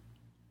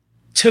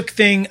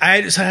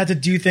I just had to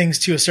do things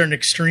to a certain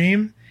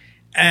extreme,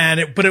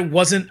 but it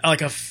wasn't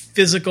like a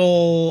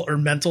physical or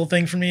mental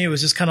thing for me. It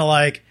was just kind of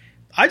like,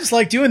 I just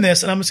like doing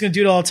this, and I'm just going to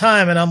do it all the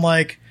time, and I'm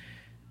like,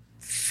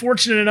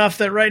 fortunate enough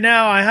that right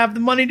now I have the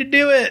money to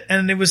do it.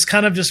 And it was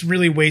kind of just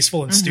really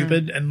wasteful and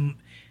stupid. And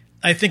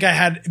I think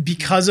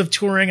because of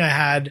touring, I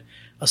had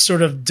a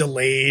sort of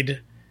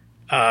delayed,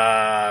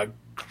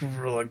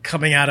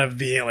 coming out of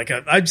being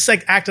I just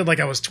like acted like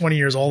I was 20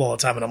 years old all the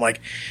time. And I'm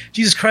like,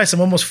 Jesus Christ,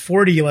 I'm almost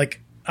 40. Like,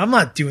 I'm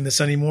not doing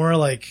this anymore.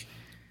 Like,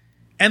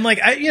 and like,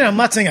 I'm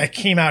not saying I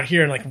came out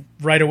here and like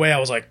right away I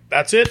was like,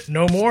 that's it,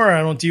 no more.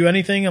 I don't do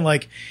anything. And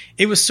like,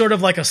 it was sort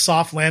of like a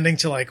soft landing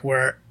to like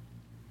where,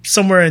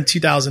 somewhere in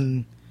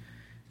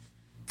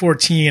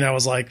 2014, I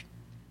was like,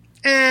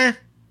 I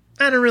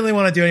don't really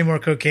want to do any more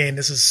cocaine.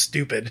 This is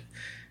stupid.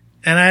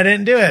 And I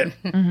didn't do it.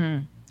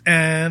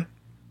 And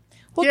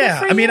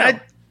I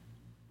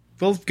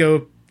will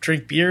go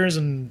drink beers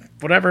and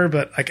whatever,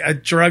 but like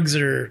drugs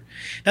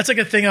that's like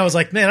a thing. I was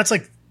like, man, that's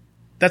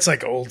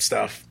like old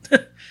stuff.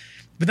 But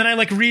then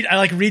I read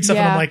stuff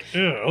and I'm like,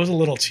 I was a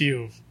little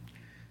too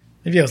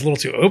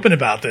open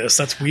about this.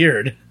 That's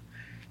weird.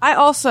 I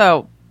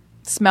also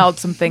smelled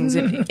some things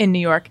in New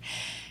York,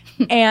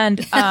 and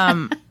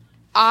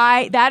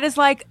that is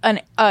like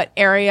an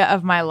area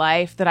of my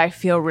life that I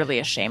feel really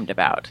ashamed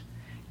about,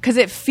 because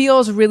it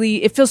feels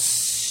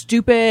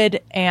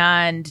stupid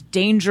and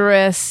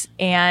dangerous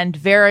and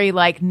very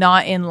like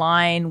not in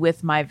line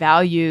with my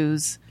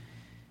values.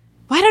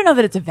 Well, I don't know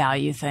that it's a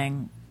value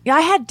thing. Yeah,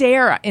 I had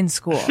DARE in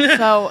school,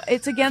 so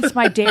it's against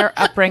my DARE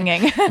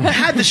upbringing. I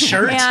had the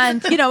shirt.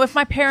 And, if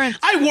my parents...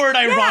 I wore it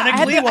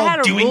ironically I while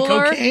had doing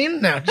ruler.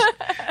 cocaine. No.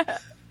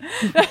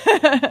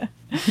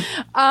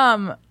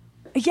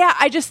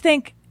 I just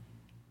think...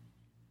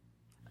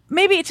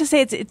 Maybe to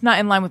say it's not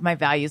in line with my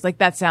values, like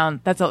that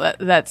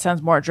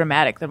sounds more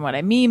dramatic than what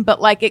I mean,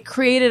 but like it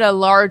created a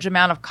large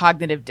amount of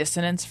cognitive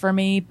dissonance for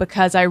me,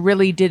 because I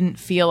really didn't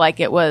feel like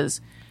it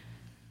was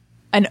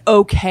an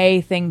okay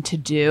thing to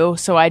do.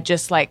 So I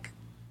just like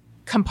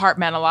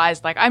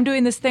compartmentalized, like I'm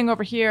doing this thing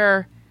over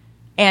here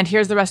and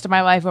here's the rest of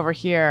my life over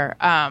here.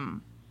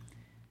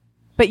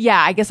 But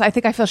yeah, I guess I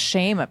think I feel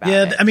shame about it.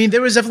 Yeah. I mean,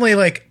 there was definitely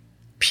like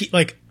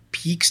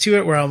peaks to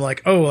it where I'm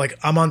like, oh, like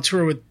I'm on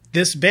tour with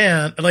this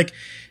band. Like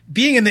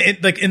being in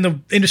the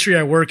industry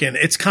I work in,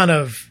 it's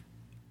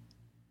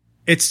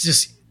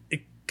just,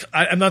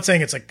 I'm not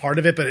saying it's like part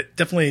of it, but it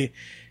definitely,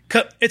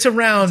 it's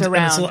around. And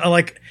it's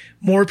like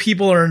more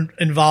people are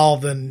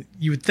involved than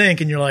you would think.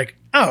 And you're like,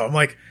 oh, I'm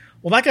like,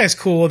 well, that guy's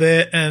cool with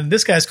it. And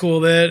this guy's cool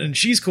with it. And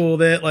she's cool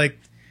with it. Like,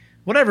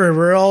 whatever.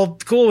 We're all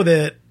cool with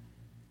it.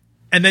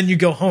 And then you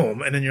go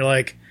home and then you're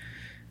like,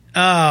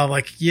 oh,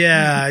 like,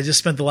 yeah, I just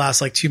spent the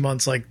last like 2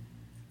 months, like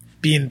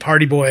being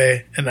party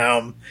boy. And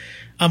now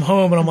I'm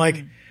home and I'm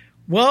like,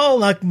 well,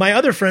 like my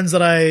other friends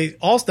that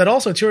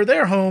also tour,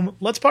 they're home.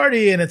 Let's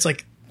party. And it's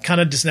like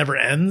kind of just never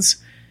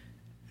ends.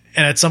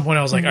 And at some point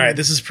I was like, all right,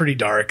 this is pretty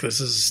dark. This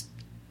is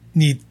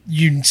need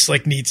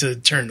to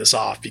turn this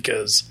off,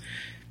 because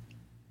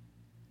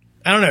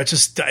I don't know. It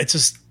just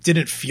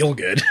didn't feel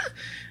good.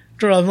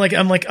 I'm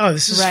like, oh,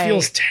 this just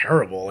feels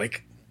terrible.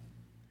 Like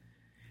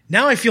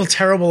now I feel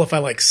terrible if I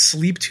like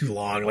sleep too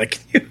long. Like,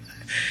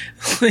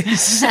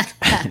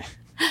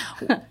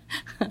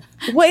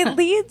 well, it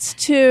leads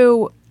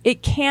to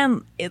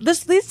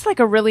this leads to like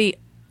a really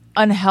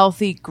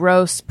unhealthy,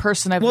 gross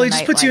person of the night. Well, it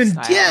just puts you in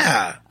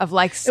of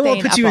like staying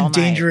it puts up you all in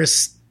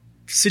dangerous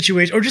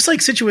situations, or just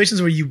like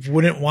situations where you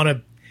wouldn't want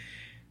to,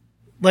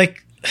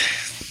 like.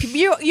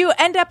 You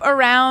end up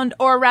around,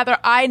 or rather,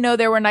 I know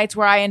there were nights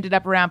where I ended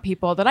up around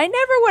people that I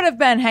never would have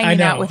been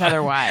hanging out with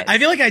otherwise. I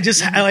feel like I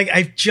just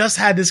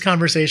had this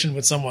conversation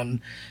with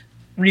someone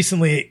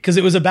recently, because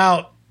it was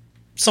about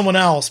someone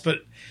else, but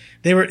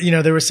they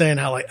were saying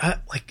how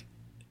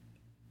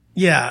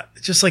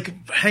just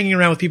like hanging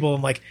around with people.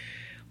 I'm like,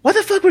 why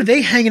the fuck were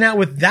they hanging out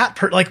with that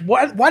person? Like,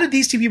 why did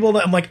these two people?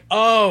 I'm like,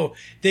 oh,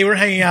 they were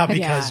hanging out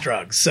because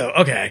drugs. So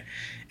okay,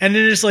 and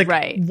then it's like,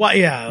 why?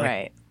 Yeah,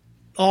 right.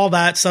 All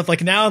that stuff.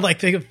 Like now,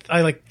 like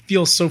I like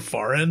feel so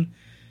foreign.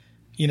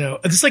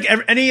 It's like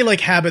any like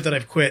habit that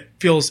I've quit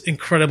feels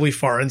incredibly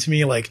foreign to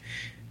me. Like,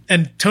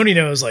 and Tony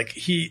knows. Like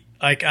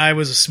I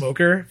was a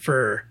smoker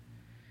for.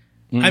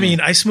 I mean,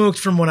 I smoked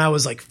from when I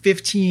was like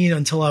 15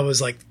 until I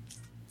was like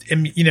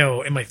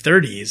in my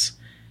 30s.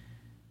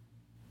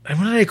 And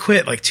when did I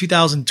quit? Like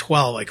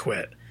 2012, I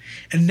quit.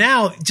 And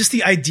now just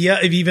the idea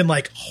of even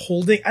like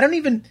holding, I don't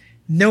even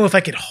know if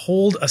I could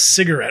hold a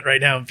cigarette right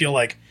now and be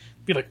like,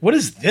 what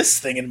is this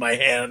thing in my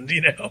hand?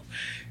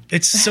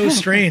 It's so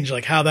strange.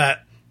 Like how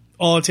that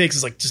all it takes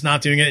is like just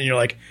not doing it. And you're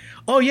like,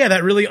 oh yeah,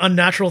 that really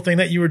unnatural thing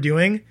that you were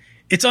doing.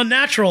 It's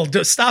unnatural.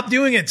 Stop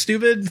doing it,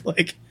 stupid.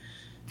 Like,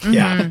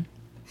 yeah.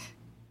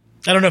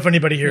 I don't know if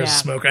anybody here is a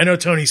smoker. I know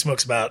Tony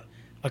smokes about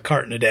a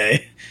carton a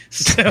day.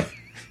 So.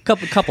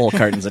 Couple of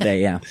cartons a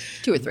day, yeah.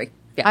 2 or 3.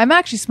 Yeah. I'm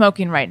actually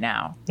smoking right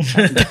now.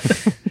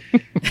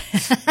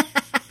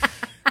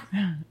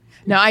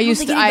 No, I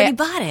used to. I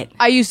bought it.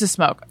 I used to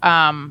smoke.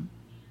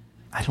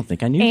 I don't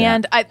think I knew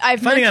and that.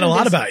 I've finding out a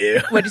lot this- about you.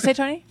 What'd you say,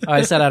 Tony?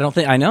 I said I don't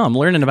think I know. I'm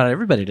learning about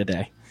everybody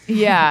today.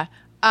 Yeah.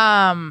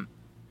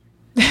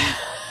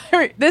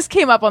 This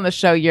came up on the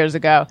show years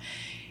ago.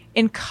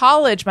 In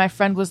college, my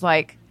friend was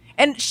like,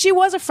 and she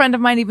was a friend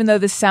of mine, even though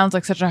this sounds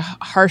like such a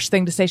harsh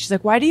thing to say. She's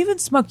like, why do you even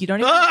smoke? You don't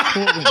even look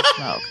cool when you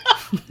smoke.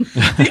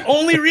 The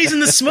only reason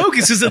to smoke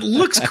is because it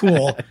looks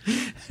cool.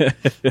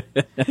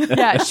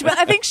 Yeah. But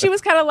I think she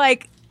was kind of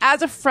like,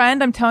 as a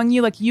friend, I'm telling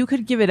you, like, you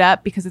could give it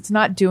up because it's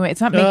not making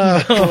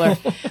you cooler.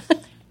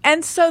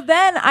 And so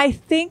then I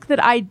think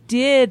that I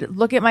did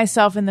look at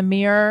myself in the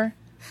mirror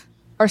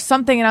or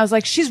something, and I was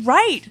like, she's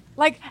right.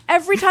 Like,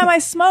 every time I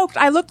smoked,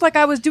 I looked like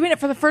I was doing it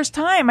for the first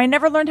time. I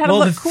never learned how to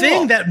Well, look the cool.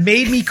 thing that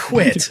made me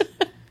quit.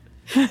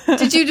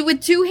 Did you do it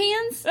with 2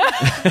 hands?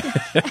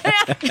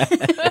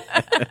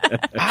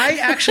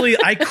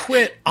 I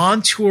quit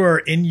on tour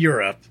in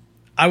Europe.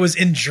 I was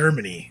in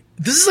Germany.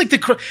 This is like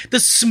the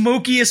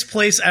smokiest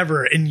place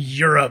ever in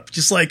Europe.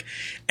 Just like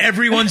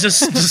everyone's just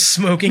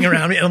smoking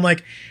around me. And I'm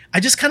like, I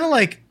just kind of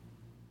like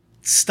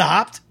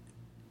stopped.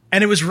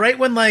 And it was right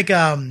when like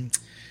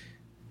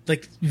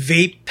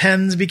vape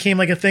pens became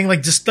like a thing,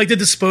 like just like the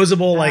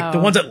disposable, like the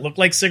ones that look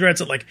like cigarettes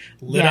that like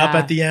lit up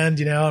at the end,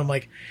 I'm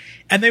like,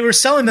 and they were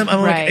selling them.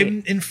 I'm like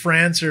in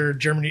France or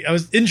Germany. I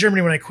was in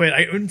Germany when I quit.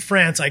 In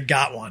France, I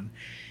got one,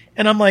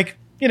 and I'm like,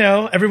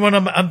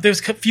 everyone.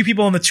 There's a few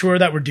people on the tour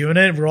that were doing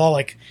it. We're all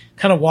like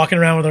kind of walking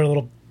around with our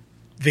little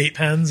vape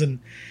pens, and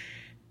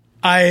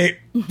I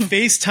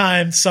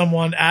FaceTimed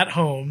someone at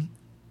home,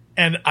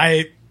 and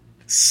I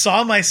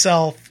saw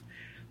myself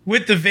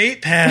with the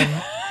vape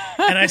pen.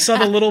 And I saw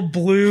the little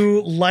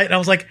blue light, and I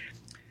was like,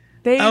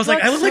 I look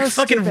like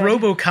fucking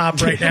RoboCop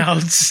right now,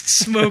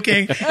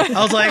 smoking.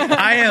 I was like,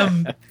 I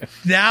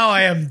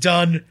am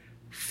done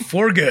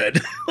for good.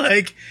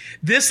 Like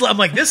this, I'm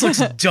like, this looks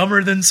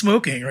dumber than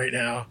smoking right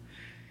now.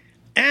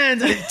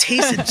 And it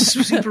tasted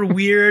super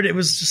weird. It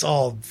was just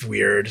all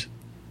weird.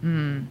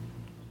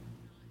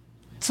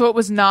 So it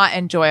was not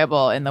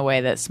enjoyable in the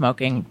way that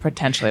smoking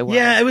potentially was.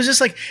 Yeah, it was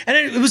just like, and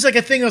it was like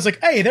a thing. I was like,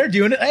 hey, they're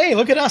doing it. Hey,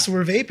 look at us,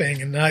 we're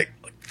vaping, and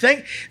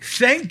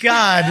thank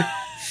God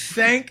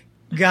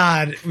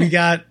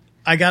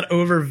I got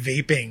over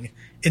vaping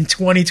in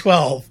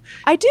 2012.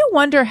 I do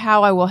wonder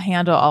how I will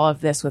handle all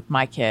of this with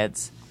my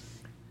kids.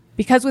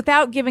 Because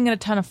without giving it a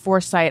ton of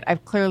foresight,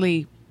 I've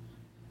clearly,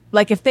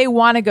 like, if they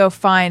want to go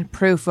find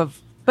proof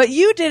of, but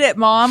you did it,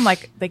 Mom,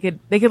 like they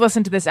could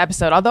listen to this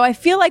episode. Although I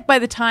feel like by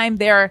the time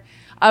they're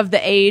of the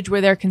age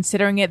where they're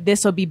considering it,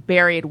 this will be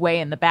buried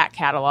way in the back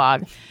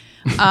catalog.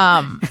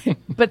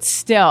 But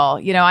still,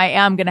 I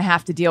am going to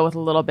have to deal with a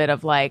little bit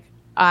of like,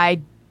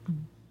 I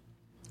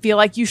feel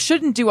like you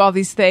shouldn't do all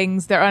these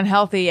things. They're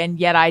unhealthy. And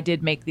yet I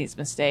did make these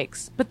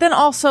mistakes. But then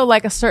also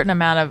like a certain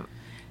amount of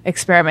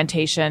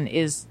experimentation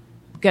is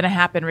going to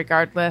happen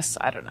regardless.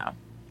 I don't know.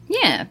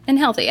 Yeah, and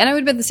healthy. And I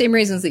would bet the same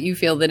reasons that you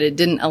feel that it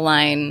didn't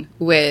align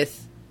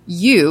with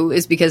you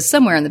is because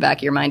somewhere in the back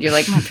of your mind, you're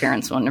like, my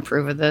parents wouldn't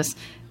approve of this.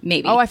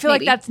 Maybe. Oh, I feel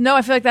like that's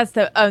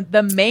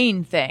the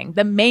main thing.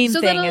 The main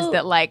thing is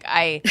that like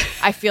I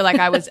feel like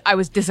I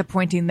was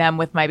disappointing them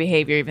with my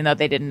behavior, even though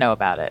they didn't know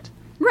about it.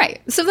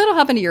 Right. So that'll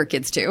happen to your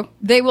kids too.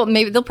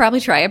 They'll probably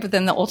try it, but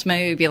then they'll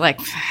ultimately be like,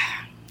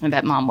 I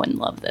bet Mom wouldn't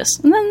love this,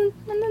 and then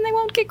they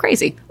won't get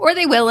crazy, or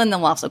they will, and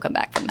they'll also come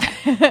back from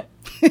that.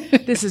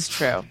 This is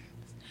true.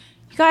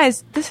 You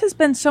guys, this has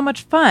been so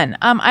much fun.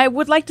 I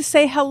would like to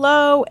say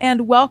hello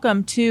and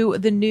welcome to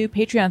the new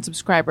Patreon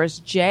subscribers,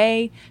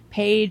 Jay,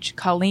 Paige,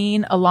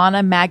 Colleen,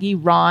 Alana, Maggie,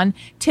 Ron,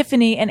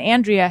 Tiffany, and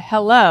Andrea.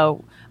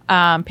 Hello.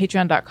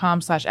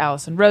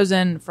 Patreon.com/Allison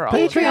Rosen for all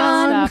of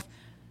that stuff.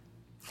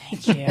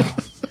 Thank you.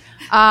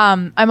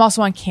 I'm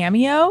also on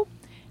Cameo.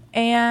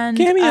 And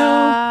we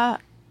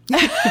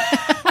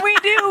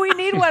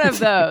need one of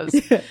those.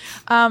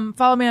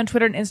 Follow me on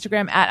Twitter and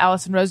Instagram at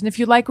Allison Rosen. If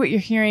you like what you're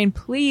hearing,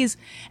 please.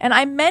 And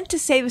I meant to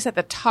say this at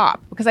the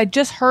top because I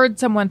just heard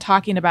someone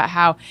talking about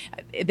how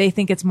they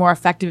think it's more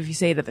effective if you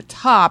say it at the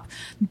top.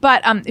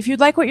 But if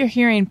you'd like what you're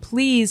hearing,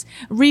 please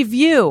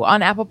review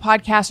on Apple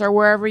Podcasts or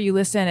wherever you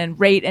listen, and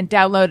rate and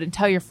download and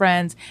tell your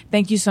friends.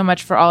 Thank you so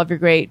much for all of your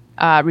great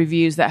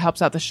reviews. That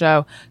helps out the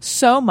show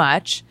so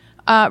much.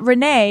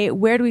 Renee,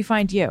 where do we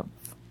find you?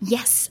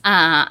 Yes,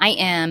 I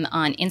am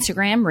on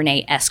Instagram,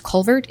 Renee S.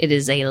 Culvert. It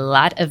is a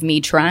lot of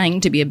me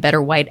trying to be a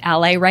better white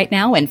ally right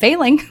now and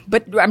failing,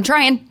 but I'm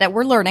trying. That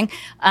we're learning.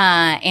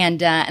 And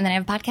then I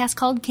have a podcast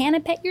called Can I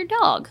Pet Your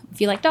Dog?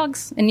 If you like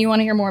dogs and you want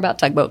to hear more about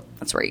Tugboat,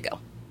 that's where you go.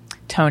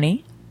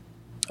 Tony?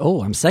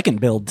 Oh, I'm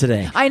second billed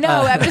today. I know.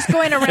 I'm just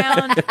going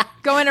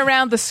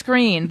around the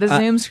screen, the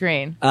Zoom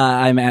screen.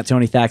 I'm at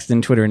Tony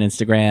Thaxton, Twitter and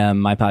Instagram.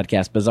 My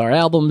podcast, Bizarre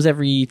Albums,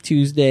 every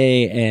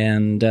Tuesday,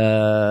 and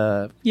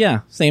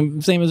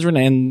same as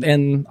Renee.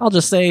 And I'll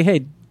just say,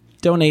 hey,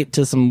 donate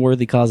to some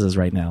worthy causes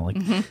right now, like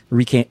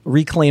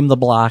Reclaim the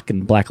Block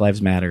and Black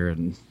Lives Matter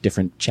and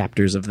different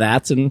chapters of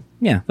that. And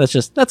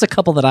that's a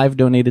couple that I've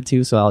donated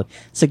to. So I'll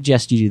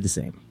suggest you do the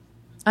same.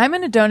 I'm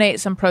going to donate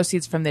some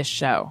proceeds from this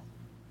show.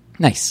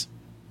 Nice.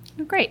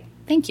 Oh, great.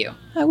 Thank you.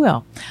 I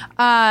will.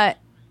 And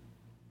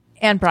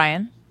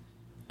Brian.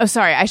 Oh,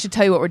 sorry. I should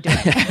tell you what we're doing.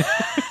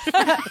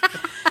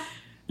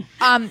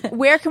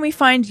 Where can we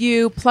find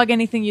you? Plug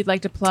anything you'd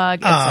like to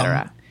plug,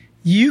 etc.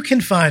 You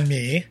can find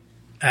me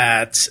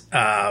at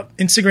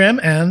Instagram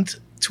and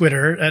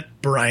Twitter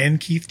at Brian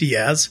Keith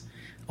Diaz,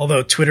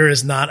 although Twitter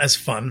is not as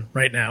fun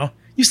right now.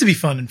 Used to be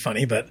fun and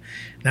funny, but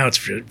now it's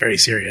very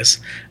serious.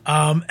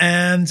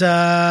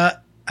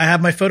 I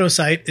have my photo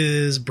site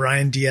is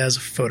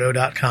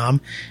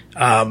briandiazphoto.com.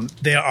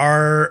 There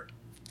are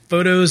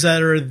photos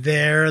that are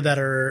there that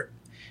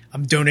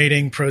I'm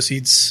donating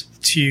proceeds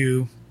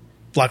to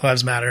Black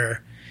Lives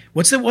Matter.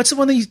 What's the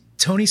one that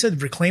Tony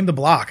said? Reclaim the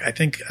Block. I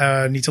think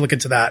I need to look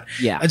into that.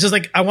 Yeah. I just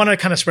I want to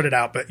kind of spread it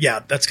out, but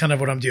yeah, that's kind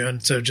of what I'm doing.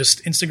 So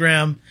just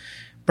Instagram,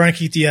 Brian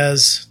Keith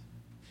Diaz,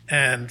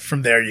 and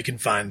from there you can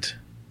find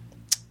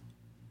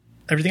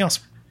everything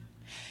else.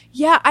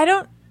 Yeah, I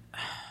don't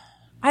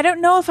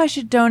know if I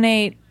should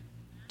donate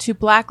to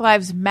Black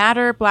Lives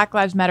Matter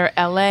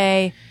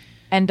LA,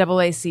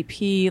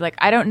 NAACP. Like,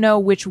 I don't know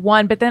which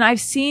one, but then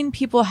I've seen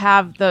people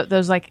have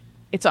those, like,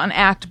 it's on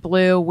Act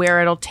Blue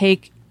where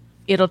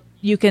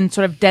you can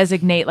sort of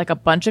designate like a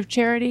bunch of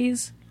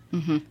charities.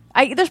 Mm-hmm.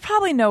 There's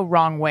probably no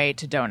wrong way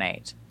to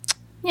donate.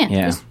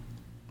 Yeah.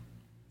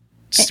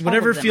 Just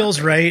whatever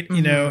feels right,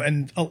 you know,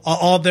 and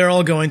they're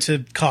all going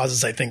to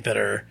causes I think that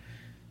are,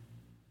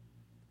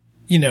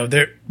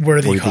 they're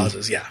worthy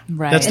causes. Yeah.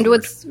 Right. That's and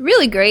what's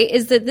really great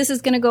is that this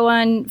is going to go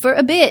on for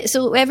a bit.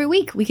 So every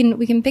week we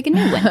can pick a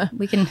new one.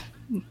 We can.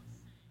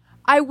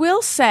 I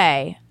will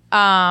say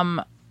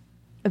that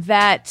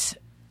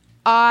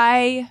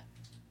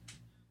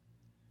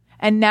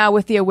and now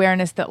with the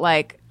awareness that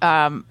like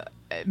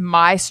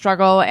my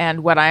struggle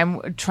and what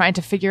I'm trying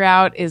to figure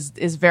out is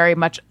very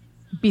much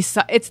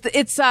beside.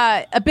 It's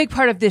a big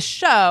part of this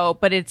show,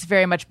 but it's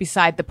very much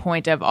beside the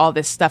point of all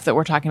this stuff that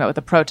we're talking about with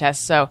the protests.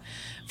 So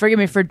forgive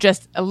me for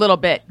just a little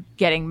bit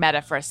getting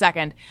meta for a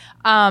second.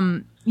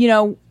 When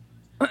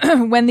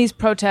these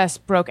protests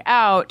broke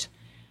out,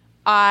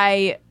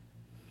 my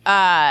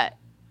heart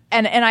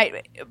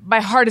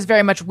is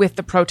very much with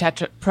the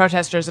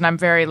protesters, and I'm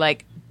very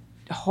like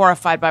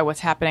horrified by what's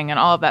happening and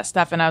all of that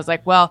stuff. And I was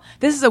like, well,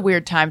 this is a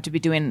weird time to be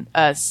doing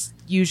a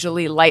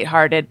usually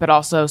lighthearted, but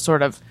also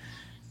sort of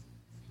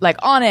like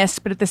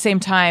honest, but at the same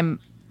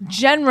time,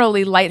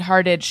 generally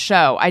lighthearted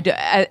show.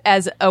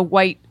 As a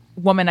white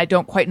woman, I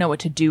don't quite know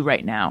what to do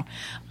right now,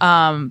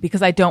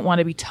 because I don't want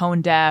to be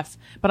tone deaf,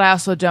 but I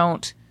also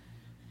don't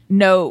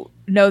know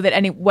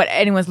that what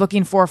anyone's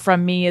looking for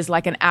from me is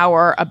like an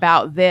hour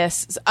about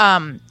this.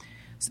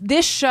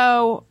 This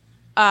show,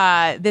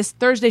 this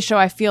Thursday show,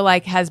 I feel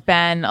like has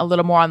been a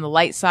little more on the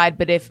light side,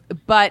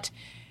 but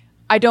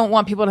I don't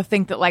want people to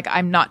think that like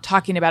I'm not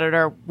talking about it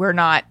or we're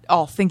not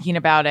all thinking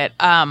about it.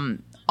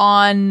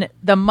 On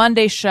the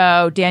Monday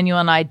show, Daniel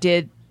and I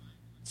did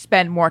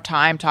spend more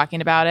time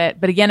talking about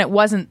it. But again, it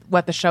wasn't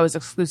what the show is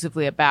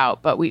exclusively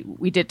about, but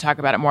we did talk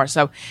about it more.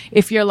 So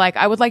if you're like,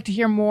 I would like to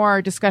hear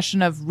more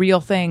discussion of real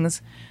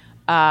things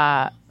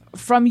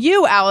from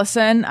you,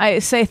 Allison, I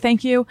say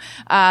thank you.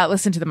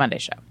 Listen to the Monday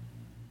show.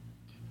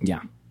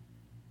 Yeah.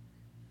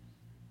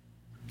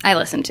 I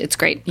listened. It's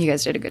great. You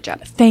guys did a good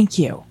job. Thank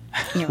you.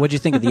 What'd you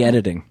think of the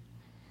editing?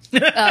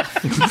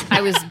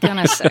 I was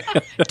gonna say.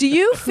 Do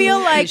you feel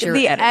like Who's your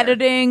the editor?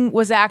 editing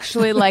was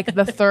actually like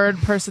the third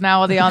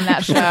personality on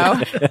that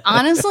show?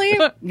 Honestly,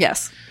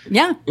 yes.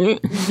 Yeah.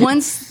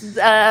 Once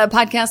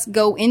podcasts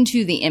go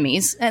into the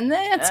Emmys, and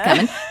that's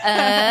coming,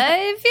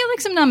 I feel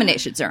like some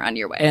nominations are on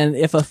your way. And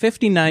if a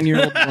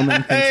 59-year-old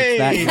woman thinks it's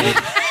that good,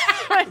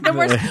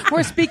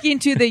 We're speaking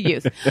to the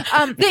youth.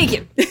 Thank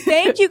you.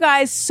 Thank you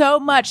guys so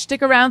much.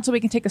 Stick around so we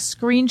can take a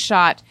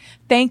screenshot.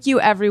 Thank you,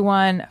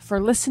 everyone,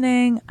 for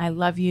listening. I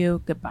love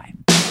you. Goodbye.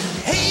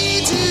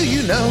 Hey, do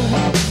you know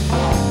about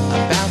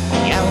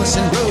the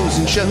Allison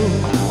Rosen show?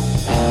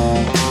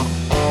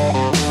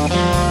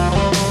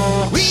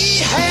 We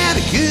had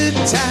a good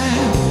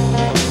time,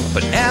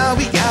 but now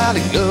we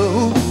gotta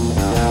go.